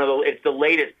it is it's the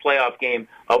latest playoff game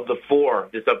of the 4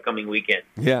 this upcoming weekend.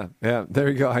 Yeah, there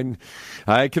you go.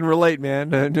 I can relate,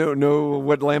 man. I know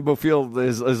what Lambeau Field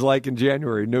is like in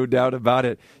January, no doubt about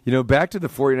it. Back to the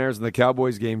 49ers and the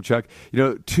Cowboys game, Chuck.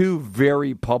 2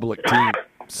 very public teams.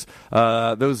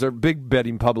 Those are big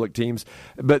betting public teams,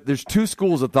 but there's 2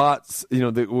 schools of thoughts,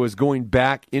 that was going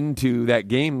back into that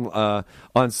game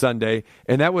on Sunday,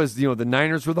 and that was, the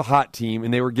Niners were the hot team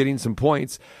and they were getting some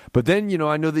points, but then,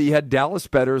 I know that you had Dallas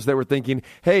bettors that were thinking,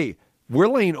 hey, we're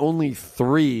laying only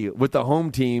 3 with the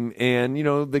home team, and,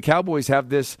 the Cowboys have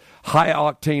this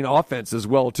high-octane offense as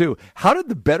well, too. How did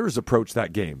the bettors approach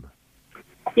that game?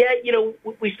 Yeah,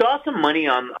 we saw some money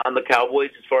on the Cowboys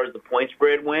as far as the point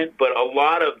spread went, but a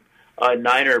lot of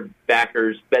Niner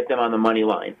backers bet them on the money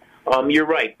line. You're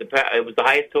right. It was the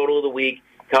highest total of the week.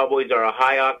 Cowboys are a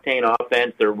high-octane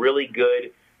offense. They're really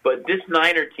good. But this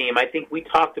Niner team, I think we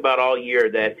talked about all year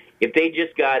that if they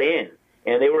just got in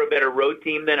and they were a better road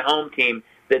team than home team,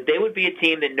 that they would be a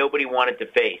team that nobody wanted to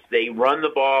face. They run the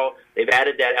ball. They've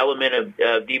added that element of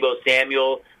Deebo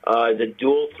Samuel as a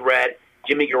dual threat.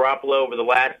 Jimmy Garoppolo over the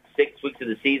last 6 weeks of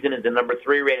the season is the number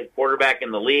 3 rated quarterback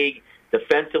in the league.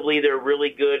 Defensively, they're really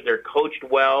good. They're coached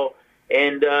well.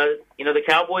 And, the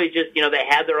Cowboys just, they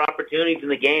had their opportunities in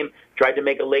the game, tried to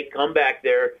make a late comeback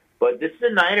there. But this is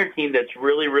a Niner team that's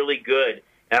really, really good.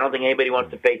 And I don't think anybody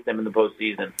wants to face them in the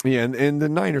postseason. Yeah, and the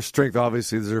Niners' strength,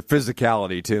 obviously, is their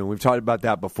physicality, too. And we've talked about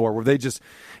that before, where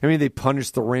they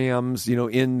punished the Rams,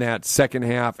 in that second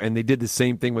half, and they did the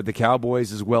same thing with the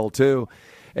Cowboys as well, too.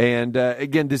 And,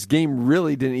 again, this game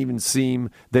really didn't even seem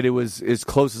that it was as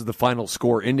close as the final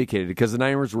score indicated, because the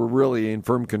Niners were really in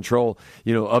firm control,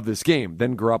 of this game.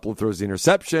 Then Garoppolo throws the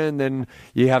interception. Then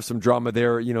you have some drama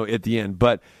there, at the end.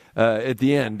 But at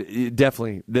the end,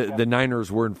 definitely, the Niners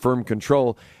were in firm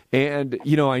control. And,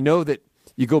 I know that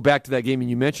you go back to that game, and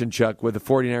you mentioned, Chuck, with the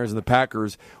 49ers and the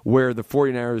Packers, where the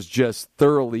 49ers just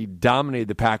thoroughly dominated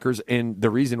the Packers, and the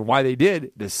reason why they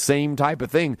did, the same type of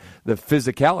thing, the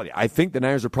physicality. I think the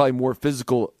Niners are probably more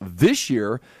physical this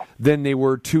year than they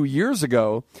were 2 years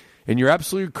ago, and you're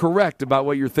absolutely correct about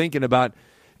what you're thinking about,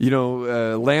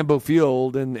 Lambeau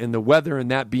Field and the weather and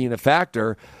that being a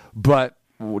factor, but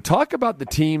talk about the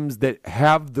teams that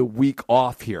have the week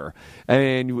off here.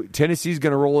 And Tennessee's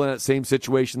going to roll in that same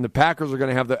situation. The Packers are going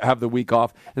to have the week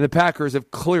off. And the Packers have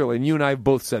clearly, and you and I have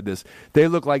both said this, they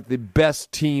look like the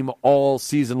best team all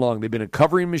season long. They've been a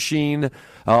covering machine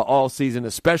all season,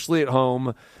 especially at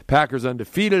home. Packers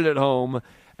undefeated at home.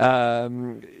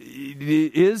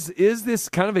 Is this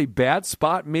kind of a bad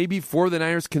spot maybe for the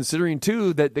Niners, considering,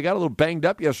 too, that they got a little banged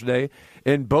up yesterday,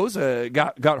 and Bosa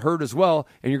got hurt as well,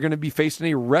 and you're going to be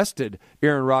facing a rested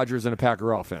Aaron Rodgers and a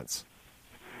Packer offense?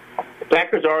 The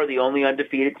Packers are the only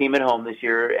undefeated team at home this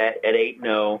year at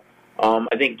 8-0. I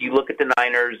think you look at the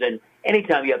Niners, and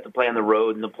anytime you have to play on the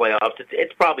road in the playoffs,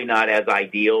 it's probably not as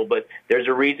ideal, but there's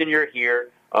a reason you're here.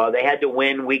 They had to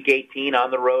win Week 18 on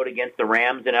the road against the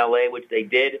Rams in L.A., which they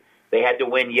did. They had to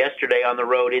win yesterday on the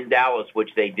road in Dallas,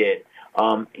 which they did.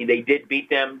 They did beat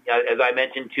them, as I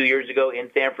mentioned, 2 years ago in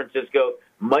San Francisco.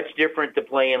 Much different to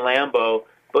play in Lambeau.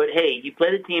 But, hey, you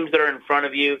play the teams that are in front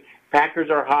of you. Packers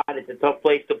are hot. It's a tough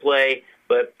place to play.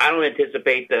 But I don't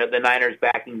anticipate the Niners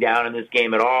backing down in this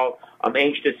game at all. I'm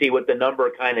anxious to see what the number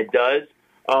kind of does.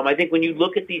 I think when you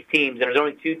look at these teams, and there's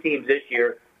only 2 teams this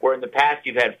year, where in the past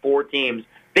you've had 4 teams,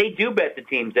 they do bet the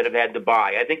teams that have had to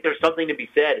bye. I think there's something to be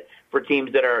said for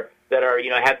teams that are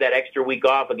have that extra week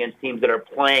off against teams that are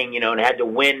playing, and had to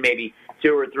win maybe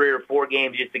 2 or 3 or 4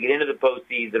 games just to get into the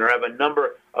postseason, or have a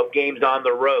number of games on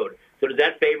the road. So does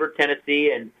that favor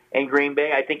Tennessee and Green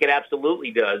Bay? I think it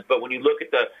absolutely does. But when you look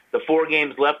at the 4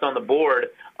 games left on the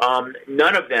board,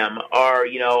 none of them are,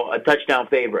 a touchdown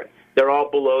favorite. They're all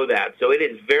below that. So it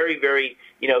is very, very,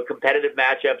 competitive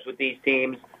matchups with these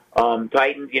teams.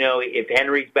 Titans, if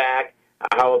Henry's back,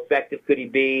 how effective could he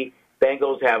be?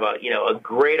 Bengals have a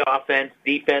great offense,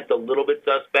 defense a little bit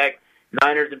suspect.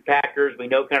 Niners and Packers, we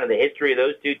know kind of the history of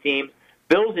those 2 teams.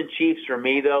 Bills and Chiefs for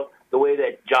me, though, the way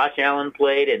that Josh Allen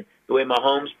played and the way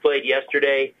Mahomes played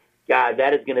yesterday, God,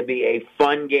 that is going to be a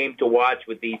fun game to watch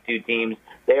with these 2 teams.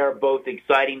 They are both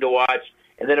exciting to watch.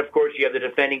 And then, of course, you have the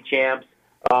defending champs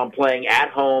playing at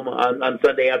home on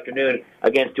Sunday afternoon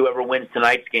against whoever wins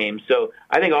tonight's game. So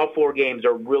I think all 4 games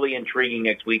are really intriguing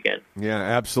next weekend. Yeah,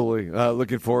 absolutely.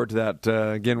 Looking forward to that.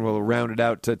 Again, we'll round it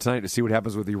out tonight to see what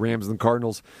happens with the Rams and the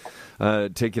Cardinals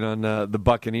taking on the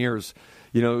Buccaneers.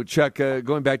 Chuck,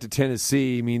 going back to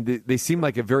Tennessee, I mean, they seem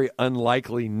like a very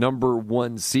unlikely number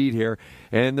 1 seed here,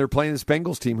 and they're playing this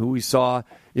Bengals team who we saw,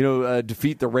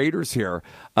 defeat the Raiders here.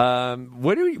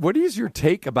 What is your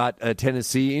take about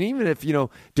Tennessee? And even if,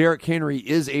 Derrick Henry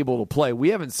is able to play, we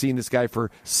haven't seen this guy for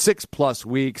 6+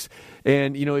 weeks,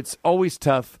 and, it's always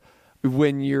tough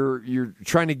when you're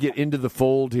trying to get into the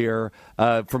fold here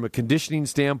from a conditioning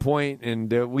standpoint.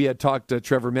 And we had talked to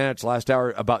Trevor Manich last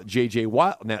hour about J.J.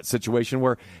 Watt in that situation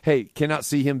where, hey, cannot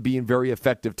see him being very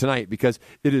effective tonight because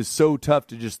it is so tough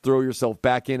to just throw yourself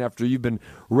back in after you've been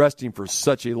resting for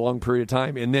such a long period of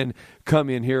time and then come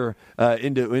in here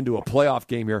into a playoff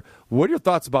game here. What are your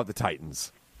thoughts about the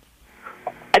Titans?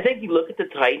 I think you look at the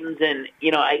Titans, and,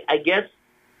 I guess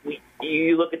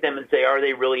you look at them and say, are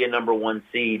they really a number one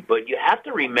seed? But you have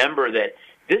to remember that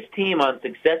this team on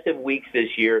successive weeks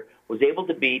this year was able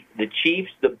to beat the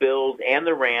Chiefs, the Bills, and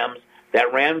the Rams.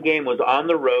 That Ram game was on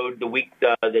the road the week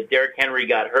that Derrick Henry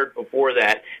got hurt before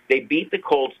that. They beat the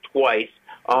Colts twice.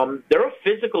 They're a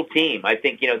physical team. I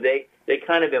think, they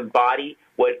kind of embody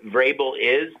what Vrabel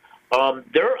is.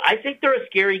 I think they're a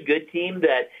scary good team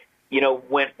that,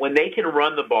 when they can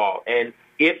run the ball, and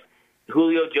if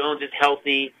Julio Jones is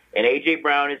healthy and A.J.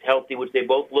 Brown is healthy, which they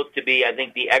both look to be, I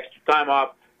think the extra time off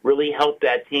really helped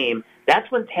that team.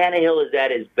 That's when Tannehill is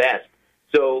at his best.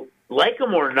 So, like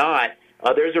them or not,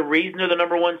 there's a reason they're the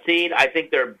number one seed. I think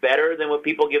they're better than what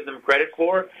people give them credit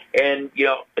for. And,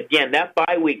 again, that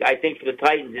bye week, I think, for the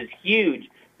Titans is huge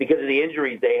because of the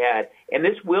injuries they had. And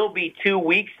this will be 2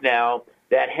 weeks now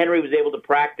that Henry was able to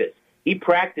practice. He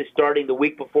practiced starting the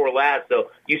week before last,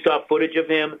 so you saw footage of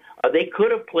him. They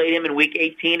could have played him in Week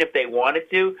 18 if they wanted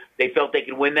to. They felt they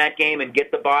could win that game and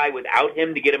get the bye without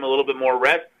him to get him a little bit more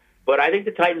rest. But I think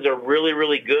the Titans are really,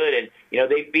 really good, and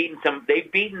they've beaten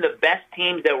the best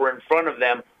teams that were in front of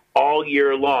them all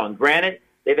year long. Granted,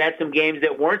 they've had some games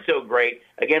that weren't so great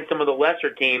against some of the lesser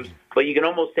teams, but you can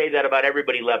almost say that about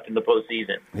everybody left in the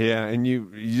postseason. Yeah, and you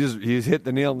hit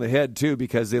the nail on the head too,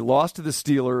 because they lost to the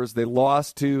Steelers, they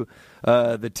lost to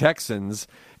the Texans.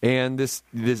 And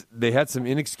they had some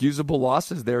inexcusable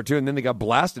losses there too, and then they got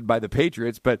blasted by the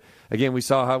Patriots. But again, we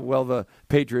saw how well the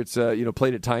Patriots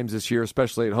played at times this year,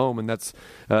 especially at home, and that's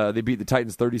they beat the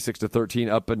Titans 36-13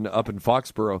 up in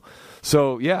Foxborough.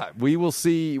 So yeah, we will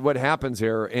see what happens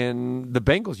here. And the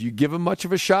Bengals, you give them much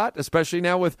of a shot, especially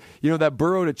now with that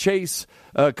Burrow to Chase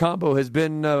combo has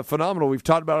been phenomenal. We've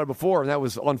talked about it before, and that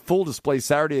was on full display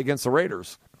Saturday against the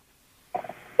Raiders.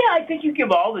 Yeah, I think you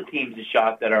give all the teams a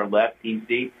shot that are left,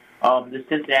 TC. The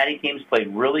Cincinnati teams played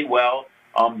really well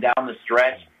down the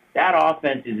stretch. That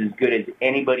offense is as good as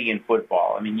anybody in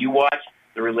football. I mean, you watch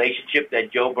the relationship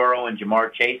that Joe Burrow and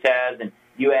Jamar Chase has, and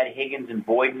you add Higgins and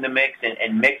Boyd in the mix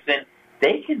and Mixon.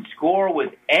 They can score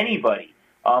with anybody.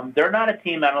 They're not a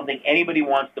team I don't think anybody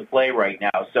wants to play right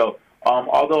now. So,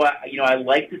 although I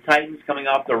like the Titans coming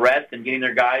off the rest and getting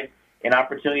their guys an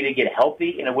opportunity to get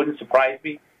healthy, and it wouldn't surprise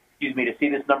me, to see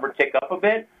this number tick up a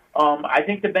bit. I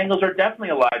think the Bengals are definitely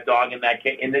a live dog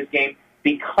in this game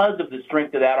because of the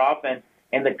strength of that offense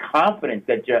and the confidence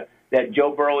that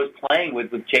Joe Burrow is playing with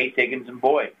Chase, Higgins, and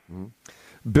Boyd.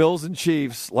 Mm-hmm. Bills and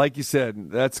Chiefs, like you said,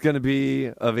 that's going to be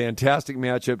a fantastic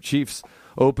matchup. Chiefs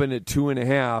open at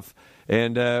 2.5,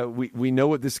 and we know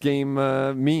what this game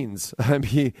means. I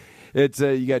mean, it's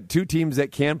you got two teams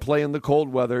that can play in the cold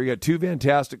weather. You got two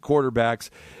fantastic quarterbacks,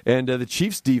 and the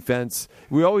Chiefs defense.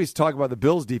 We always talk about the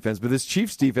Bills defense, but this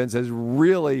Chiefs defense has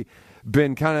really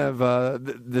been kind of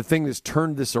the thing that's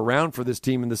turned this around for this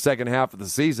team in the second half of the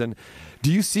season.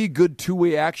 Do you see good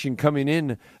two-way action coming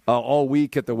in all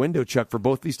week at the window, Chuck, for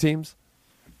both these teams?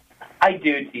 I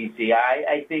do, TC.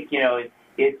 I think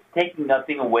it's taking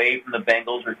nothing away from the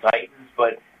Bengals or Titans,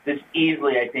 but this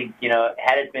easily, I think,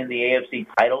 had it been the AFC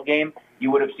title game,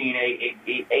 you would have seen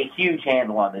a huge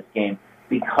handle on this game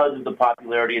because of the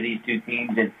popularity of these two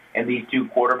teams and these two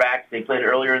quarterbacks. They played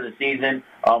earlier in the season.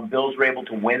 Bills were able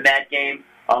to win that game.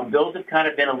 Bills have kind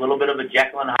of been a little bit of a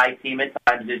Jekyll and Hyde team at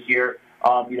times this year.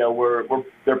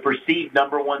 They're perceived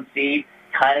number one seed,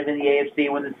 kind of in the AFC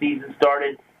when the season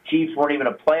started. Chiefs weren't even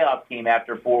a playoff team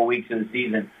after 4 weeks of the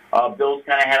season. Bills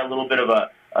kind of had a little bit of a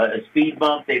speed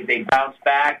bump. They bounced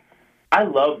back. I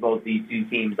love both these two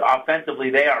teams. Offensively,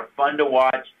 they are fun to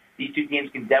watch. These two teams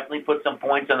can definitely put some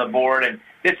points on the board, and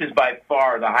this is by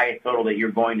far the highest total that you're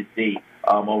going to see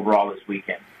overall this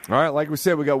weekend. All right, like we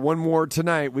said, we got one more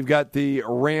tonight. We've got the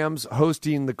Rams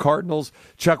hosting the Cardinals.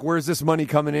 Chuck, where's this money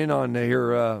coming in on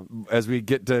here as we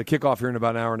get to kickoff here in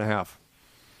about an hour and a half?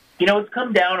 It's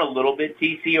come down a little bit,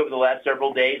 TC, over the last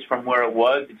several days from where it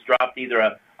was. It's dropped either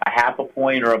a half a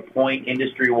point or a point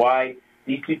industry-wide.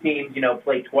 These two teams,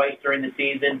 play twice during the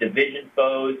season, division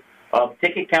foes.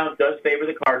 Ticket count does favor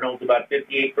the Cardinals, about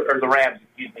 58, or the Rams,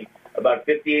 about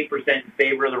 58% in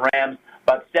favor of the Rams,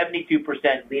 about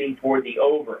 72% leaning toward the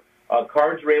over.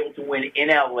 Cards were able to win in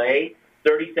LA,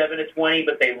 37-20,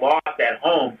 but they lost at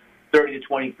home,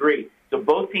 30-23. So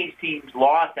both these teams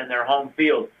lost in their home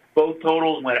field. Both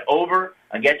totals went over.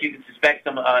 I guess you can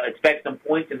expect some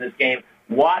points in this game.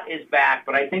 Watt is back,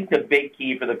 but I think the big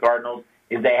key for the Cardinals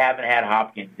is they haven't had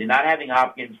Hopkins. They're not having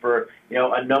Hopkins for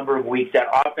a number of weeks. That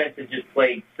offense has just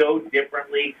played so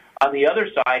differently. On the other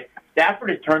side, Stafford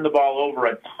has turned the ball over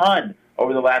a ton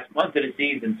over the last month of the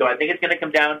season. So I think it's going to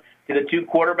come down to the two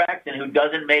quarterbacks and who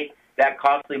doesn't make that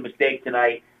costly mistake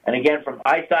tonight. And again, from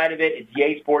my side of it, it's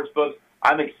Yay Sportsbooks.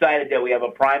 I'm excited that we have a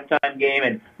primetime game,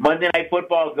 and Monday Night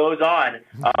Football goes on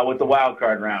with the wild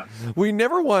card round. We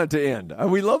never want it to end.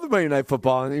 We love the Monday Night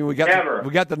Football. I mean, we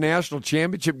got the national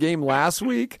championship game last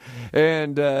week,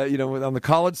 and on the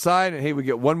college side, and hey, we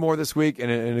get one more this week,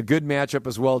 and a good matchup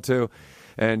as well too.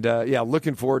 And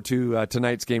looking forward to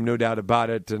tonight's game, no doubt about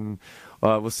it. And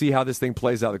we'll see how this thing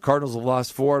plays out. The Cardinals have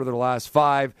lost 4 out of their last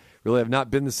 5. Really have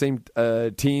not been the same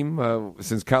team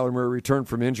since Kyler Murray returned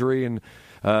from injury, and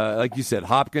like you said,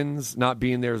 Hopkins not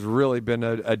being there has really been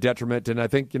a detriment. And I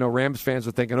think Rams fans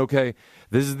are thinking, okay,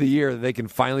 this is the year that they can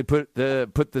finally put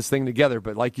this thing together.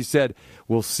 But like you said,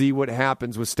 we'll see what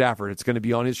happens with Stafford. It's going to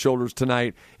be on his shoulders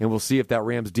tonight, and we'll see if that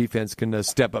Rams defense can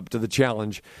step up to the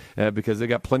challenge because they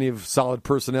got plenty of solid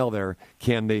personnel there.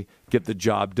 Can they get the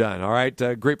job done? All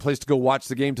right, great place to go watch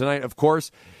the game tonight, of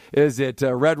course. Is it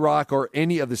Red Rock or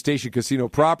any of the Station Casino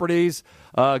properties?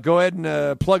 Go ahead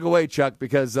and plug away, Chuck,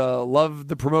 because love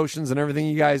the promotions and everything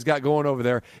you guys got going over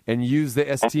there, and use the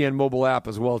STN mobile app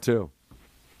as well, too.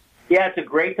 Yeah, it's a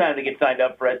great time to get signed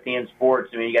up for STN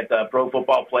Sports. I mean, you got the pro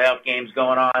football playoff games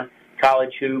going on,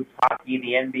 college hoops, hockey,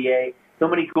 the NBA. So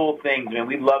many cool things. I mean,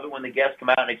 we love it when the guests come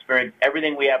out and experience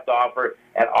everything we have to offer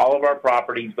at all of our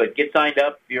properties. But get signed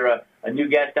up. If you're a new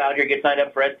guest out here, get signed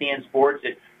up for STN Sports.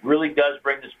 It really does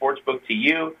bring the sports book to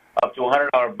you. Up to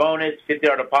 $100 bonus,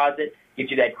 $50 deposit, get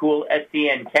you that cool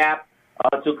STN cap.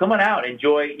 So come on out,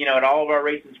 enjoy. At all of our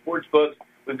race and sports books,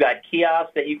 we've got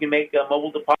kiosks that you can make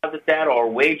mobile deposits at or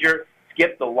wager.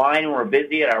 Skip the line when we're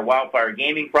busy at our Wildfire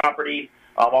Gaming properties,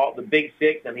 all the Big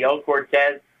Six and the El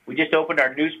Cortez. We just opened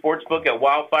our new sports book at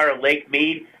Wildfire Lake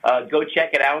Mead. Go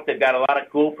check it out. They've got a lot of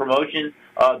cool promotions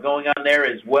going on there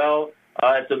as well.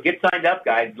 So get signed up,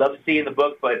 guys. Love to see you in the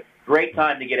book, but great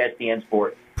time to get STN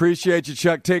Sports. Appreciate you,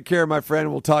 Chuck. Take care, my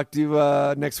friend. We'll talk to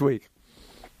you next week.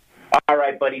 All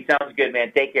right, buddy. Sounds good,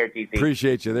 man. Take care, TC.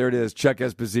 Appreciate you. There it is. Chuck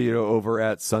Esposito over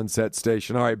at Sunset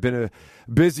Station. All right, been a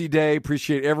busy day.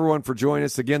 Appreciate everyone for joining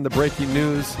us. Again, the breaking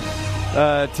news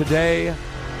today,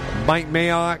 Mike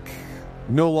Mayock,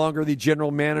 no longer the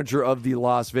general manager of the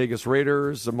Las Vegas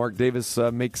Raiders. Mark Davis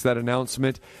makes that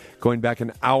announcement going back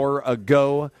an hour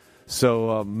ago.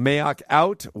 So Mayock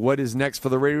out. What is next for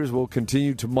the Raiders? We'll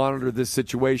continue to monitor this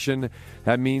situation.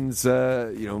 That means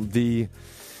the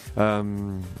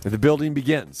building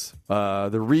begins. The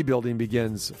rebuilding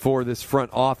begins for this front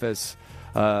office.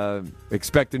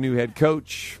 Expect a new head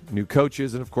coach, new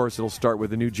coaches, and of course it'll start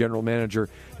with a new general manager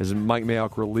as Mike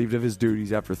Mayock relieved of his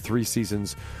duties after 3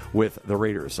 seasons with the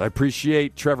Raiders. I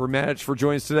appreciate Trevor Matich for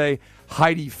joining us today.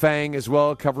 Heidi Fang as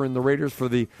well, covering the Raiders for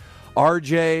the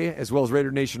RJ, as well as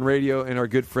Raider Nation Radio, and our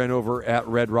good friend over at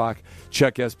Red Rock,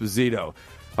 Chuck Esposito.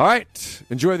 All right,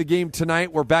 enjoy the game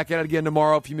tonight. We're back at it again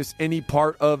tomorrow. If you miss any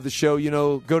part of the show,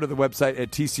 go to the website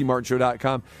at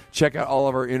tcmartinshow.com. Check out all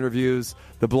of our interviews,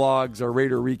 the blogs, our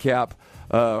Raider recap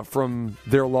from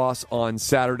their loss on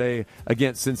Saturday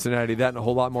against Cincinnati. That and a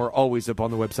whole lot more always up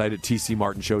on the website at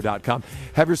tcmartinshow.com.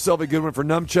 Have yourself a good one for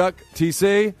Numchuck.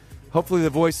 TC, hopefully the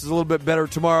voice is a little bit better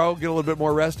tomorrow. Get a little bit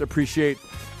more rest. Appreciate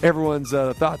everyone's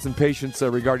thoughts and patience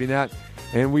regarding that.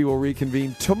 And we will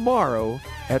reconvene tomorrow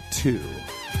at 2.